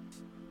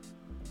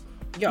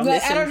 y'all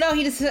but I don't know.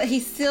 He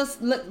still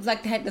looked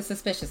like had the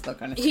suspicious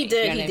look on his face. He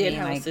did. You know He did I mean?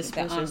 have Like, a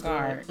suspicious the on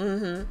guard.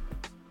 look.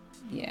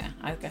 Yeah,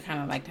 I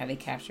kind of liked how they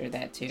captured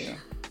that too.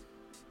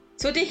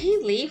 So did he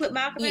leave with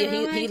Malcolm? Yeah,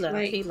 in he life?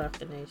 left. He left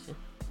the nation.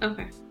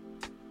 Okay.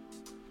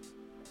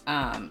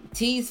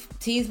 T's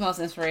most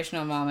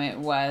inspirational moment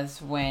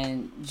was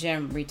when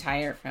Jim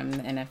retired from the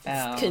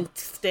NFL. Can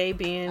stay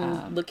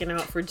being looking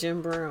out for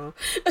Jim Brown.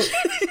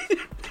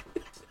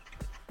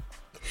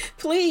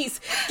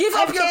 Please give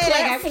up your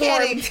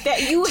platform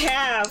that you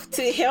have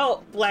to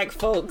help black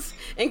folks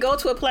and go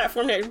to a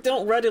platform that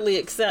don't readily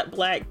accept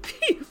black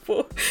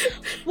people.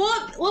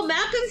 Well,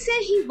 Malcolm said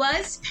he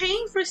was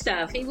paying for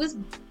stuff. He was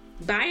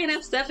buying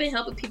up stuff and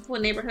helping people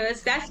in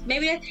neighborhoods. A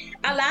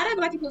lot of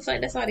black people feel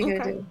like that's all they're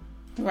gonna do.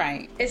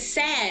 Right. It's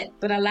sad,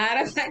 but a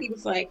lot of black people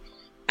feel like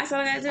that's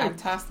all I gotta do. I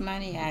tossed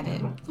money at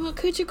it. Well,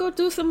 could you go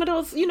do some of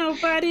those,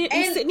 buy the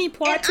Sidney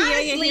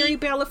Poitier and Harry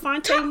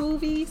Belafonte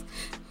movies?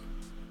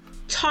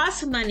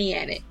 Toss money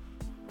at it.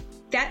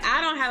 That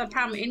I don't have a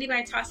problem with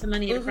anybody tossing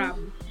money at a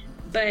problem.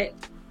 But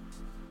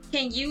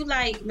can you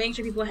make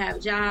sure people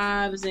have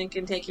jobs and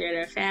can take care of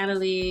their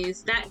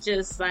families, not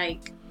just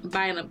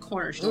buying up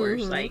corner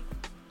stores? Right.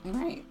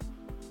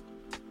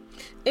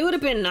 It would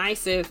have been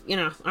nice if,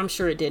 I'm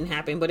sure it didn't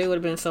happen, but it would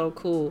have been so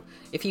cool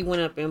if he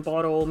went up and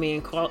bought old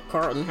man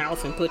Carlton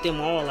house and put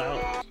them all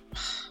out.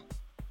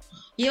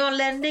 You don't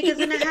let niggas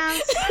in the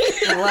house?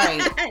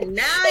 Right.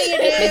 Now you do.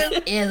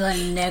 This is a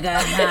nigga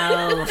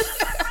house.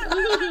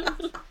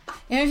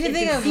 And if you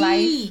think of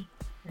life,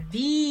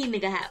 the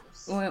nigga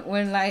house.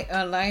 When life,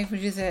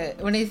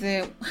 when they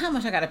said, how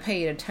much I gotta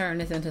pay to turn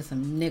this into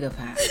some nigga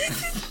pie?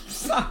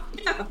 Oh,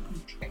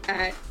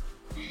 God.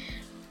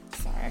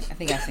 Sorry, I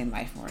think I've seen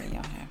Life more than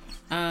y'all have.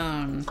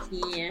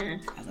 Yeah.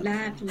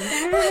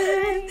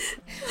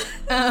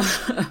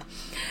 Life.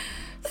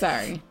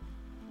 Sorry.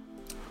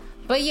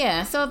 But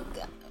yeah, so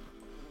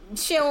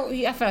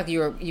I felt like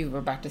you were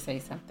about to say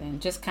something,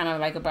 just kind of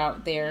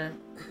about their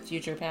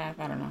future path.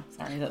 I don't know.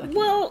 Sorry.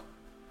 Well,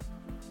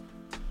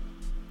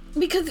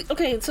 because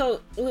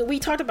so we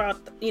talked about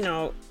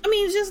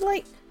it's just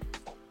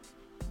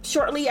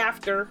shortly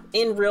after,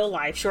 in real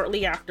life,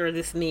 shortly after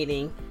this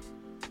meeting,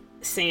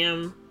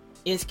 Sam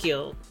is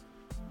killed,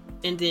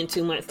 and then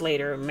 2 months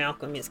later,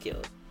 Malcolm is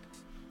killed,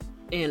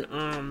 and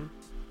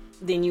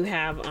then you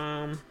have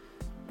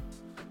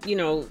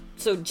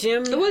so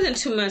Jim. It wasn't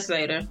 2 months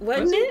later,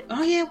 wasn't it?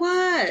 Oh yeah, it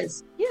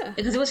was. Yeah,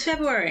 because it was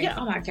February. Yeah.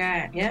 Oh my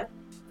God. Yep.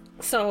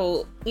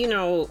 So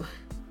the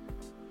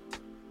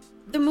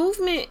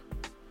movement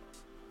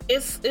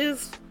is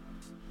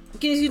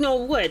because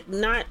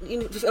not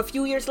a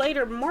few years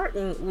later,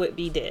 Martin would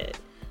be dead.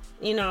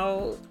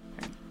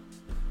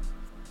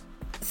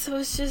 So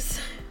it's just,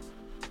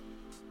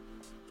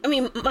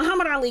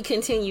 Muhammad Ali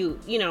continued.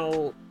 He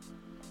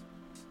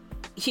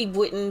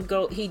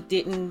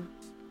didn't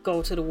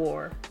go to the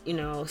war.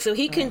 So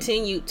he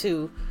continued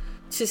to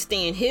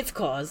stand his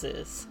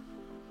causes.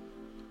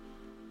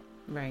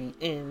 Right.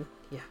 And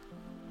yeah,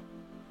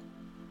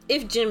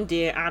 if Jim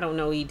did, I don't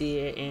know he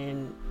did,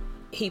 and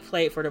he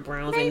played for the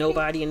Browns, and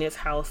nobody in this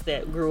house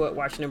that grew up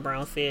watching the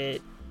Browns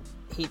said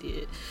he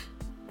did.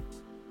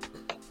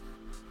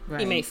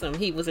 Right.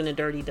 He was in a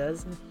Dirty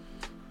Dozen.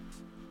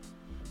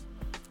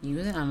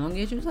 I'm gonna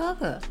get you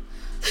sucker.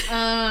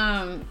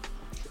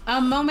 A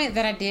moment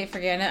that I did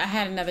forget, I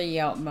had another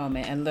Yelp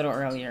moment a little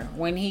earlier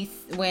when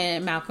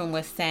Malcolm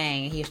was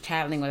saying he was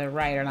traveling with a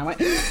writer, and I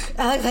went,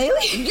 Alex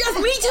Haley? Yes,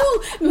 me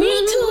too.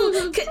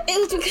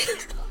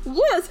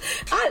 Yes,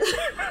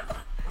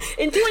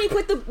 and then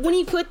when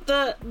he put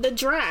the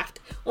draft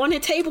on the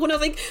table, and I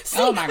was like, see,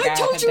 oh my God, I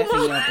told you,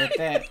 definitely did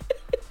that.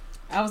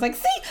 I was like,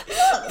 see,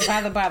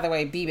 look. By the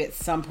way, Beeb at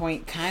some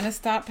point kind of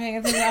stopped paying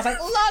attention. I was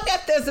like, look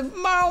at this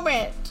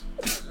moment.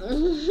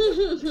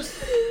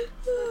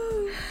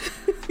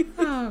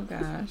 Oh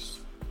gosh.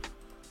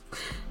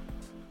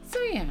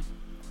 So yeah,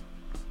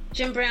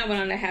 Jim Brown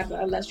went on to have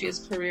an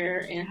illustrious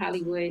career in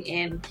Hollywood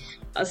and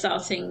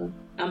assaulting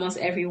almost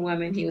every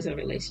woman he was in a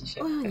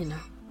relationship with.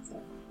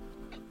 So.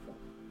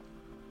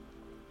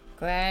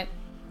 Glad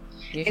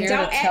you're and here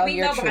don't to add tell me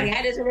your nobody. truth.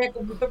 I just read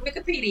What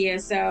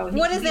Wikipedia, so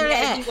is there to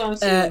add? You want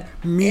to.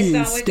 It's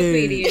on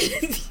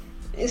Wikipedia.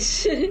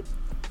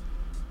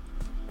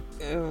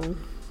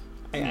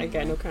 I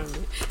got no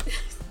comment.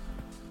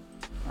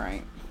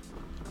 Right.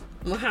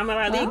 Muhammad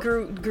Ali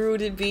grew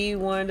to be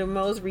one of the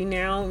most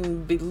renowned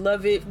and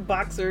beloved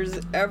boxers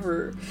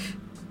ever,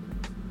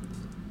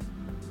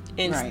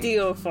 and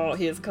still fought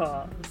his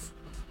cause.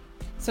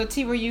 So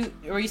T, were you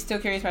still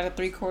curious about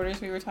the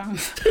 3/4 we were talking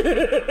about?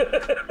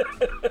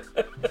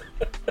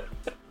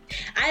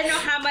 I didn't know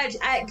how much,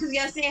 because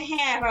y'all said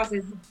half. I was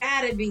like, it's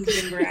gotta be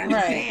Jim Brown.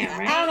 Right.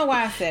 Right. I don't know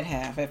why I said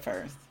half at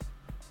first.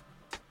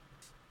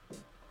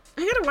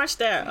 I gotta watch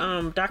that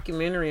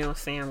documentary on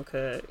Sam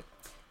Cooke.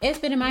 It's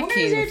been in my Where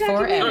queue is your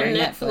forever. On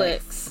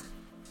Netflix.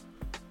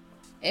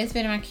 It's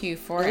been in my queue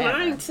forever.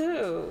 Mine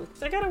too.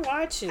 So I gotta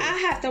watch it. I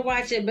have to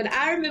watch it, but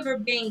I remember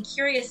being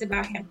curious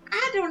about him.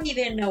 I don't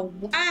even know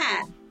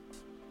why.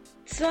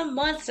 Some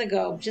months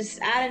ago, just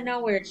out of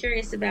nowhere,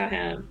 curious about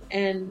him.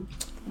 And,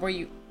 Were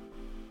you?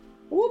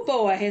 oh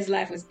boy, his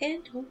life was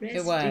interesting.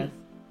 It was.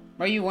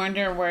 Were you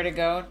wondering where to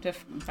go to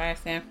buy a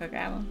Sam Cooke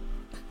album?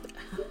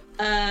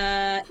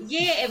 Yeah,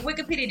 if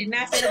Wikipedia did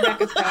not say the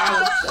record store,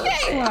 I was so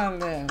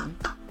sad.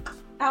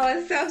 I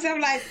was so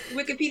like,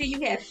 Wikipedia,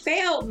 you had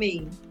failed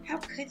me. How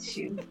could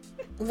you?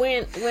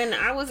 When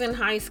I was in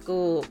high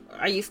school,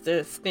 I used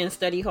to spend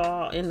study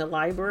hall in the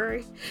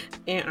library,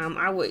 and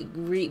I would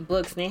read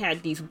books, and they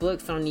had these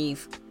books on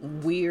these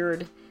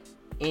weird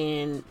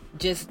and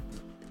just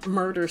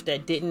murders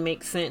that didn't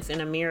make sense in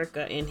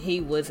America, and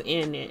he was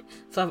in it.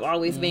 So I've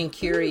always been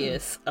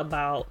curious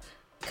about,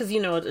 because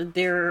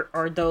there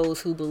are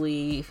those who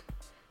believe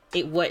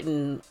it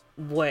wasn't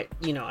what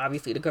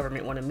obviously the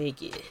government want to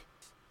make it.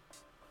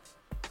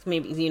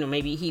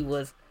 Maybe he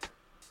was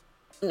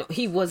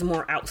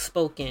more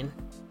outspoken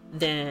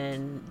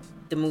than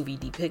the movie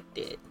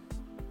depicted.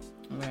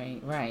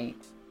 Right.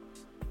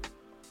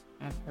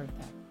 I've heard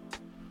that.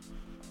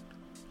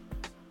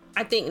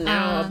 I think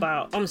now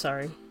about. I'm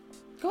sorry.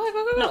 Go ahead.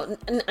 No,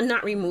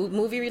 not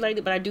movie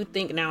related, but I do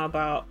think now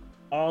about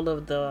all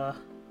of the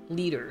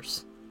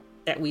leaders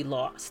that we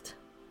lost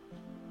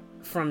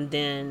from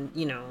then.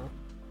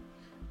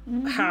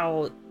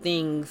 How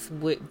things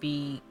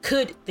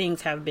could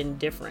things have been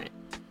different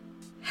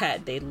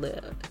had they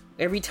lived?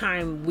 Every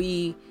time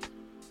we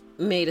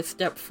made a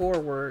step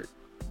forward,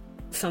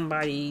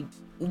 somebody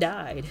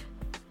died.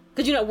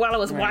 Because, while I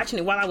was watching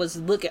it, while I was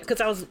looking, because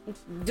I was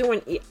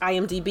doing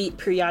IMDb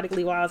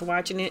periodically while I was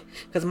watching it,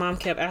 because Mom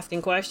kept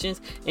asking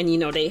questions, and,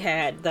 they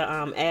had the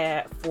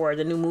ad for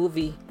the new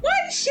movie.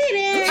 What? She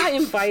did? I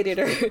invited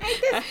her.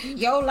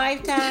 Your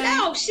lifetime?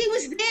 No, she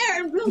was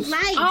there in real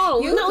life. Oh,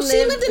 no,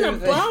 she lived in a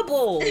through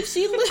bubble.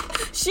 She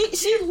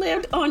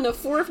lived on the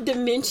 4th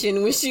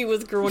dimension when she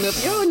was growing up.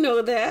 Y'all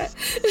know that.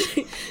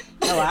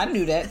 Oh, I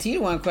knew that. T the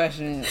one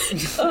question.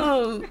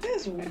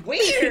 That's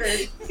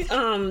weird.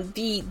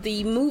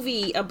 The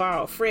movie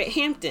about Fred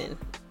Hampton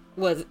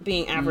was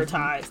being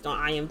advertised on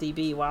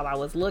IMDb while I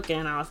was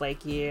looking. I was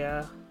like,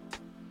 yeah.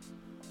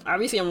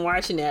 Obviously, I'm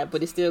watching that,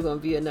 but it's still going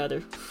to be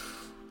another.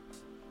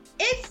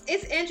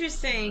 It's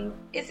interesting.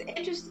 It's an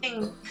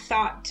interesting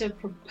thought to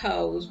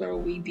propose where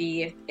would we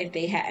be if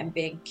they hadn't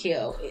been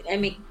killed. I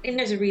mean, and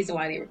there's a reason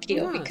why they were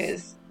killed,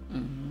 because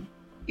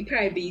you'd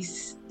probably be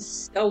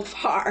so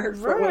far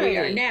from where we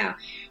are now.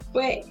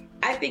 But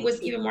I think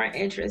what's even more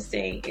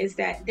interesting is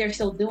that they're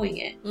still doing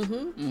it.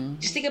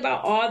 Just think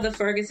about all the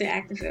Ferguson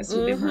activists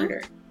who've been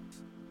murdered.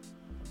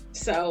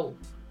 So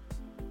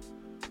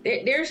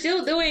they're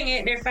still doing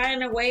it. They're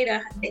finding a way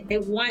to. They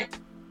want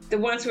the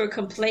ones who are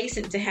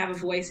complacent to have a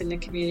voice in the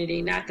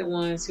community, not the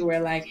ones who are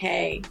like,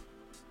 "Hey,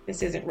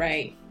 this isn't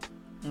right."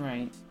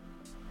 Right.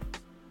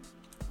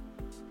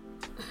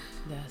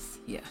 Yes.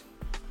 Yeah.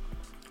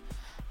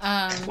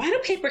 Why do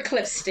paper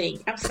clips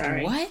stink? I'm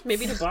sorry. What?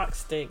 Maybe the box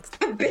stinks.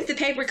 I bit the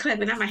paper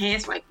clip and now my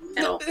hands like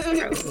metal.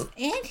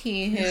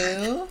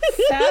 Anywho,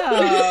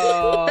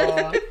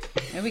 so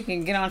maybe we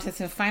can get on to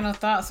some final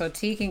thoughts so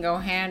T can go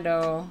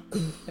handle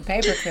the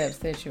paperclip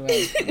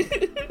situation.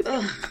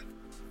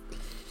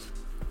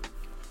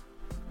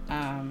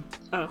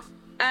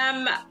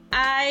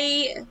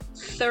 I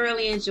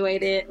thoroughly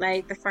enjoyed it.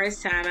 Like the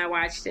first time I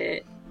watched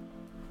it,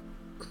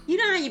 you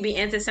know how you be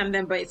into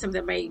something, but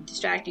something may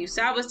distract you.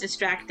 So I was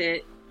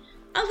distracted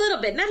a little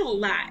bit, not a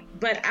lot,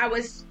 but I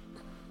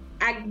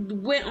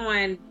went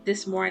on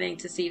this morning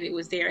to see if it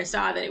was there. I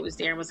saw that it was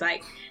there and was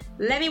like,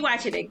 let me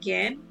watch it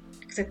again,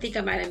 because I think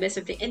I might have missed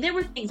something. And there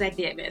were things I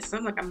did miss. So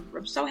I'm like,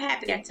 I'm so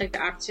happy I took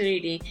the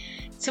opportunity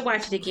to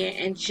watch it again.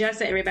 And just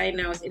so everybody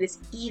knows, it is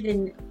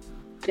even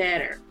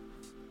better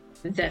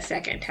the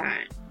second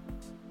time.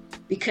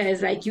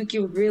 Because like you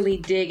can really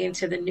dig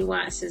into the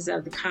nuances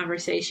of the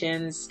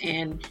conversations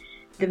and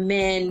the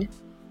men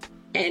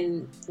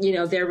and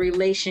their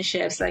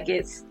relationships. Like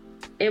it's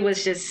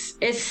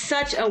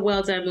such a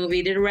well done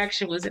movie. The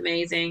direction was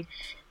amazing.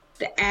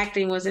 The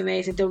acting was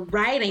amazing. The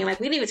writing,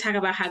 like we didn't even talk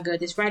about how good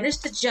this writing.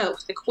 Just the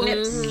jokes, the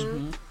quips.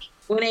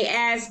 When they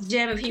asked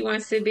Jim if he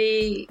wants to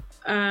be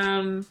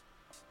a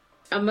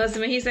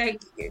Muslim, he's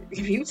like,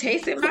 "Have you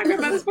tasted my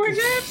grandmother's pork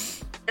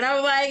chops?" And I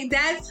was like,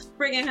 that's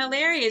friggin'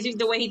 hilarious. Just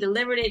the way he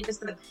delivered it, just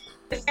the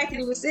fact that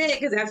he would say it,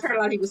 because I've heard a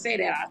lot of people say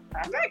that.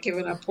 I'm not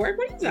giving up pork.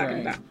 What are you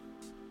talking about?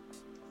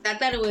 I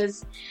thought it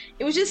was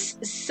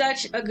just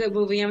such a good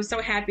movie. I'm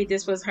so happy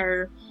this was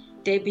her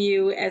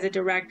debut as a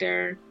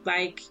director.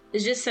 Like, it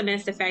just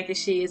cements the fact that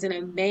she is an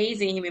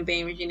amazing human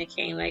being, Regina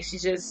King. Like,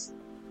 she's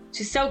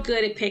so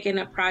good at picking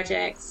up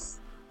projects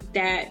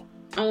that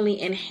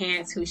only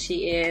enhance who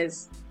she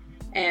is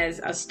as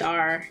a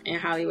star in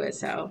Hollywood.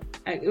 So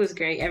it was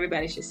great.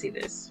 Everybody should see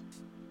this.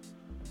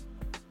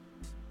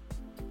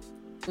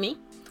 Me?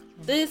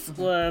 This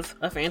was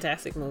a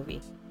fantastic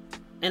movie,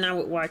 and I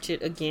would watch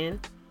it again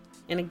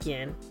and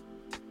again.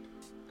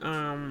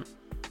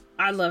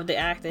 I love the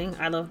acting.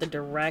 I love the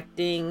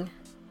directing.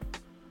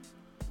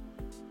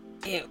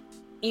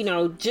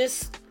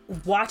 Just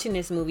watching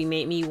this movie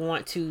made me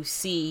want to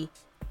see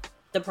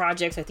the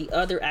projects that the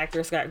other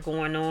actors got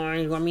going on.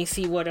 You want me to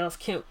see what else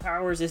Kemp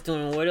Powers is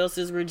doing? What else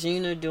is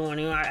Regina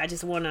doing? I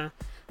just want to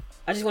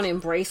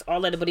embrace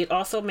all of it. But it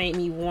also made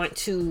me want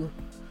to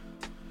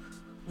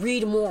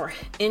read more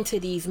into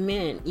these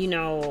men. I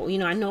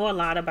know a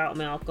lot about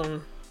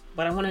Malcolm,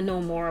 but I want to know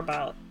more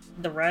about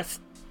the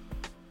rest.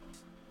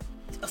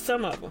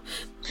 Some of them,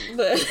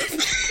 but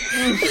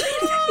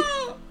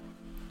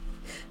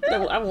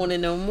I want to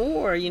know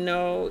more. It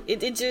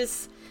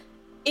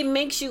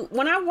makes you,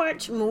 when I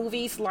watch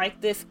movies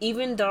like this,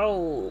 even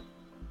though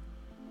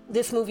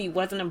this movie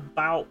wasn't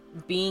about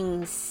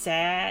being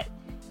sad,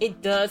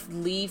 it does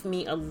leave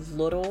me a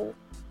little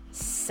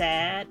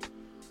sad,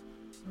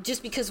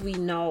 just because we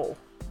know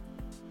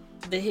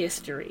the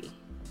history,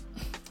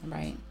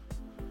 right?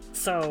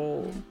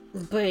 So,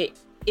 but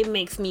it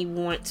makes me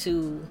want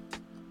to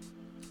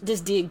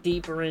just dig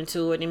deeper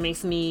into it. It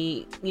makes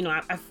me,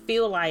 I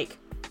feel like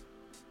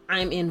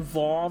I'm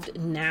involved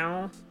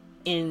now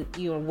in,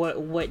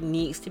 what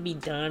needs to be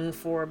done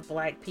for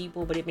Black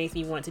people, but it makes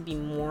me want to be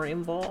more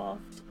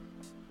involved,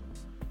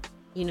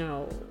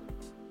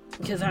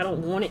 because I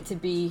don't want it to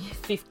be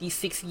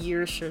 56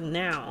 years from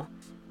now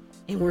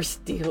and we're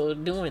still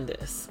doing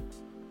this.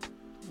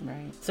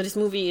 Right. So this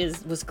movie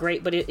was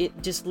great, but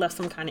it just left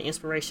some kind of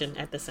inspiration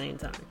at the same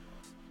time.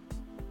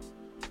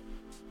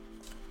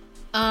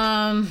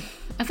 I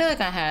feel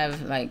like I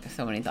have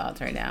so many thoughts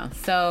right now.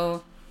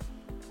 So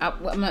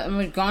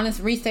I'm going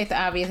to restate the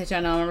obvious that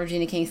y'all know I'm a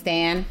Regina King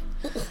stan.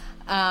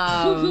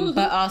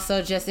 But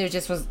also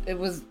it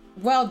was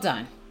well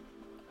done.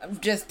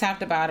 Just top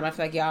to bottom, I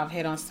feel like y'all have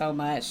hit on so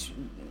much.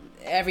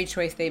 Every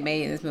choice they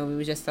made in this movie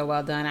was just so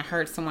well done. I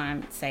heard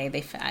someone say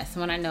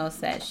someone I know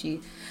said she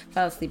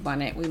fell asleep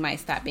on it. We might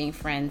stop being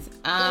friends.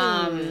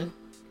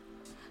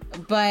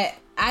 But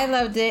I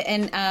loved it,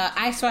 and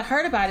I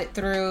heard about it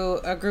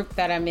through a group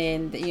that I'm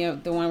in, the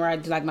one where I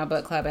do my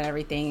book club and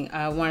everything.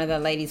 One of the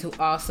ladies who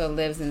also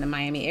lives in the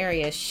Miami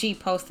area, she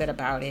posted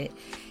about it,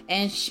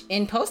 and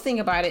in posting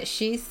about it,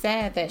 she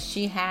said that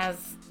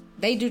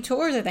they do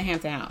tours at the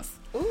Hampton House.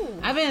 Ooh.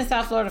 I've been in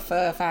South Florida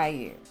for 5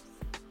 years.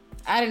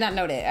 I did not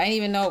know that. I didn't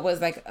even know it was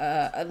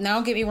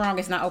don't get me wrong,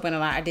 it's not open a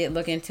lot. I did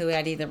look into it.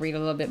 I need to read a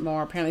little bit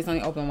more. Apparently it's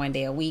only open one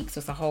day a week, so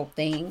it's a whole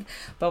thing.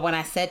 But when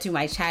I said to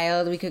my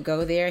child we could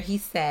go there, he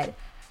said,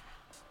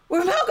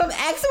 "Where Malcolm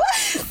X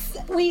was,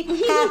 we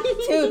have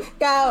to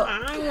go."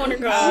 I want to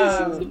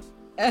go.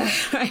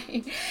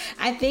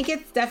 I think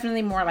it's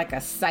definitely more like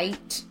a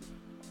sight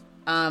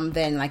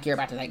than you're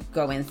about to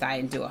go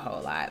inside and do a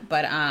whole lot.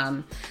 But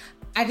I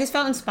just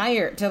felt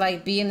inspired to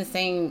be in the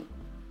same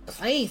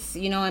place,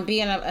 and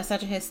be in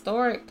such a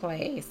historic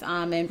place,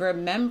 and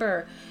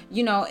remember,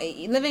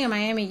 living in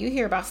Miami, you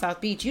hear about South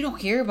Beach, you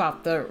don't hear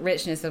about the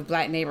richness of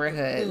Black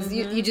neighborhoods.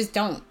 Mm-hmm. You just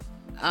don't.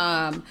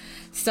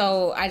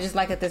 So I just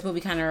like that this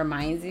movie kind of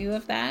reminds you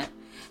of that.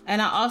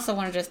 And I also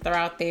want to just throw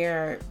out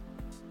there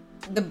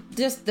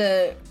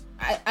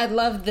I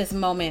love this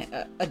moment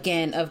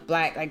again of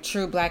Black,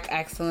 true Black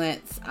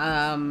excellence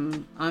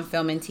on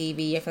film and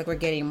TV. I feel like we're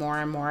getting more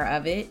and more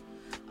of it.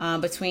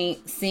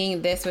 Between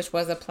seeing this, which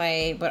was a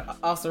play, but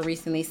also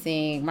recently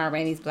seeing Ma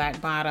Rainey's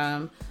Black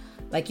Bottom,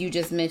 like you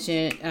just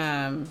mentioned,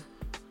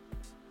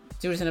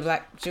 Judas and the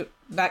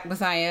Black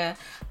Messiah,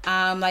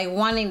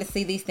 wanting to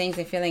see these things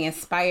and feeling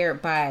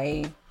inspired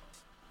by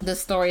the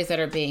stories that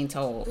are being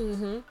told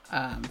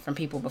from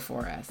people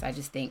before us. I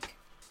just think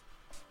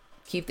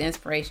keep the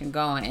inspiration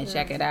going and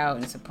check it out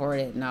and support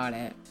it and all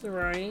that.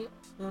 Right.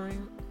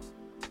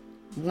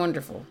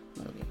 Wonderful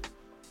movie.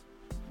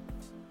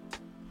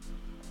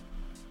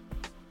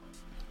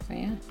 So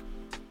yeah.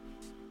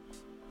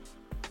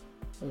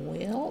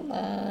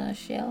 Well,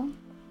 Shell.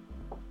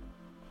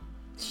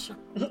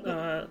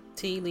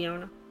 T.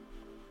 Leona.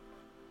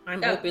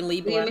 I'm openly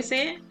Black. Let me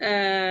say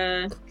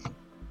it.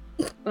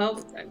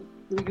 Well,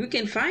 you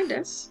can find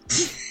us.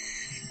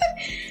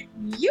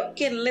 You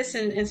can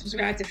listen and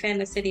subscribe to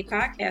Fandom City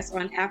Podcast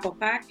on Apple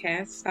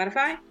Podcasts,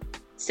 Spotify,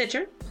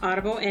 Stitcher,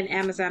 Audible, and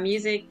Amazon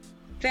Music.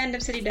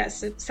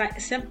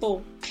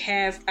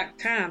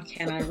 FandomCity.simplecast.com.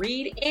 Can I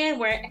read? And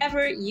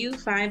wherever you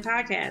find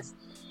podcasts.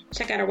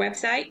 Check out our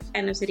website,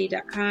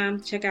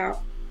 FandomCity.com. Check us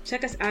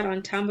out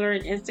on Tumblr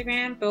and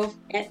Instagram, both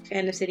at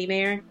Fandom City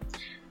Mayor.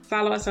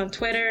 Follow us on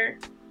Twitter.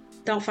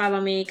 Don't follow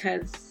me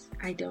because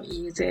I don't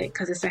use it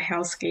because it's a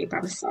hellscape.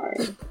 I'm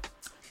sorry.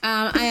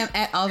 I am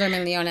at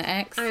Alderman Leona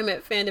X. I am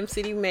at Fandom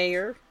City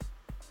Mayor.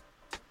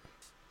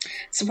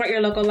 Support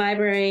your local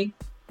library.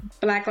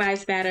 Black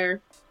Lives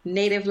Matter.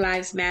 Native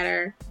Lives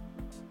Matter.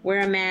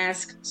 Wear a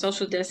mask.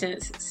 Social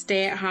distance.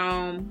 Stay at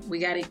home. We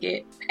got to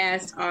get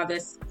past all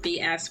this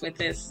BS with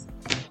this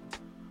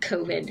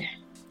COVID.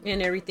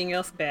 And everything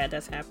else bad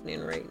that's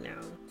happening right now.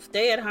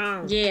 Stay at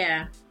home.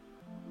 Yeah.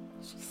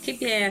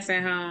 Keep your ass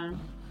at home.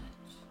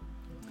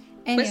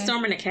 Anyway. Quit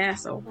storming the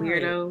castle,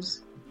 weirdos.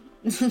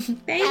 Thank you.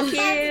 Thank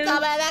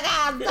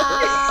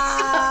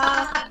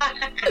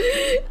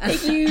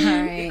Thank you.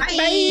 All right.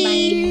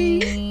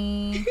 Bye. Bye.